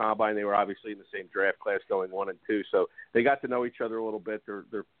NFL Combine. They were obviously in the same draft class going 1 and 2, so they got to know each other a little bit.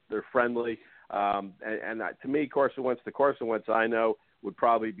 They're friendly. To me, Carson Wentz I know would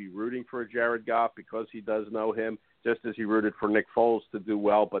probably be rooting for Jared Goff because he does know him, just as he rooted for Nick Foles to do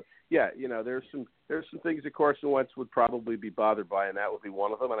well. But yeah, there's some things that Carson Wentz would probably be bothered by, and that would be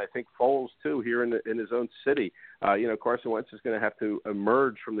one of them. And I think Foles too, here in his own city. Carson Wentz is going to have to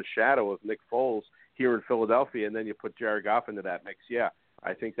emerge from the shadow of Nick Foles here in Philadelphia, and then you put Jared Goff into that mix. Yeah,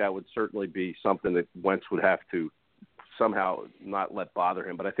 I think that would certainly be something that Wentz would have to somehow not let bother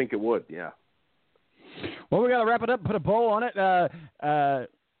him. But I think it would. Yeah. Well, we got to wrap it up and put a bow on it.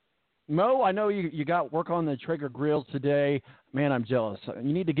 Mo, I know you got work on the Traeger grills today. Man, I'm jealous.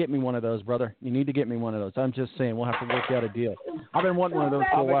 You need to get me one of those, brother. You need to get me one of those. I'm just saying, we'll have to work out a deal. I've been wanting one of those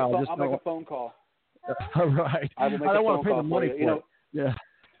for a while. I'll make a phone call. All right. I don't want to pay the money for it. Yeah.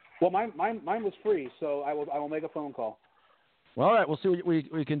 Well, mine was free, so I will make a phone call. Well, all right. We'll see what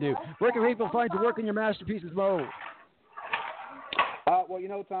we can do. Where can people find you working your masterpieces, Mo?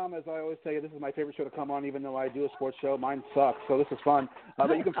 Tom, as I always say, this is my favorite show to come on, even though I do a sports show. Mine sucks, so this is fun.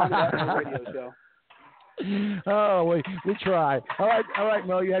 But you can find it on the radio show. Oh, we try. All right,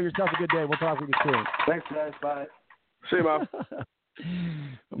 Mo, you have yourself a good day. We'll talk with you soon. Thanks, guys. Bye. See you, Mo.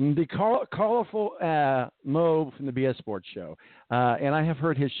 The colorful Mo from the BS Sports Show, and I have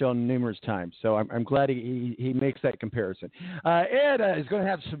heard his show numerous times, so I'm glad he makes that comparison. Ed is going to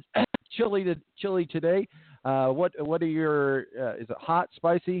have some chili today. What are your? Is it hot,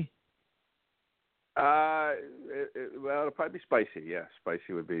 spicy? It'll probably be spicy. Yeah,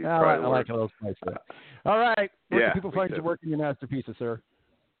 spicy would be. All right, I like a little spicy. All right. Where can people find you working your masterpieces, sir?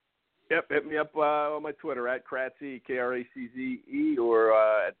 Yep, hit me up on my Twitter at Kratze, KRACZE, or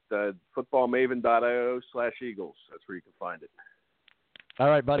at footballmaven.io/Eagles. That's where you can find it. All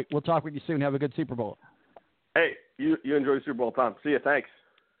right, buddy. We'll talk with you soon. Have a good Super Bowl. Hey, you enjoy the Super Bowl, Tom. See you. Thanks.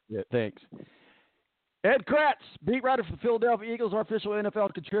 Yeah, thanks. Ed Kratz, beat writer for the Philadelphia Eagles, our official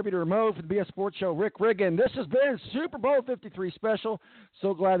NFL contributor, Mo for the BS Sports Show, Rick Riggin. This has been Super Bowl 53 special.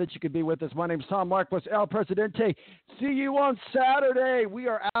 So glad that you could be with us. My name is Tom Marquis, El Presidente. See you on Saturday. We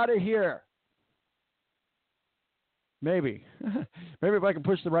are out of here. Maybe. Maybe if I can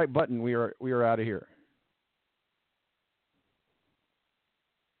push the right button, we are out of here.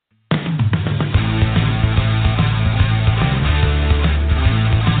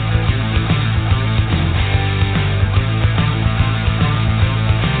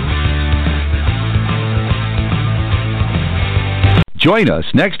 Join us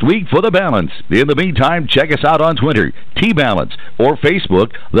next week for The Balance. In the meantime, check us out on Twitter, T-Balance, or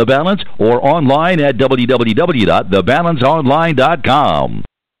Facebook, The Balance, or online at www.thebalanceonline.com.